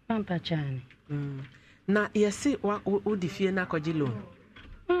aba no pampa chane na yɛsi wodi fie na kɔgye loan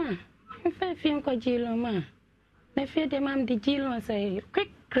mfa fie nkɔgye loan ma na fie de mam de gye loan sɛ quick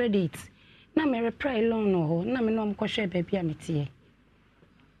credit na me reply loan ho na me no mkɔhwɛ baabi a metie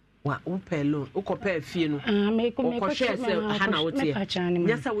wa wopɛ loan wokɔpɛ fie no me wokɔhwɛ sɛ ha na wotie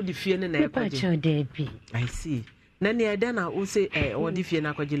nyasa wodi fie no na ɛkɔgye I see na ne ɛda na wo se wodi fie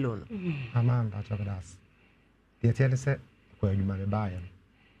na kɔgye loan ama mba chokodas yɛtie ne sɛ kɔ adwuma me baayɛ no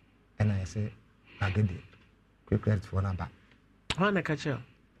ɛna yɛsɛ agede quick credit for na ba ha na ka kyerɛ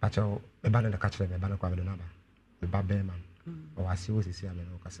akyɛw meba no na ka kyerɛ me ba no kwa me do na ba me ba bɛma no ɔwase wo sisi ame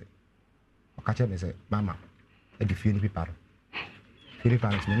no ɔkasɛ ɔka me sɛ mama ɛde fie no pipa no fie no pipa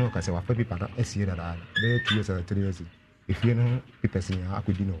no tumi ne ɔka sɛ wafa pipa no asie dadaa bɛyɛ 2 years or 3 years ɛfie no ho pipa si nyinaa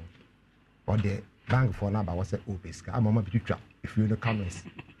akɔdi no ɔde bankfoɔ no aba wɔ sɛ ɔpɛ sika ama ɔma bitwitwa ɛfie no cameras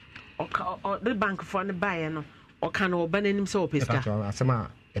ɔde bankfoɔ no baeɛ no ɔka no ɔba n'anim sɛ ɔpɛ sika asɛm a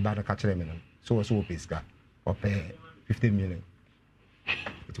ɛba no ka kyerɛ me no so wɔ sɛ ɔpɛ sika ɔpɛ 50 million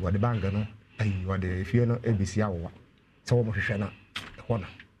nti wɔde bank no ayi wɔde fie no ɛbɛsi awowa sɛ wɔmhwehwɛ no ɛhɔ na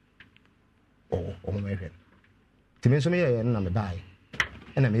ɔmo mehwɛ timi nso meyɛ no na mebae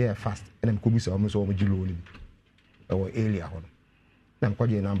ɛna meyɛ fast ɛna mekɔbu sɛ ɔmo nso ɔmo gye loan bi ɛwɔ area hɔ no na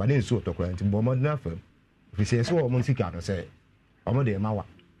mekɔgye namba ne nsuo tɔkora nti bɔ ɔmɔde no afam ɛfiri sɛ ɛsɛ ɔmo nsika no sɛ ɔmo de ɛma wa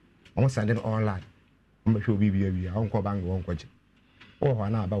ɔmo sɛnde no online ɔmo bɛhwɛ obi bi awia ɔnkɔ bank wɔnkɔgye ɔwɔ hɔ a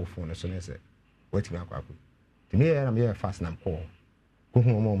na aba wo phone no so ne sɛ watumi akɔ akɔ nti meyɛ na meyɛ fast na mkɔɔ kɔhu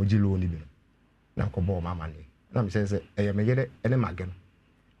ɔmo gye loan bi no na mkɔbɔ ɔmo amanneɛ na mesɛ sɛ ɛyɛ meyere ɛne mage no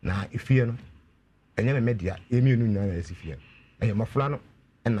na efie no ɛnyɛ me media emienu nyina na esi fie ɛyɛ mafla no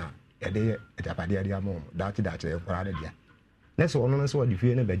ɛna ɛde yɛ ɛdapade ade ama ɔmo daakye nkɔra ne dia na sɛ ɔno no nso wɔde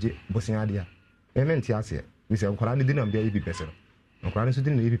fie no bɛgye bosen ade a ɛmɛ nte aseɛ bisɛ nkɔra ne di na mbia yɛ bi pɛsɛ no nkɔra ne nso di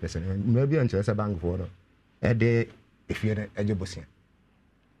na yɛ bi pɛsɛ no mmaa bi a nkyerɛ sɛ bankfoɔ no ɛde efie no ɛgye bosen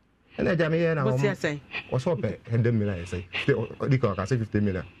ɛna agya meyɛ na ɔmo ɔsɛ ɔpɛ 100 million ɛsɛ ɔdi ka ɔka sɛ 50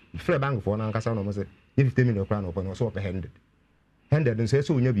 million frɛ bankfoɔ no ankasa na ɔmo sɛ yɛ 50 million kora na ɔpɛ no ɔsɛ ɔpɛ 100 nso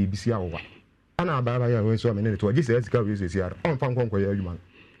ɛsɛ onya biribi si awowa ana ababa ya we so amene to ogi se sika we se siara onfa nkonko ya adwuma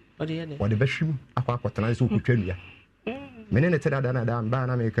ode bɛhwim akɔtena sɛ okutwa nua mene ne tada na da mba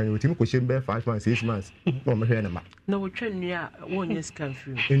na me kan otimi ko hyem bɛ 5 months 6 months no me hwɛ ne ma na wotwa nua wonye sika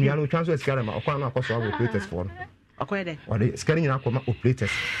mfiri nua no twa so sika ma ɔkwa na akɔso abo operators for no akɔyɛ dɛ ode sika nyina akɔma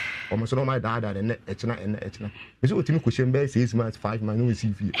operators ɔmo so no ma da ne ɛkyena biso otimi ko hyem bɛ 6 months 5 months no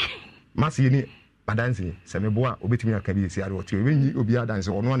si fie masi ni adanse sɛ me boa obetimi aka bi siara otu ebenyi obi adanse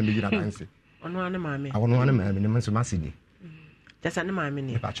ɔno na me gina adanse ono ane maame ne manso masini jasa ne maame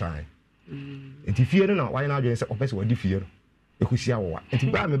ne ba try enti fie no na why na adwen sɛ opese wadi fie no ekusia wo wa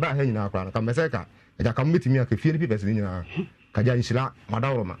enti ba me ba ha nyina akra no ka mese ka eja ka metimi aka fie no pipes ne nyina ka ja nhyira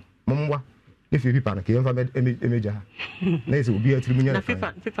madawroma momwa ne fie pipa no ke yemfa emeja ha na ese obi atiri munya na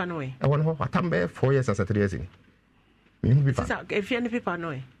pipa no we ɛwɔ no hɔ atambe 4 years and 3 years ni me hu pipa sisa e fie no pipa no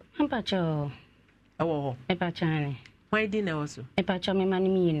we ampa cho ɛwɔ hɔ e pa chane why di na also e pa cho me mani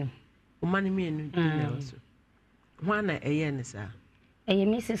mienu umani mienu di na also wana ɛyɛ ne sa ɛyɛ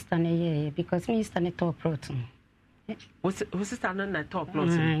me sister na ɛyɛ because me sister ne top plot wo sister no na top plot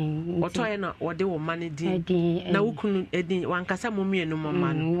oto yɛ na wɔde wo mani di na wukunu edin wankasa mo mienu mo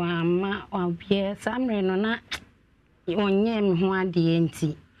ma no wa ma obie samre no na onye me ho ade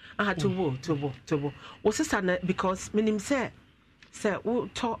enti tobo wo sister na because minim sɛ wo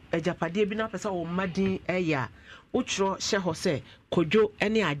to ajapade bi na pesa wo madin ɛya wo tro hye ho sɛ kodwo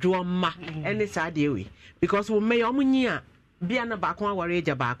ene adwo ma ene saa de we because wo me yo munyi a bia na baako aware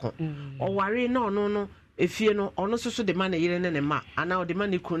agya baako ɔware na ɔno no efie no ɔno soso de ma na yire ne ne ma ana ɔde ma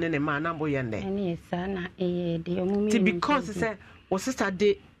ne kunu ne ne ma na bo ye nde ene saa na ɛyɛ de ɔmumi ti because sɛ wo sister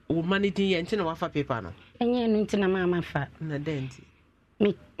de wo manidin ye nti na wafa paper no enye no nti na mama fa na denti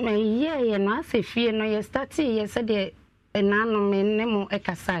me ye no ase fie no ye start ye sɛ de enano me ne mo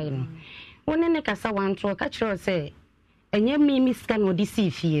ekasai no woni ne kasa wanto ka kyerɛ sɛ enye mi sika no di si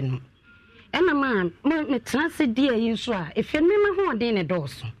fie no ɛna ma me transe di ayi nso a efie me ma ho den ne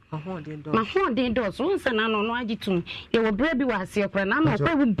dɔɔso ma ho den dɔɔso wonsa na no agitum ye wo bra bi wa ase okra na no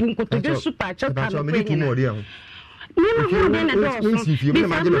kwa bu nkotodwe super choka no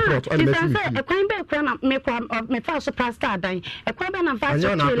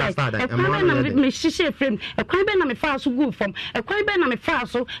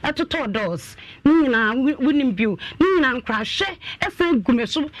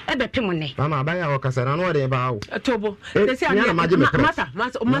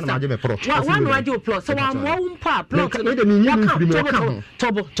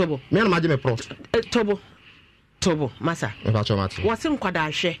Tobo masa wase nkwada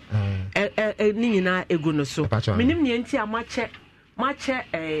ahwe ni nyina egu no so minim ne nti amache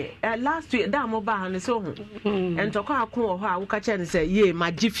last week da mo ba han so ho entoko akon ho a wo ka che ne say ye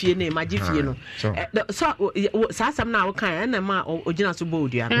magifie no so sasam na wo kan na ma ogina so bo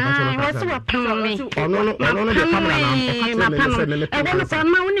odua wase wa pam me ono no de camera na e go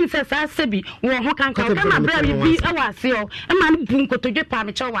ma wonim se sasa bi wo ho kan ka ma bra bi e wase o e ma bu nkotodwe pa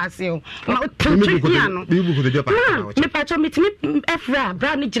me che wase o ma otodwe no bi bu nkotodwe pa me pa cho mitimi efra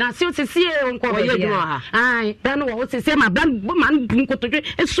bra ni gina se o se sie nko be ya ai da no wo se ma bra man nkotodwe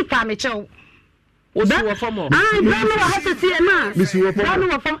e super me che o Bisu wa famo. Ah, brano wa hata sie na. Bisu wa famo. Brano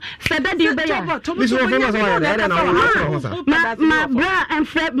wa famo. Sada di be ya. Bisu wa famo na. Ma bra and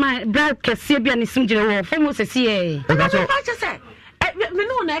Fred my bra kese bia ni simjire wo famo se sie. E ga so. Me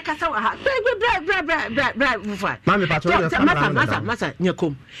no na e kasa wa ha. Bra vufa. Ma me pato masa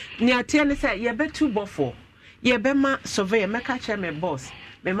nyakom. Ni atie ne se ye betu bofo. Ye be ma surveyor me ka che me boss.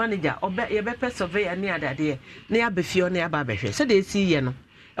 Me manager obe ye be pe surveyor ni adade. Na ya be fie o na ya ba behwe. Se de si ye no.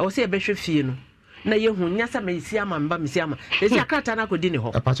 E wo se ye behwe fie no. Na yehu nyasa mesi ama mba mesi ama esi akrata na akodi ne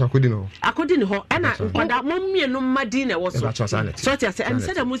ho apacha akodi ne ho ena nkwada mommie no madi na wo so so tia se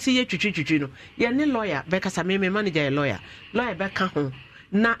ense da musi ye twitwitwi no ye ne lawyer be kasa me manager ye lawyer be ka ho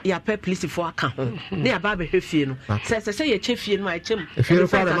na ya pe police for aka ho na ya ba be hwefie no se ye chefie no a chem efie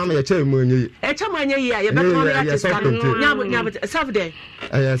for da mama ye chem anyi e chem anyi ya ye be ko ya tisa no nya self day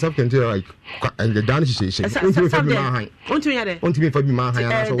self control like and the dance she untu fa bi ma han untu ya de untu fa bi ma han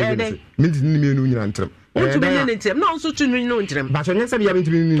ya so wo de minti ni me no nyina ntram untu bi ni ntram na unso tu no ntram ba so nyensa bi ya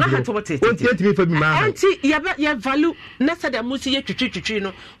minti ni untu fa bi ma han anti ya value na sa da musi ye twitwitwi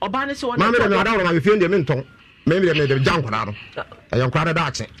no oba ne se wona ma me da da ma be fie ndie me nton maybe me de jan kwada no ayan kwada da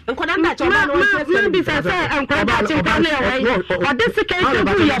ache nkwada da ache oba no bi fa fa nkwada da ache nkwada no o de sika e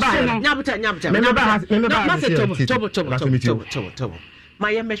bu ya ba no nyabuta me ba ma se tobo ma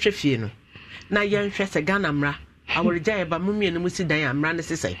ye mehwe fie no na ye nhwe se Ghana mra awurija ye ba mumie no musi dan amra ne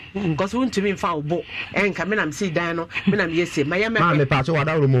sesai because won to me fa obo enka me nam si dan no me nam yese ma ye me pa so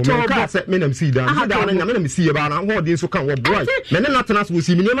wada ro mo me ka se me nam si dan so dan na me nam si ye ba na ho de so kan wo boy me ne na tena so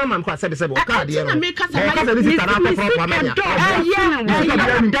si me ma mam kwa se o ka de no me ka se ma ye si tana pa pa ma nya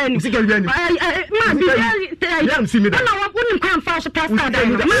ma bi ya si me dan na wo nim kan fa so pasta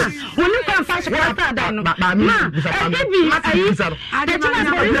dan ma wo nim kan fa so pasta dan no ma bi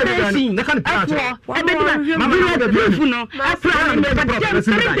ayi na kan pa no afra me ba dem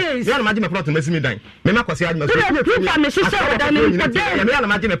ya na maji me plot me simi dan me ma kwase adma so me shi se dan ni ko dem ya na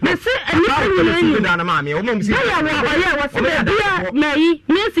maji me plot me se ani ko dan na ma me o mo si ya wa se bia mai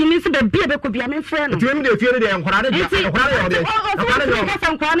me si ni se bia be ko bia me frɛ no ti me de fie de enkwara de enkwara de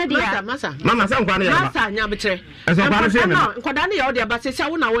enkwara de mama sa enkwara de masa nya betre eso enkwara se me enkwara de ya o de ba se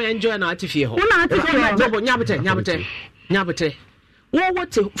wo na wo enjoy na atifie ho wo na atifie ho nya betre wo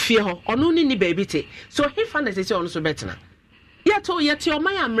te fie ho ono ni baby te so he fa na se ono so betena yete o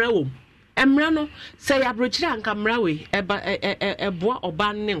man amra wo emra no se ya brochira anka mra we eboa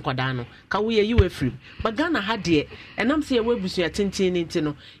oba ne nkoda no ka wo ye yiwe frim ba Ghana ha de enam se ye webusu atintin ni nti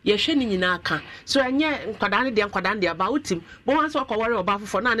no ye hwe ni nyina aka so enye nkoda ne de ba utim bo wan so akowore oba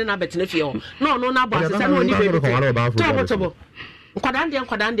fofo na ne na betena fie ho no ono na bo ase se no ni baby tobo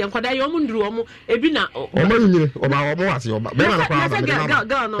nkwada ye omunduru omo ebi na omo nyire oba omo wase oba be ma no kwa ba be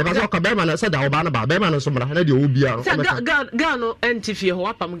ba so be ma na se da oba na ba be ma no so mra na de obi a girl no antifie ho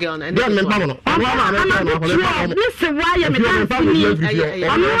apam girl na girl me pam no wa ma me no this why ye me dan fini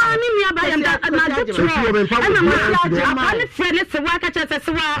omo ani mi aba ye na de tro na ma ani friend se wa ka che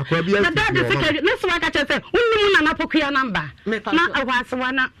se wa na da de se ne se wa ka che se unni na na pokua number na awase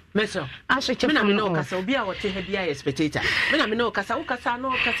wa na meso me na me no kasa obi a wote ha bia ye spectator me na me no kasa wo kasa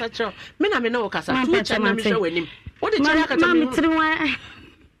no kasa tro me na me no kasa tu chana me hwe wanim wo de chana kasa me tiri wa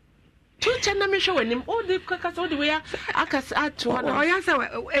tu chana me hwe wanim o de kasa o de we akasa atu na o ya sa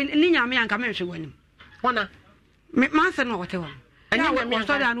ni nya me anka me hwe wanim wana me ma se no wote wa anya we me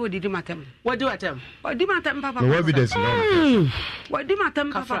so da na odidi matem wodi watem odi matem papa no evidence no wodi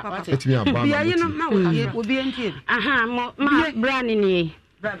matem papa etimi aba bia yi no ma wo obi entie aha mo ma brani ni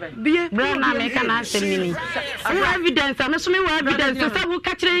bie bra na me kana asemi evidence na so me evidence say wo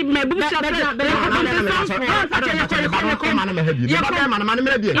ka kire me bu sha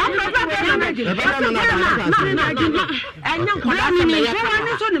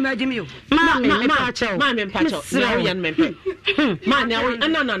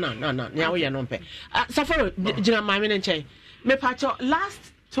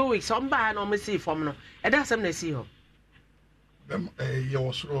last 2 weeks on by no me see from no e da sem na see ho ye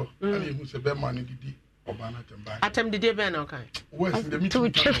wasoro and you say be man didi obana temba atem didi be na okay west the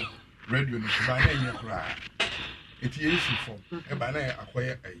meeting radio no ba na nya kura eti ye si form e ba na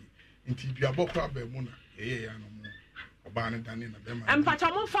akoye ayi enti duabo kura ba mu na ye ya no mu obana dani na be man empacha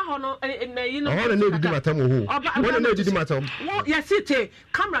mo fa ho no na yi no ho na didi matam ho ho na didi matam wo ya site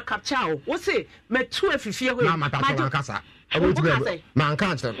camera capture ho wo say metu afifie ho na mata kasa man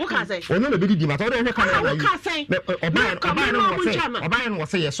can't say ono na bedi di mata o de camera na yi oba no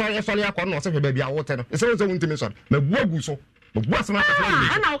say so akọ no say ba bia wo te no say wo ntimi so na buagu so buasema ka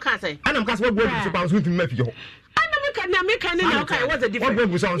ana wo ka say ana mka say buagu so pa so ntimi mafi ho ana me kan na okay what's the difference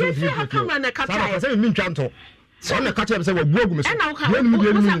buagu so ntimi camera na capture say mi ntwa nto so na catch say buagu me so na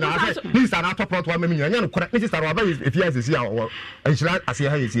mi na say this na top plot wa me nya no kora this star wa ba efia asesi a wo anhira ase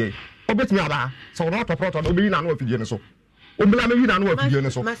ha yesi obetimi aba so na top plot wa obi na no afidie no so ombla me yina no wa fidie no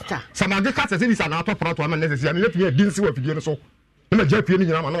so samage ka se bisa na to proto ama necessary na yefie dinsi wa fidie no so na ja fie ni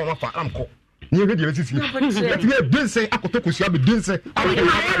nyina ma na ma fa amko ni e de letisi yefie dinsi akoto kosia be dinsi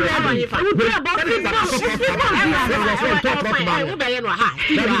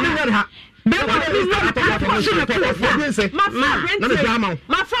my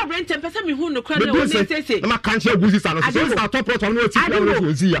friend rent person me hu no kra na o say na kan che gusi sa no so start top plot no ti na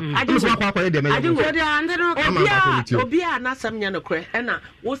o si ya no so akwa de me obi a na sam nya no kra e na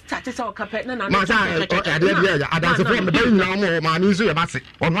wo start say o kapet na ma sa ade bia adanse for me ba nyina mo ma mi so ye base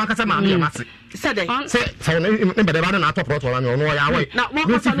ono akasa ma mi ye base se ne be de ba na top plot wa me ono ya we na mo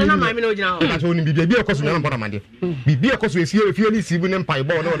ko no na ma mi no gina ho ka so ni bibia bia ko so na mbona mande bibia ko so efie ni sibu ne mpai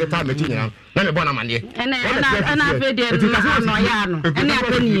bo na o de ta ma ti nyina na me bona mande ana fe de no ya no ene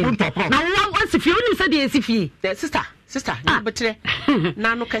apani na wo asifie oni se de asifie sister na betre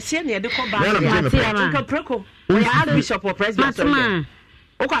na no kase na ye de ko ba nka preko ya archbishop or president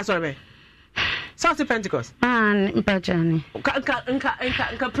o kwa so be South Pentecost mpachani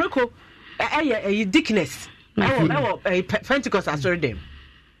nka preko eye dickness Pentecost asori dem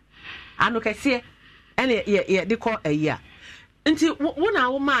anu kase ene ye de ko ayi nti wona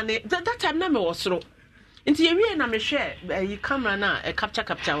wo ma ne that time na me wosoro nti ye wie na me hwe yi camera na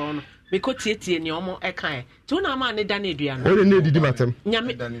capture wono me ko tietie ni omo kan ti wona ma ne da na edua no o ne didi matem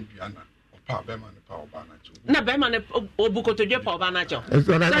nyame da na edua na opa be ma ne pa oba na cho na be ma ne obukotodwe pa oba na cho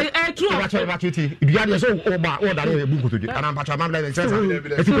true ba titi edua de so oba o da na ebukotodwe ana pa cha ma bla se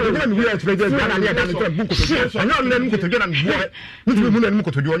eti ko na mi wi expect da na ne da na ebukotodwe ana na ebukotodwe na mi bo nti mi na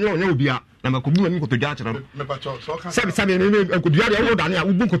ebukotodwe onye obia na makobu ni kotodwa akira me pa cho so kan sabi ni kodua de wo da na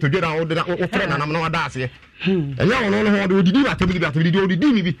wo kotodwa na wo de wo fere na nam na wada ase eya wono no ho de odidi ba tabi bi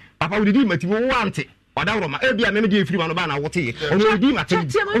odidi mi bi papa odidi mati wo wante wada woro ma e bia me de free ma no ba na wote ono odidi mati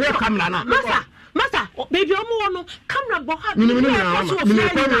wo kamera na masa baby omo wono camera bo ha ni ni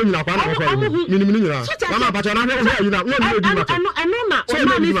na kwa mama pa cho na ho yi na wo odidi mati na o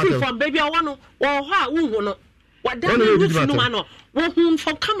ma ni see from baby wono wo ho a wo hu no wada ni no ma no wo hu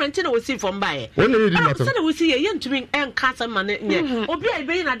from camera nti na wo see from bae so na wo see ye ntumi enka sama ne nye obi a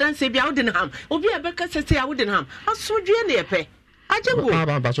be na dance bia wo de na ham obi a be ka sese a wo de na ham asodwe na ye pe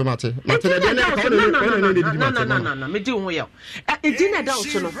ajengo ba so mate de na na me di ho ye e di na da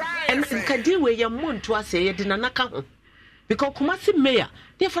so no nka di we ye monto ase ye de na naka ho because Kumasi mayor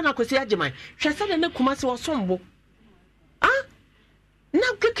dey fa na kwesi ajeman hwese de na Kumasi wo sombo na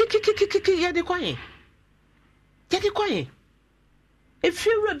ye de kwan if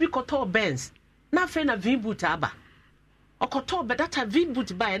you will be koto Benz na fe na V-boot aba okoto be that time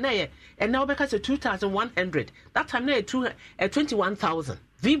V-boot buy na ye and now because 2100 that time na 21,000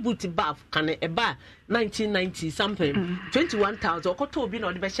 V-boot bath can e ba 1990 something 21,000 okoto obi na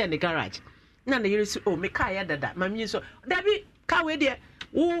odi be share in the garage na na yiri so me car ya dada mami so dabi car we there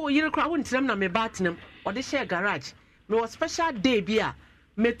wo yiri kra wo ntiram na me ba tenam odi share garage me was special day bia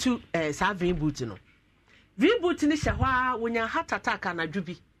metu sa V-boot no V-boot ni hye hwa wonya heart attack anadwo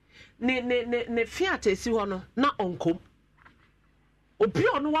bi ne Fiat esi ho no na onkom obi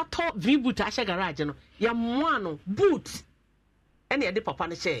ono wato V-boot ahye garage no ya moa no boot ene ye de papa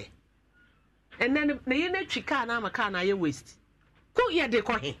no hye ene ne ye na twika na amaka na ye waste ko ye de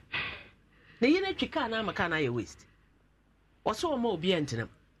ko he ne ye na twika na amaka na ye waste oso o ma obi entenam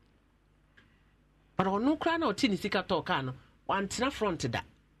but ono kra na oti ni sika talk no wantena front da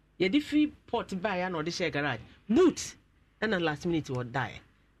yɛde free port buy ya na ɔde hyɛ garage boot ɛna last minute wɔ die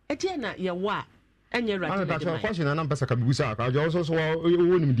ɛdeɛ na yɛwɔ a ɛnyɛ right na de question na mpɛsɛ ka bibusa ka jo so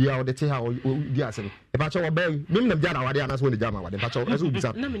wonim dia wo de te ha di asem e ba che wo ba mem na bia na wade ana so ne jama wade ba che wo so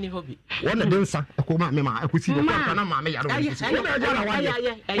bisa na me ni hobby wona de nsa ko ma me ma akusi de kwa na ma me ya do akusi wona ja na wade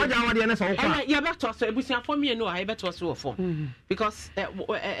waja wade na so wo kwa ya beto so ebusia for me no ha beto so wo form because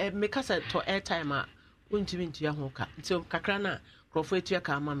me kasa to airtime a wontumi ntua ho ka nti kakra na Crofo etua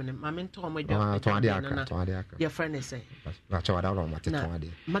ka ama me me nto mo adwa to ade aka your friend is say na che wada ro ma te to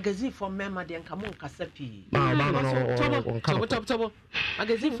ade magazine for mema de nka mo nkasa pi top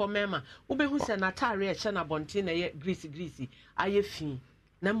magazine for mema wo be hu se na tare e che na bonte na ye grease aye fi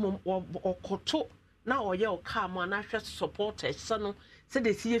na mom okoto na oye o ka mo na hwe support e se no se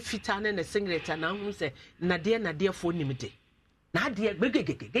de sie fita na na singlet na hu se na de fo nimde na de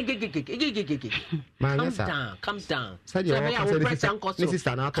calm down say you say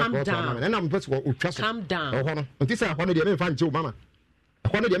sister na talk about mama na me put utwa so calm down oh no nti say akwa no de me fa nche mama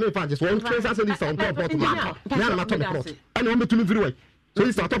akwa no de me fa nche so one trace as this on top of mama na ma top plot and on between free way so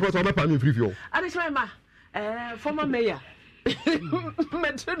this top plot o me pa me free fio adishima former mayor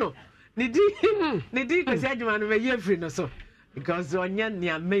Metuno nidi kwesi adwuma no me ye free no so because onya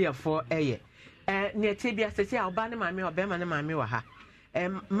nia mayor for eye ne tebia sese a oba ne maame obema ne maame wa ha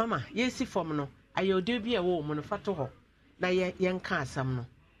mama yesi form no ayodo bi e wo mu no fato ho na ye nka asam no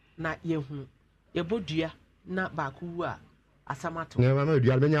na yehu ye bodua na ba ku wu a asamato ne mama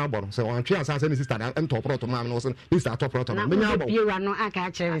dua benya aboro se wan twe asase ne sister na ento proto maame no so sister to proto na benya aboro biwa no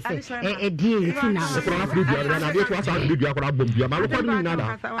aka kire se die enti na ko na fru dua na de to asase dua ko na bom dua ma lo ko ni na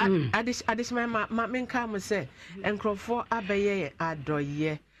da adish ma menka mo se enkrofo abeye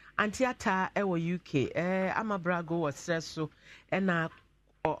adoye Antiata ewo UK amabrago was so ena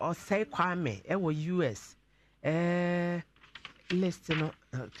osai kwame ewo US list no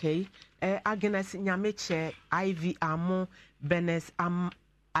okay Agnes Nyameche IV Amo Benes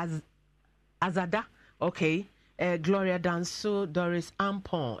Azada okay Gloria Danso Doris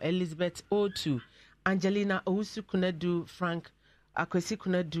Ampon Elizabeth O2 Angelina Owusu Kunadu Frank Akwesi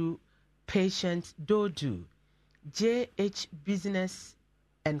Kunadu Patient Dodu JH Business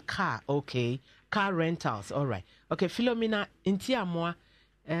and car, okay. Car rentals, all right. Okay, Philomena Intiamwa,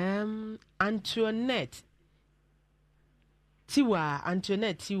 Antoinette Tiwa,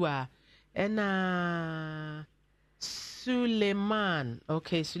 and Suleiman,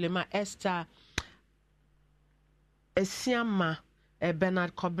 okay, Suleiman Esther Esiama,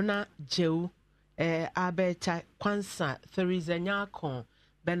 Bernard Kobna Jew, Abeta Kwansa, Theresa Nyakon,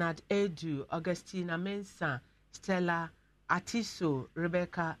 Bernard Edu, Augustina Mensa, Stella Atiso,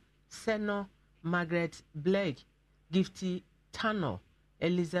 Rebecca Seno, Margaret Blake, Gifty Tano,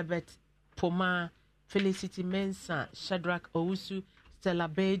 Elizabeth Poma, Felicity Mensa, Shadrach Owusu, Stella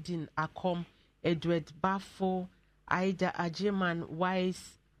Bedin Akom, Edward Bafo, Ida Ajiman,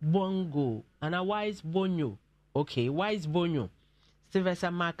 Wise Bongo, and a Wise Bonyo. Okay, Wise Bonyo.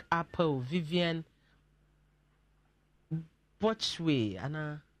 Sylvester Mark Apple, Vivian Botchway,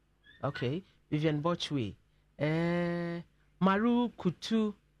 Anna. Okay, Vivian Botchway. Maru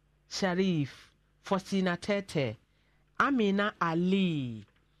Kutu Sharif, Faustina Tete, Amina Ali,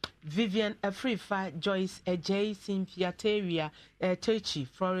 Vivian Afrifa, Joyce Ejay, Cynthia Teria, Tochi,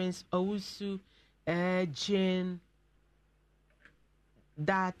 Florence Owusu, Jane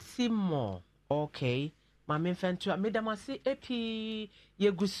Datimo. Okay, Mami Fentua, Medamasi Epi,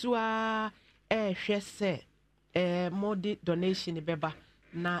 Yegusua, Shese, Modi donation beba,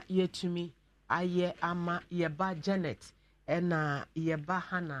 na yetumi, aye ama yeba Janet. Ena yeba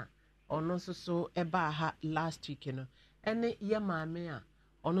hana ono so eba ha last week no ene ye maame a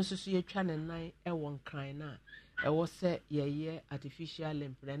ono so ye twa ne nan e won kran na e wo se ye artificial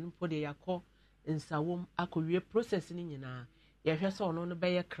limb na mpo de yakọ nsawom akọwie process ni nyina ye hwɛ se ono no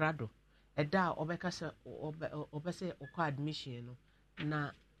be ye krado eda obeka se obese okọ admission no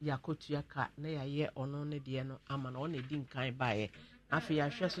na yakotua ka na ye ono ne de no ama na ono di nkan baaye afi ya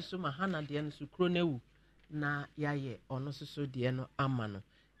hwɛ so ma hana de no so kro na wu na yaye ono so de no ama no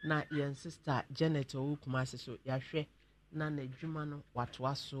na yen sister Janet Owukuma so yahwe na n'adwuma no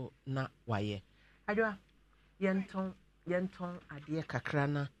watoa so na waye adwa yenton ade kakra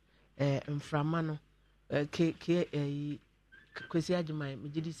na mframa no ke kwesi adwuma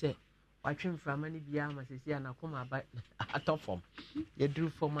megidi se watwe mframa ni bia ma sesi na koma ba atofom yedru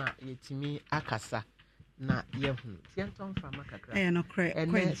fom a yetimi akasa na yehu yenton mframa kakra no correct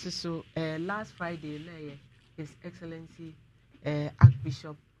and so last Friday na His Excellency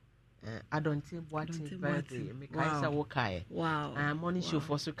Archbishop Adonti Boatin birthday me kaisa wo kai morning show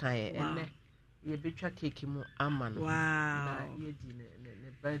for so kai and ye betwa cake mu ama no wow ye di ne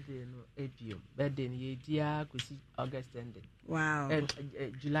birthday no ebio birthday ye dia kosi August ending wow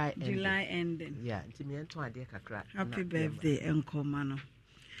July ending yeah ntimi ento ade kakra happy birthday enkoma no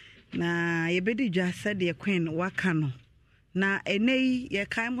na ye bedi dwa said the queen waka no na enei ye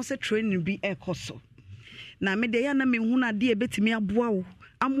kan mo se training bi ekoso na me de ya na me hu na de ebetimi aboa wo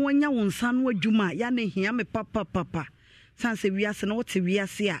amoanya wo nsa no adwuma ya na hia me papa sanse wiase na wote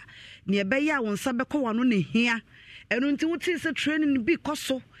wiase a ne ebeya wo nsa bekọ wano ne hia enu nti wote se training bi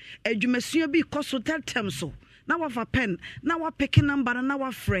koso adwumasua bi koso tetem so na wafa pen na wa pick number na wa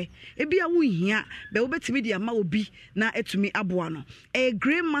frɛ ebi a wo hia be wo betimi de ama obi na etumi aboa no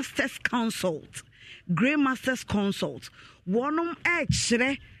Grey Masters Consult wonom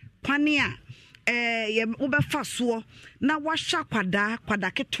kyerɛ kwane a ye wobefa so na wahwa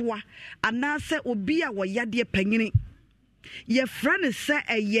kwada ketwa anase obi a woyade panyini ye friend say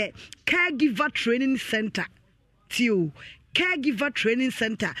eye caregiver training center tio caregiver training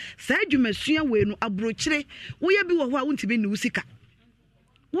center sa adwumasua we no abrochire woye bi wo ho a wontimi ne usika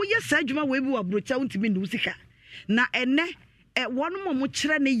woye sa adwuma we bi wo abrochire wontimi ne usika na ene wonom mo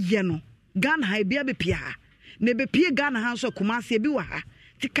kire ne ye no Ghana ha bia be pia ne be pie Ghana ha so Kumasi bi wa ha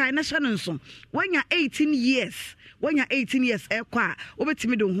tikai na hye nso wanya 18 years ekwa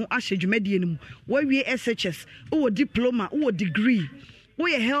obetimi de ho ahye dwumadie no mu wawie SHS wo diploma wo degree wo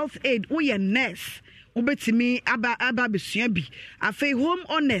health aid wo nurse obetimi aba besua bi afei home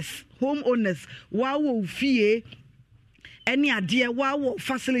owners wawo fie eni ade wawo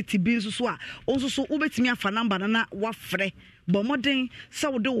facility bi nso so a onso so obetimi afa number na wafrɛ bomoden sa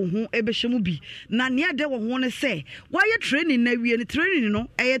wo de wo ho ebehye mu bi na ne ade wo ho ne se why training na wie ne training no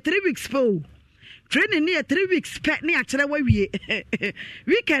 3 weeks po training ne 3 weeks pe ne akere wa wie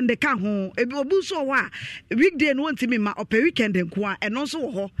weekend ka ho ebi obu so ho a weekday no ntimi ma ope weekend nko a eno so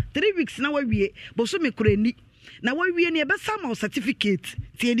wo ho 3 weeks na wa wie bo so me kurani na wa wie ne ebe sama certificate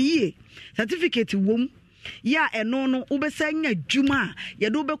tie ne yie certificate wom ya eno no ubesanya dwuma ya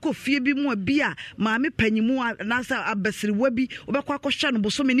do beko fie bi mu bia maame panyimu na sa abesiriwa bi ubekwa akɔhwɛ no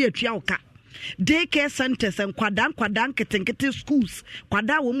bosome ne atua woka daycare centers and kwadan ketenkete schools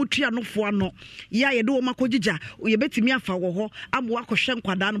kwada wo mutua no fo ano ya ye do wo makogija ye betimi afa wo ho abo akɔhwɛ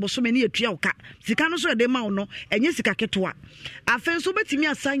kwada no bosome ne atua woka sika no so ye de ma wo no enye sika ketoa afen so betimi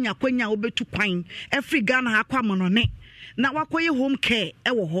asanya kwanya wo betu kwan every Ghana ha kwa monone na wakoye home care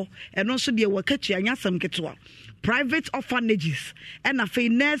ewo ho eno so de wakatua anyasam ketwa private orphanages and afi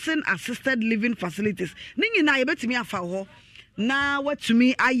nursing assisted living facilities ninyi na yebetimi afa ho na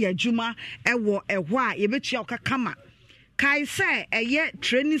watumi ayadwuma ewo ehwo a yebetua okakama kai se eye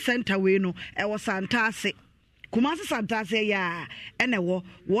training center we no ewo Santase Kumasi Santase ya enewo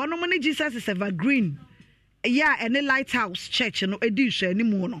wono ne Jesus is evergreen ya ene lighthouse church no edihwe ni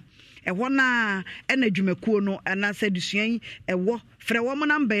mu no ehwo na ena dwumakuo no ana sadusuan ehwo frɛ wo mo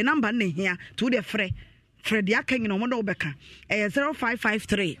number ne hia to de frɛ de aka nyina mo do obeka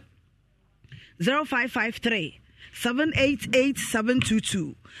 0553 788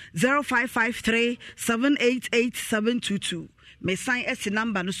 722 722 me sign S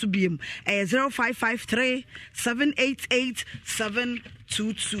number no so biem 0553 788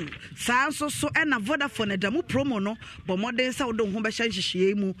 722 so na Vodafone da mu promo no bo modern sa wo do ho be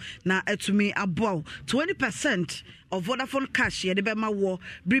hye mu na atumi aboa 20% of Vodafone cash ye de be ma wo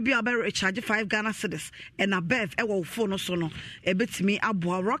bribi abe recharge 5 Ghana cedis and above e wo phone so no e betimi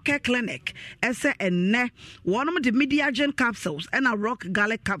aboa Rocket Clinic ese enne wonom de Mediagen capsules and a rock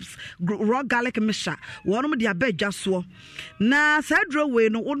garlic mixture wonom de abedwa so na sadro we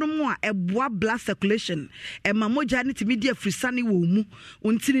no wonom a eboa blood circulation e mamoja ne media frisane wo mu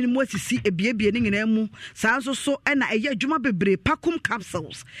untini ni mu asisi ebiebie ne nyina mu saa so na eye adwuma bebre pakum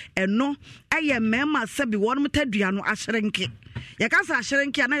capsules eno eye mema sabi wonom tadua no ahyerenke yakasa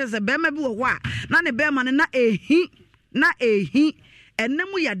ahyerenke na yeze bema bi wo ho a na ne bema ne na ehi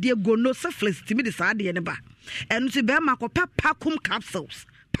enemu yade gono syphilis timi de saade ne ba eno ti bema ko pakum capsules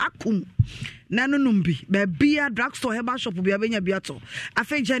pakum nanu numbi be bia drugstore herbal shop bia benya biato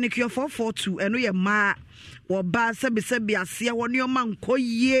afa Genic 442 eno ye ma wo ba sebi asia woni o man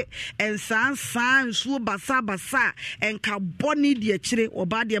koyie ensansan nsuo basa enka boni de akire wo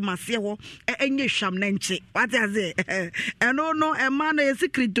ba de masie ho enye hwam na nche what is it eno no e ma no ye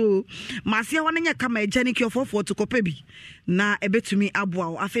secreto masie ho nya kama Genic 442 kopa bi na ebetumi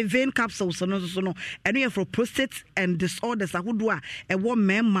aboa afa vein capsules no so no eno ye for prostate and disorders ahodo a e wo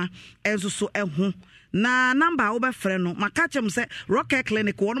mema enso so eho na number a wobɛfrɛ no maka kyɛm sɛ Rocket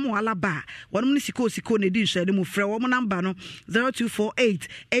Clinic wɔnom wala ba wɔnom ne siko ne di nhwɛ ne mu frɛ wɔn number no 0248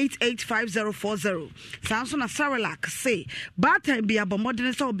 885040 saa nso na Sarelac say baatan bi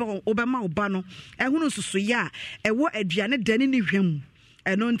abɔmmɔden sɛ wobɛma wo ba no ɛhunu nsusuyɛ a ɛwɔ aduane dani ne hwam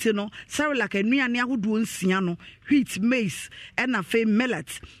ɛno nti no Sarelac anuane ahodoɔ nsia no wheat maize ɛna afei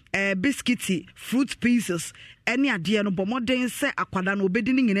millet biscuity fruit pieces ɛne adeɛ no bɔmmɔden sɛ akwada no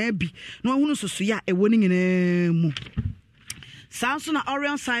obɛdi ne nyinaa bi na wahunu nsusuyɛ a ɛwɔ ne nyinaa mu Sounds na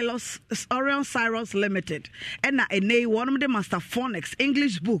Orion Cyrus Limited. And na one of the Master Phonics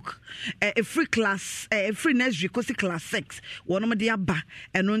English book, a free class, a free nursery, course class 6. One of the abba,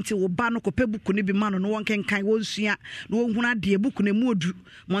 and until Obano Cope book could be man, no one can kind one shia, no one dear book ne mood.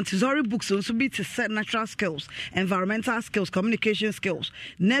 Montessori books also be to set natural skills, environmental skills, communication skills,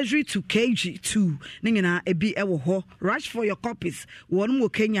 nursery to KG2. Ningina a be ewo rush for your copies. One more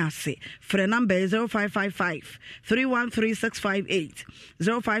Kenya say for the number 0555 313658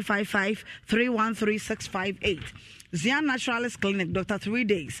 0555 313658. Zian Naturalist Clinic, Dr. 3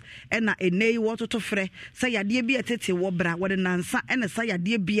 days. And na ene water to fre. Say ya dear be a tete wobra, what an answer, and a say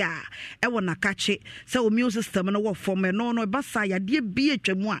dear bia. I wanna catch it. So immune system and a walk for me. No, bassa ya dear be a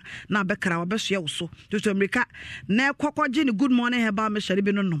chemwa. Na bekara best also. To America. Na kwakwa jini good morning heba me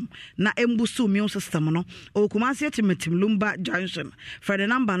sharibinum. Na embusu immune system no. O kumasi etimetim Lumba Junction. For the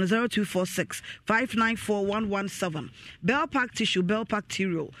number 0246 594117. Bell Pack tissue, Bell Pack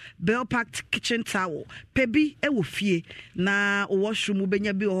tiriol, Bell Pack kitchen towel. Pebi ewu na washroom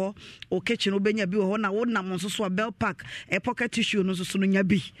ubenya bi ho o kitchen ubenya bi ho na wona mo so Bell Pack pocket tissue no so no nya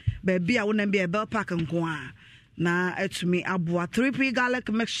bi ba bia wona bi Bell Pack nko a na etumi aboa 3p garlic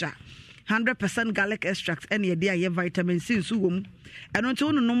mixture 100% garlic extract and ye dia vitamin C so wom eno nti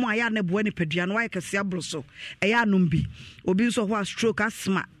wonu no mo aya na boa ni padua no kase abro so eya anom bi obi so ho stroke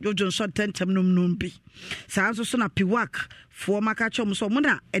asthma jojo short tentem nom bi saa so na piwak for maka chom so mo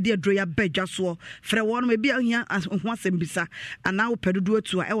na e de adro ya badwa so frɛ won me bia hia ho asɛm bisa ana wo pedodo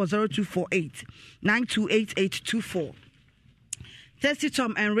atu a e 0248 928824 Tasty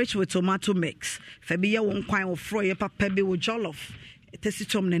Tom enriched with tomato mix fabi ye won kwan wo fro ye papa bi wo jollof Tasty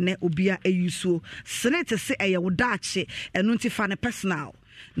Tom nene obia eyusuo sene te se eye wo daache enu nti fa ne personal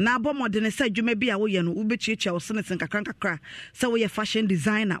na bomode ne se dwuma bi a wo ye no ubechiechia wo sene kakra se wo ye fashion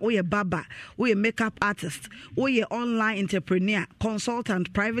designer wo ye barber wo ye makeup artist wo ye online entrepreneur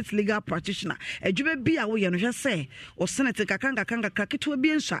consultant private legal practitioner adwuma bi a wo ye no hwe se wo sene kakra keto bi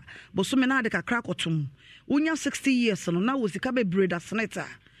nsha bosome na de kakra kotum wonya 60 years no na wo sika be breda senator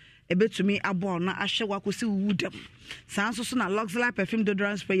ebetumi abo na ahye wakosi wudam sanso so na luxury perfume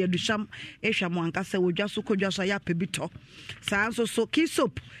deodorant spray yadusham ehwamo ankasa wodwa so kodwa so ya pebito sanso so key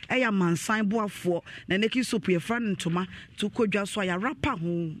soap eya mansan boafo na ne key soap ye fran ntoma to kodwa so ya rapa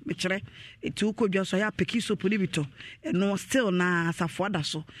ho mekere to kodwa so ya peki soap ni bito no still na asafo ada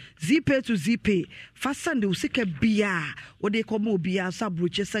so zipe to zipe fasande usika bia wode komo bia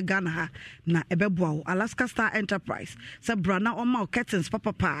sabroche se Ghana ha na ebeboa Alaska Star Enterprise se brana oma curtains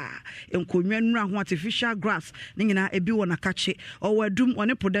papa enkonwa nura ho artificial grass ningina ebi wona kache owadum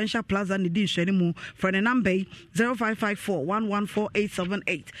one Prudential Plaza ne di nhwani mu for the number 0554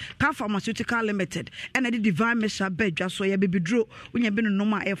 114878 Car Pharmaceutical Limited and the Divine Mesha bedwa so ya bebidro unya bi no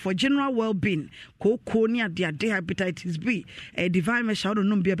noma for general well-being koko ni ade hepatitis B Divine Mesha do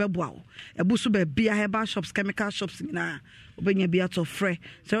no bia beboa ebusu ba bia herbal shops chemical shops na obenya bia to frɛ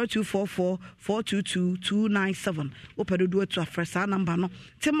 0244 422 297 opedodo to afrɛ saa number no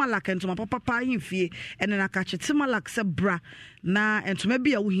Timalak ntoma papa himfie ene na kache Timalak se bra na ntoma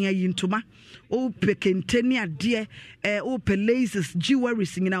bia wo hia yi ntoma o pekenteni ade o laces jewelry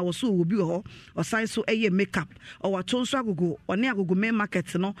singina wo so obi ho osan so eye makeup o wato nso agogo one agogo main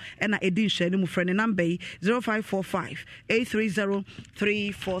market no ena edi nhwani mu frɛ ne number 0545 830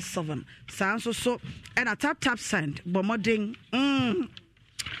 347 sanso so ena tap send bomoding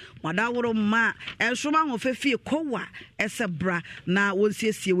wadaworo ma ensoma ho fefie kowa esebra na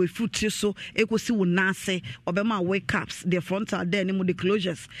wonsiesie we fruit so ekosi wo nase obema wake ups the frontal there ni mu the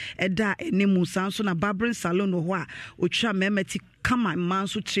closures eda enimu sanso na barbering salon ho a otwa memeti kama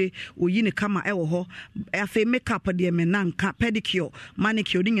manso tre oyi ne kama ewo ho afa makeup de menanka pedicure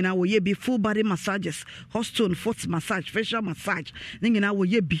manicure ni nyina wo ye bi full body massages hot stone foot massage facial massage ni nyina wo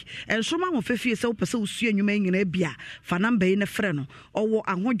ye bi ensoma ho fefie se wo pese usu enwuma nyina bia fa number yi ne frɛ no owo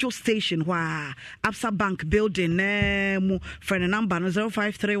ahojo station wa Absa Bank building mu frɛ number no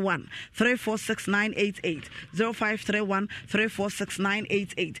 0531 346988 0531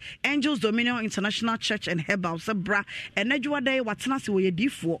 346988 Angels Dominion International Church and Herbal Sabra enadwa day watena se wo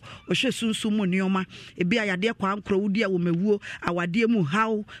yedifo o hwe sunsun mu nioma ebi ayade kwa ankro wudi a wo mewuo awade mu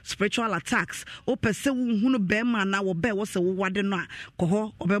how spiritual attacks o pese wo hunu bema na wo be wo se wo wade no a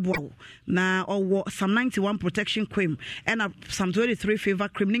koho obebo na owo Psalm 91 protection cream and Psalm 23 favor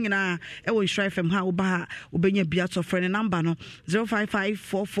cream ningina e wo Housewife FM ha oba obenya bia to friend number no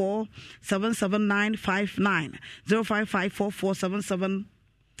 0554477959 0554477959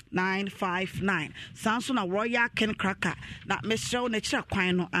 Sanso na Royal Ken Cracker na Mr. Nature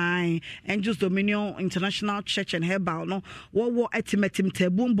Kwan no Angels Dominion International Church and Herbal no wo etimetim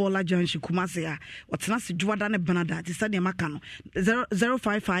tabum bola Junction Kumase a wotena se dwada ne benada ti sade maka no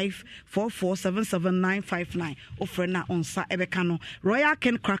 0554477959 ofre na onsa ebeka no Royal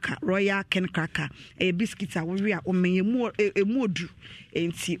Ken Cracker e biscuit a we a omenye emu odu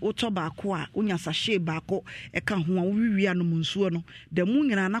enti otoba ko a unya sachet baako eka ho a wiwi anom nsuo no da mu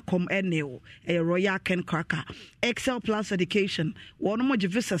nyina na kom eneo a Royal Ken Cracker Excel Plus Education one mo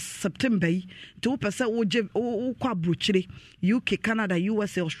visa September to pesa wo kwa bruchire UK Canada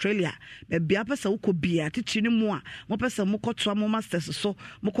USA Australia be bia pesa wo ko bia tichi ni mu a mo pesa mo kɔtoa mo masters so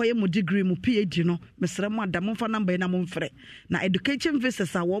mo koye mo degree mo PhD no mesra mo ada mo fa number na mo mfrɛ na education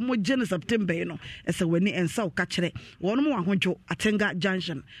visas a wo mo gene September no esa wani ensa wo ka kyerɛ one mo ahonjo Atenga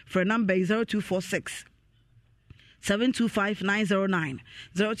Junction for number 0246 725-909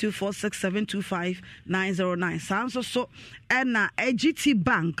 0246-725-909 Sanso so ena GT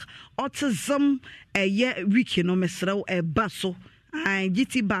Bank autism ye wiki no mesrɛ baso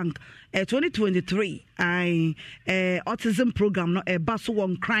GT Bank 2023 autism program no baso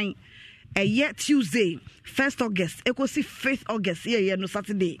won crying Tuesday 1st August ekosi 5th August ye no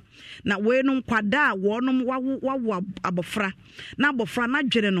Saturday na we no kwada wonom wawo abofra na abofra na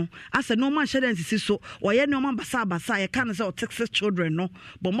dwere no ase no ma hyede nsisi so oye no ma basa ye kan se o Texas children no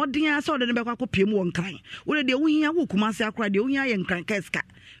bo modin ase ode ne be kwa kopiem won kran wo de wohia wo kumase akra de wohia ye nkran keska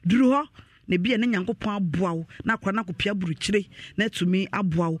duru ho ne bia ne nyankopon aboawo na akra na kopia burukyire na tumi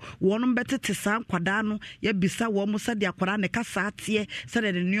aboawo wonom betete sa kwada no ye bisa wo mo sade akra ne kasa ate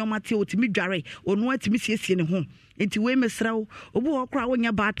sade ne nioma te otimi dware onu atimi siesie ne ho enti we mesrawo obu okra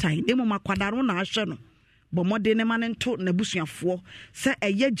wonya batan demo makwadaro na ahwe no bomode ne manento na busuafo se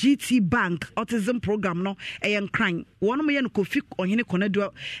eye GT Bank autism program no eye nkran wonom ye no kofi ohene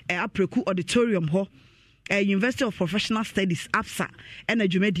konadu apreku auditorium ho University of Professional Studies APSA and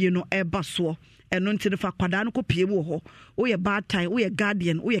adwumadie no eba so eno ntine fa kwada no kopie wo ho wo ye batan wo ye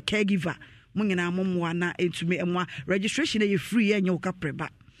guardian wo ye caregiver mo nyina momwa na entumi emwa registration ye free enye wo ka preba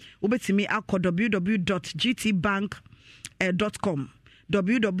obetimi akọ www.gtbank.com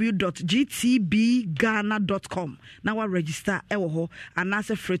www.gtbghana.com na wa register ewo ho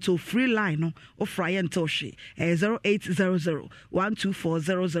anase freto free line no ofra ye ntoshe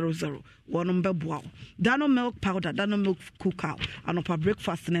 0800-124-000 wonom beboa Dano milk powder Dano milk cookout anopa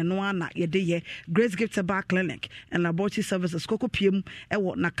breakfast na no ana ye de ye Grace Gift Bar Clinic and laboratory services koko piem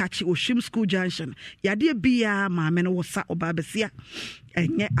ewo na kachi Oshim School Junction yade bia ma me no wo sa obabesia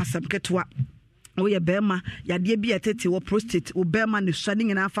enye asamketwa oye bema yade bi etete wo prostate wo bema ne sane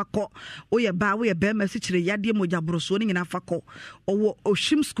nyina afakọ oye ba wo ye bema sichire yade moja broso ne nyina afakọ owo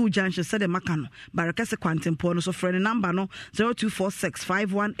Oshim School Junction sede maka no barakase kwantempo no so friend number no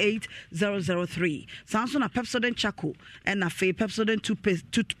 0246518003 sanso na Pepsodent Charcoal and na fe Pepsodent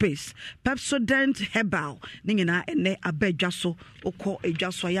toothpaste Pepsodent Herbal ne nyina ene abadwa so okọ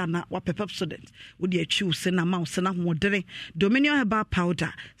edwa so ya na wa Pepsodent wo de achiu se na ma wo se na hodere Dominion Herbal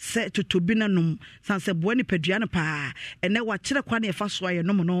powder se tutubina num sanse boani peduane pa ene wa kire kwa na efa so aye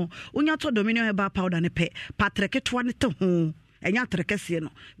no no onya to Dominion Herbal powder ne pe patreketwa ne te ho enya trekese no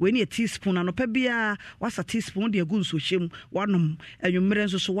we ne teaspoon no pa bia wasa teaspoon de agu nso hyem wanom enwumere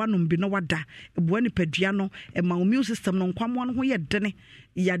nso so wanom bi no wada boani pedua no e ma immune system no nkwamo no ho ye dene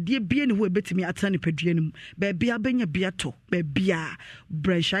yade bia ne ho ebetimi atane pedua no ba bia benya bia to ba bia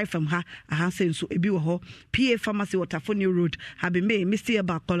Housewife FM ha aha senso ebi wo ho PA Pharmacy Waterford Road habe me Mr.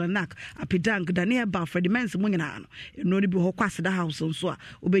 Eba Kolonak apidang Daniel Ba Fred Mens mo nyina no eno ni bi ho kwaseda house nso a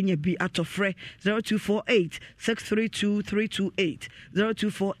obenya bi atofre 0248632328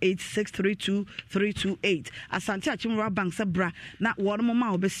 0248632328 Asante Achimura Bank Sabra na wono mo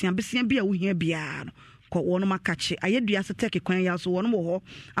ma obesia bia wo hia bia no ko wonom akache ayedua se teke kwan ya so wonom ho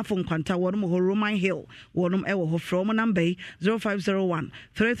afo nkwanta wonom ho Roman Hill wonom ewo ho from number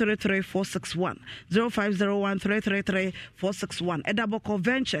 0501-333-461 0501-333-461 Edaboko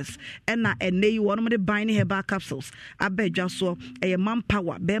Ventures ena enei wonom de binding herbal capsules abedwa so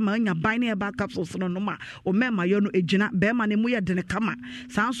manpower bema nya binding herbal capsules no ma o mema yo no ejina bema ne mu ye de ne kama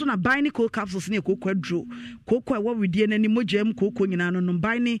sanso na binding cold capsules ne kokwa dro kokwa wo widie nani mogem kokko nyina no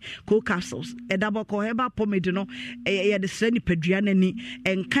binding cold capsules Edaboko herbal pomade no e de sre nipadua nani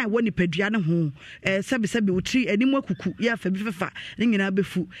enkan wo nipadua ne ho sebe wotri animu akuku ya fa bi fefa ne nyina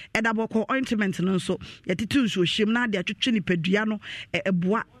befu edaboko ointment no nso yetitu nso hiem na de atwetwe nipadua no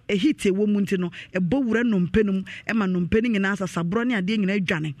eboa ehite wo mu nti no ebo wura nompenum ema nompen nyina asasabro ne ade nyina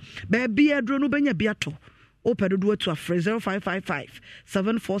adwane ba bia aduro no benya bia to Open do to a 0555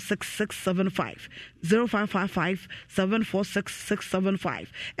 746675 0555 746675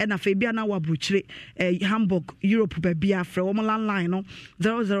 and a Fabia na wabruchre Hamburg Europe bebia fra wo landline no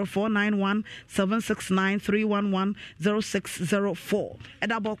 00491 769 311 0604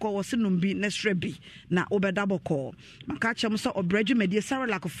 edaboko wo sinumbi nesrebi na obedaboko maka chem so obreju medie sare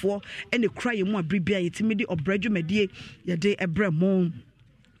lakofo ene kra yemu abribia yetimidi obreju medie yede ebremo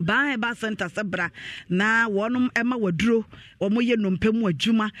ba center sabra na wonum ema waduro omoye nompemu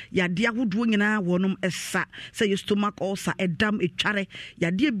adwuma yade ahodo nyina wonum esa say your stomach ulcer edam etware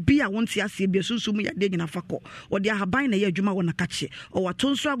yade bia wonte ase bia susum yade nyina fakọ odi ahaban na ye adwuma wona kache o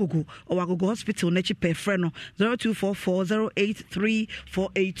watonso agogo hospital na chi pefre no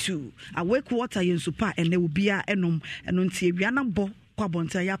 0244083482 awake water yensupa ene obia enom eno ntie wiana bo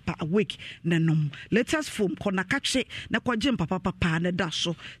kwabonta ya pa awake nanom latest form kona kache na kwaje papa na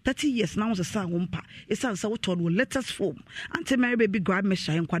daso 30 years na won sa wompa esan sa woto no latest form ante mary baby grab me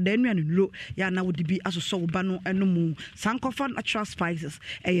shine kwada anu anuro ya na wodi bi asoso wo ba no enomu sankofa natural spices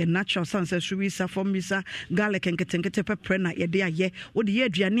natural sunset suwisa formisa garlic enketenkete pepper na ye de aye wodi ye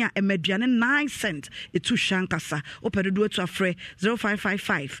aduane a emaduane 9 cent etu shankasa opedo to afre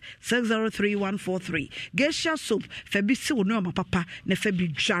 0555 603143 geisha soap fabisi wo no papa na fabi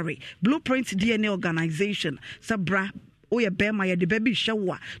jare blueprint DNA organization sabra oye bema ya de baby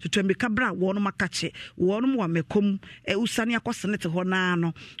shawa to twembeka bra wono makache wono wa mekom usane akosene te ho na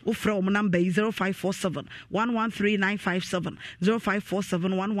no wo fra wo number 0547 113957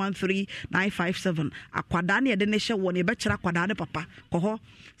 0547 113957 akwada ne de ne hye wo ne be kira akwada ne papa ko ho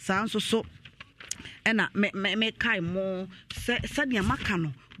sanso so ena me kai mo se dia maka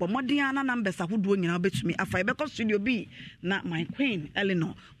no bo modern na numbers ahodo nyina betumi afa be ko studio B na my queen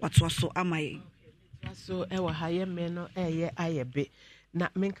Eleanor watso so amaye so ewa haye me no eye ayebe na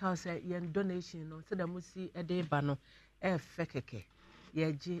menka say ye donation no se da musi ede ba no efe keke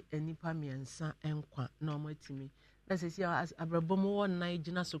ye gi enipa miensa enkwa na omatimi na se si abrabom won na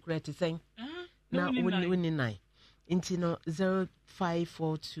gina security sen na woni nine into no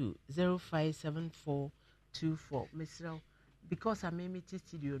 0542 057424 Mr. because I made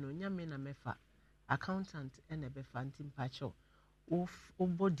studio no nyame na mefa accountant ene be fantim pacho of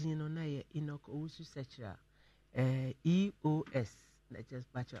body no na ye Enoch Owusu Secretary EOS na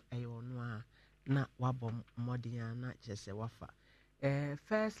just pacho ayo no na wabom modian na chese wafa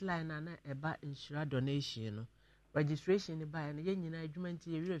first line na eba insura donation no registration ni ba na ye nyina adwuma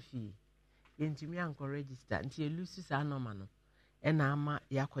nti ye refi yentumi anko register nti elusu sa normal no ena ama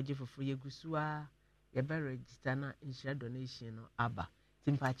yakwaje fofo yegusua ye be register na insure donation no aba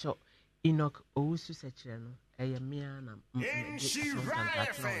timpacho Enoch Owusu Secretary no eye mea na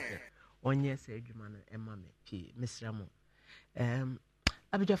onye se adwuma no ema me pi misramo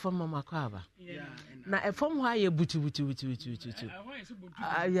abija fom mama kwa aba na efom ho aye butu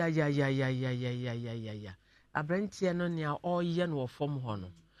ya abrantie no ne oye no fom ho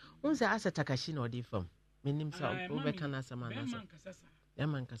no unza asa takashi na odi fam menim sa obeka na sama na sa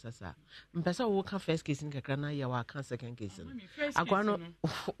yaman kasasa mpesa wo ka first case ni kakra na ya wa ka second case no akwa no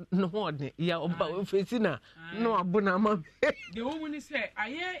no hode ya oba ofesi na no abuna ma de wo ni say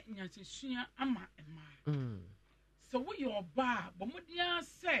aye nyatesua ama ema so wo ye oba bo modia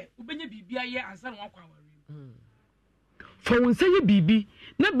say ubenya bibia ye ansa no akwa awari fo wonse ye bibi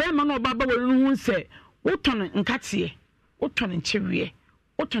na be ma no oba ba wori no hu say wo tono nkate wo tono nchewie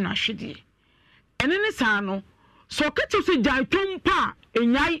wo tono ahwede enene saa no so kacho se jai tompa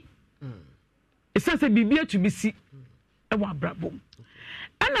enyai esase bibia to bisi e wa brabom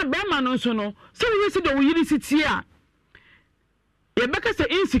ana be ma no so no so we see the we yiri city a ye beka say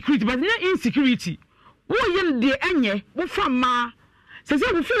insecurity but na insecurity wo ye de enye wo fa ma se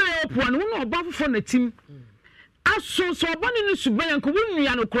wo fi opo no no oba fofo na tim aso so oba ne suban ko wo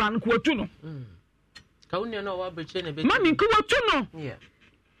nua no kura no ko watu no ka wo nua no wa beche ne be mami ko watu no yeah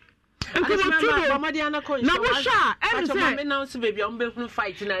na wo sha say me now so baby on be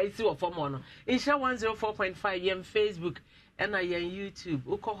fight na isi wo form no insha 104.5 yem Facebook and yem YouTube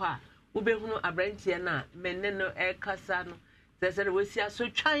ukoha wo be hunu abrantie na menne no e kasa no say we si aso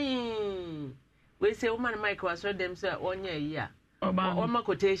twan we say woman mic was so dem say onye yi a Oma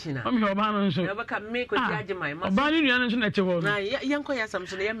quotation na. Oba no nso. Ya baka me quotation my master. Oba ni nua nso na che wo. Na yenko ya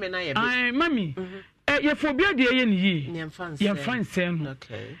samso na ye me na ye be. Ai mami. Ye fobia de ye ni yi. Ye fan no.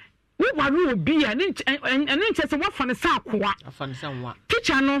 Okay. waru obi a ne nche se wafa ne sa akoa afa ne sa nwa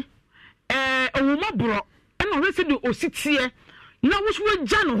teacher no owumabro na we se de ositie na wo so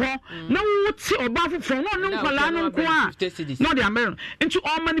gya no ho na wo ti oba foforo no ne nkwala no nko a no de amero nti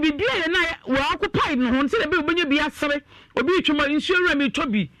o ma ne bibia ye na wo akopai no ho nti de be obenya bi asere obi twoma nsuura me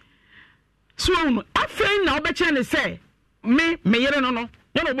tobi so no afei na obeche ne se me yere no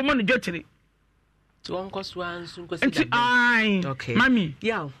ya no obomo ne dwetire to onko so ansu nko se da okay mami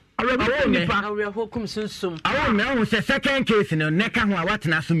yeah awo hokum sunsum awo me ho se second case no neka ho a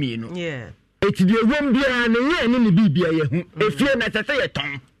watena so mienu yeah etidi ewom bia na ye ne bibia ye hu efie na sese ye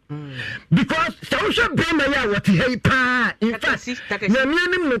ton because social bema ya wati hey pa in fact na me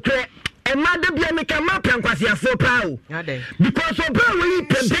anim no kre e ma da bia me ka ma prankwase afo pa o because oba we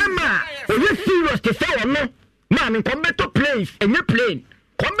bema o ye serious to say no ma me come to place enye plane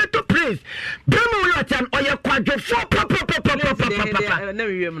come to place bema we atan oye kwadwo fo papa na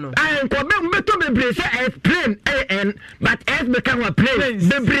wiem no I come me to be say airplane and but as me can wa plane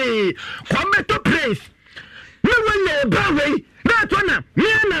be come to place we will ba we na to na me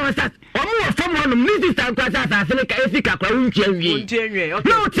na wasa omo wa fam no mrs tan kwasa asase ne ka efika kwa untie nwie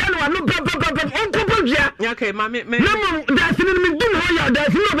okay no tell wa no ba onko bobia okay ma me no mo da sinu me dim ho ya da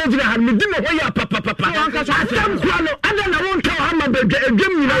sinu be jira ha me dim ho ya papa asam kwa no ada na won ka ha ma be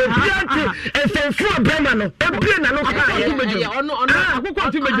edwem ni na obiate esenfu brema no ebie na no ka ya ono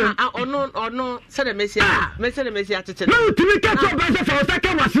akoko tu bejo ono se de mesia atete no timi ka to ba se fa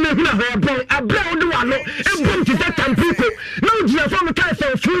ka wa sinu hu na ho bon abra wo de wa no ebom ti se tampiko no jina fo me ka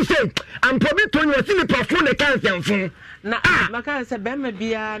se fu se am probi to you see the perfume the can senfu na maka se be ma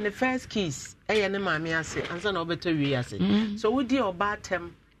bia ne first kiss eye ne maame ase ansa na obeto wi ase so wodi oba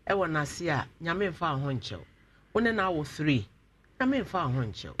tem e wona ase a nyame mfa ho nchew wona na wo 3 nyame mfa ho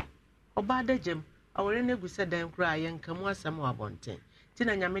nchew oba dagem awore na guse dan kura ye nkamu asam wa bonten ti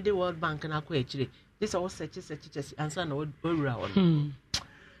na nyame de World Bank na akwa ekire this all search ansa na wura on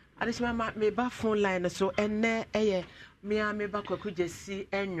adesima me ba phone line so enne eye me ba kwakujesi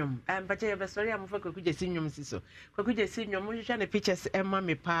enyum bache ye besori am fa kwakujesi nyum siso kwakujesi nyum mo hwehwe na pictures emma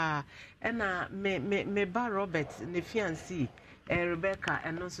me pa na me ba Robert ne fiancé Rebecca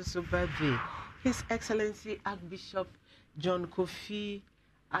eno so birthday His Excellency Archbishop John Kofi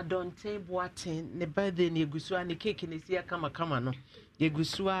Adonte Boateng ne birthday ne gusua ne cake ne sia kama no ye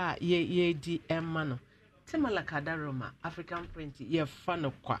gusua ye di emma no Timala Kadaroma African print ye fa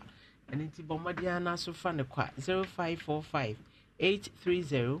no kwa and it's Bomadiana so fan kwa 0545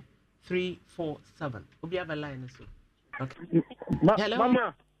 830 347. Obi have a line so. Okay. Hello.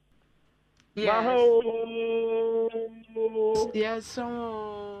 Mama. Yes. Yes,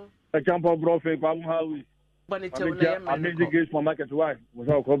 so. A jump of brofe kwam hawi. Bonito na yema. I'm the gate for market why. Was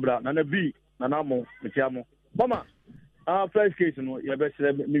all cobra na na bi na na mo metiamo. Mama. First case no ye be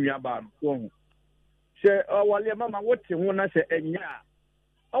sere mi nwa ba no. She wale mama wote ho na se enya.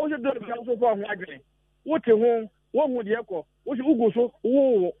 I was a dog so far from agony. What a home, one would echo, what you go so,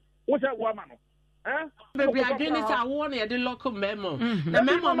 what's that woman? Eh? Baby, I didn't say I wanted the local memo. The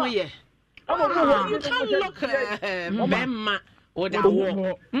memo, yeah. Oh, you can't look at Mama or the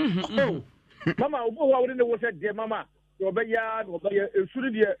war. Mama, who didn't was at dear Mama, your backyard, or by a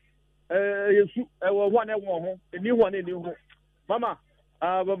studio, one at home, a new one in new home. Mama.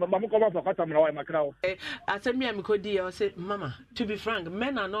 Mama come up for cut my crowd. I said, me, I'm good dear. I said, Mama, to be frank,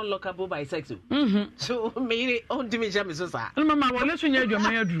 men are not lockable by sex. So, maybe on Jimmy James. Mama, well, let's when you're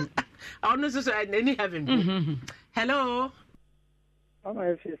my drew. I don't know, any heaven. Hello.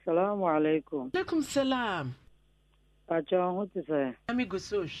 Assalamu alaikum. Alaikum salam. Acha, what is it? Ami go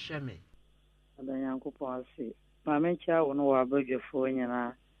so shame. Adanyanko pasi. Mama cha wono wa beje fo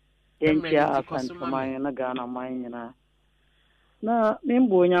nyina. Yentia akantuma na Ghana man nyina. Na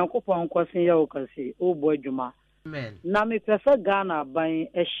mimbo nyankopon kwasin ya okasi obo adwuma amen na me pesa Ghana ban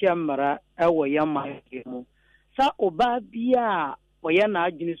ehia mara ewo yama mu sa oba bia oye na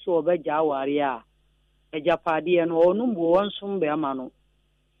adwini so obagya aware a ejapade no onu mbo wonsum be ama no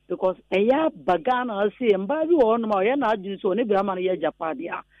because eya bagana asi mba bi wo no ma oye na adwini so ne be ama no ye japade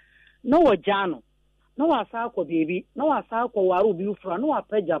a no wo jano no wasa akọ bebi no wasa akọ ware obi ufura no wa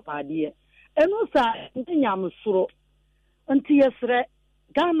pa japade eno sa nyam soro Anti yesre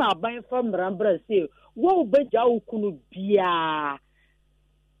Ghana ban from Rambrase, wo beja ukunu bia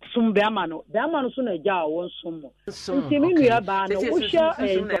sumbe amano. The amano so na ja won sumo. Nti mi nua ba no wo hia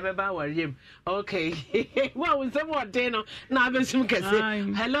e ba wariem. Okay. Wa won some what day no na abesum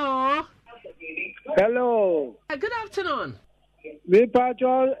kese. Hello. Hello. Good afternoon. Me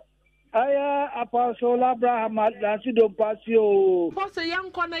patrol aya Apostle Abraham Lansido Pasio. Boss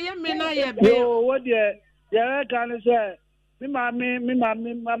yanko na ye me na ye be. Yo, what there? There can say me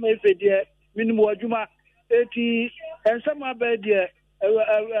mama efe de minimum adwuma eti ensama ba de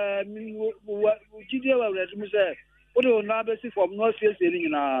gidie wa wura dum say wo do na be si from no siesie ni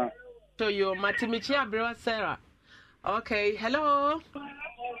nyina so yo matimichi abrewa Sarah. Okay, hello.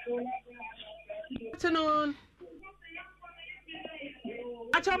 Afternoon.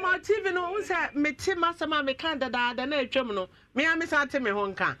 Achama TV no unse meti masama me kan dada na atwam no me amisa te me ho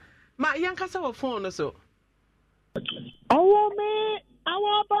nka ma yanka sa wo phone no so awo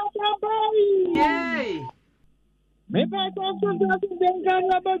baba yay me ba ko benga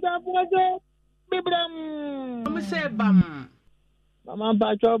na baba foze bibram me say bam mama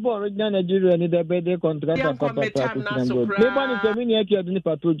ba cho bo original Nigeria ni the birthday contract papa me ba ni temi ni eki aduni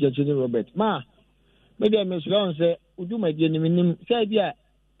patrol jechini Robert ma me dey me so say uduma die ni minim say bia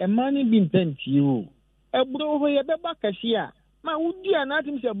e mani bi ntenti o ebro ho ye beba kashi a ma wudi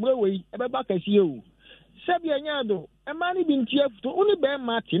anatim se bro we e beba kashi o se bia nya do e mani bi ntia futo uni be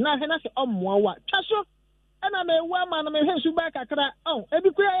ma ti na he na se ommoa wa twaso ana me wa ma na me hwesu ba kakra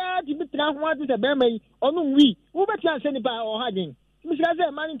ebi kura ya ti bitra ho ati se be mai onu nwi wo beti anse ni ba o hagen mi se se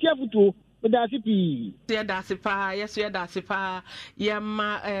mani ntia futo be da sipi ye da sipa yes ye da sipa ye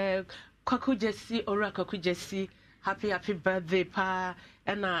ma Kwaku Jesse, happy birthday, Pa,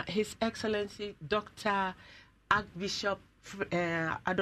 and His Excellency Dr. Archbishop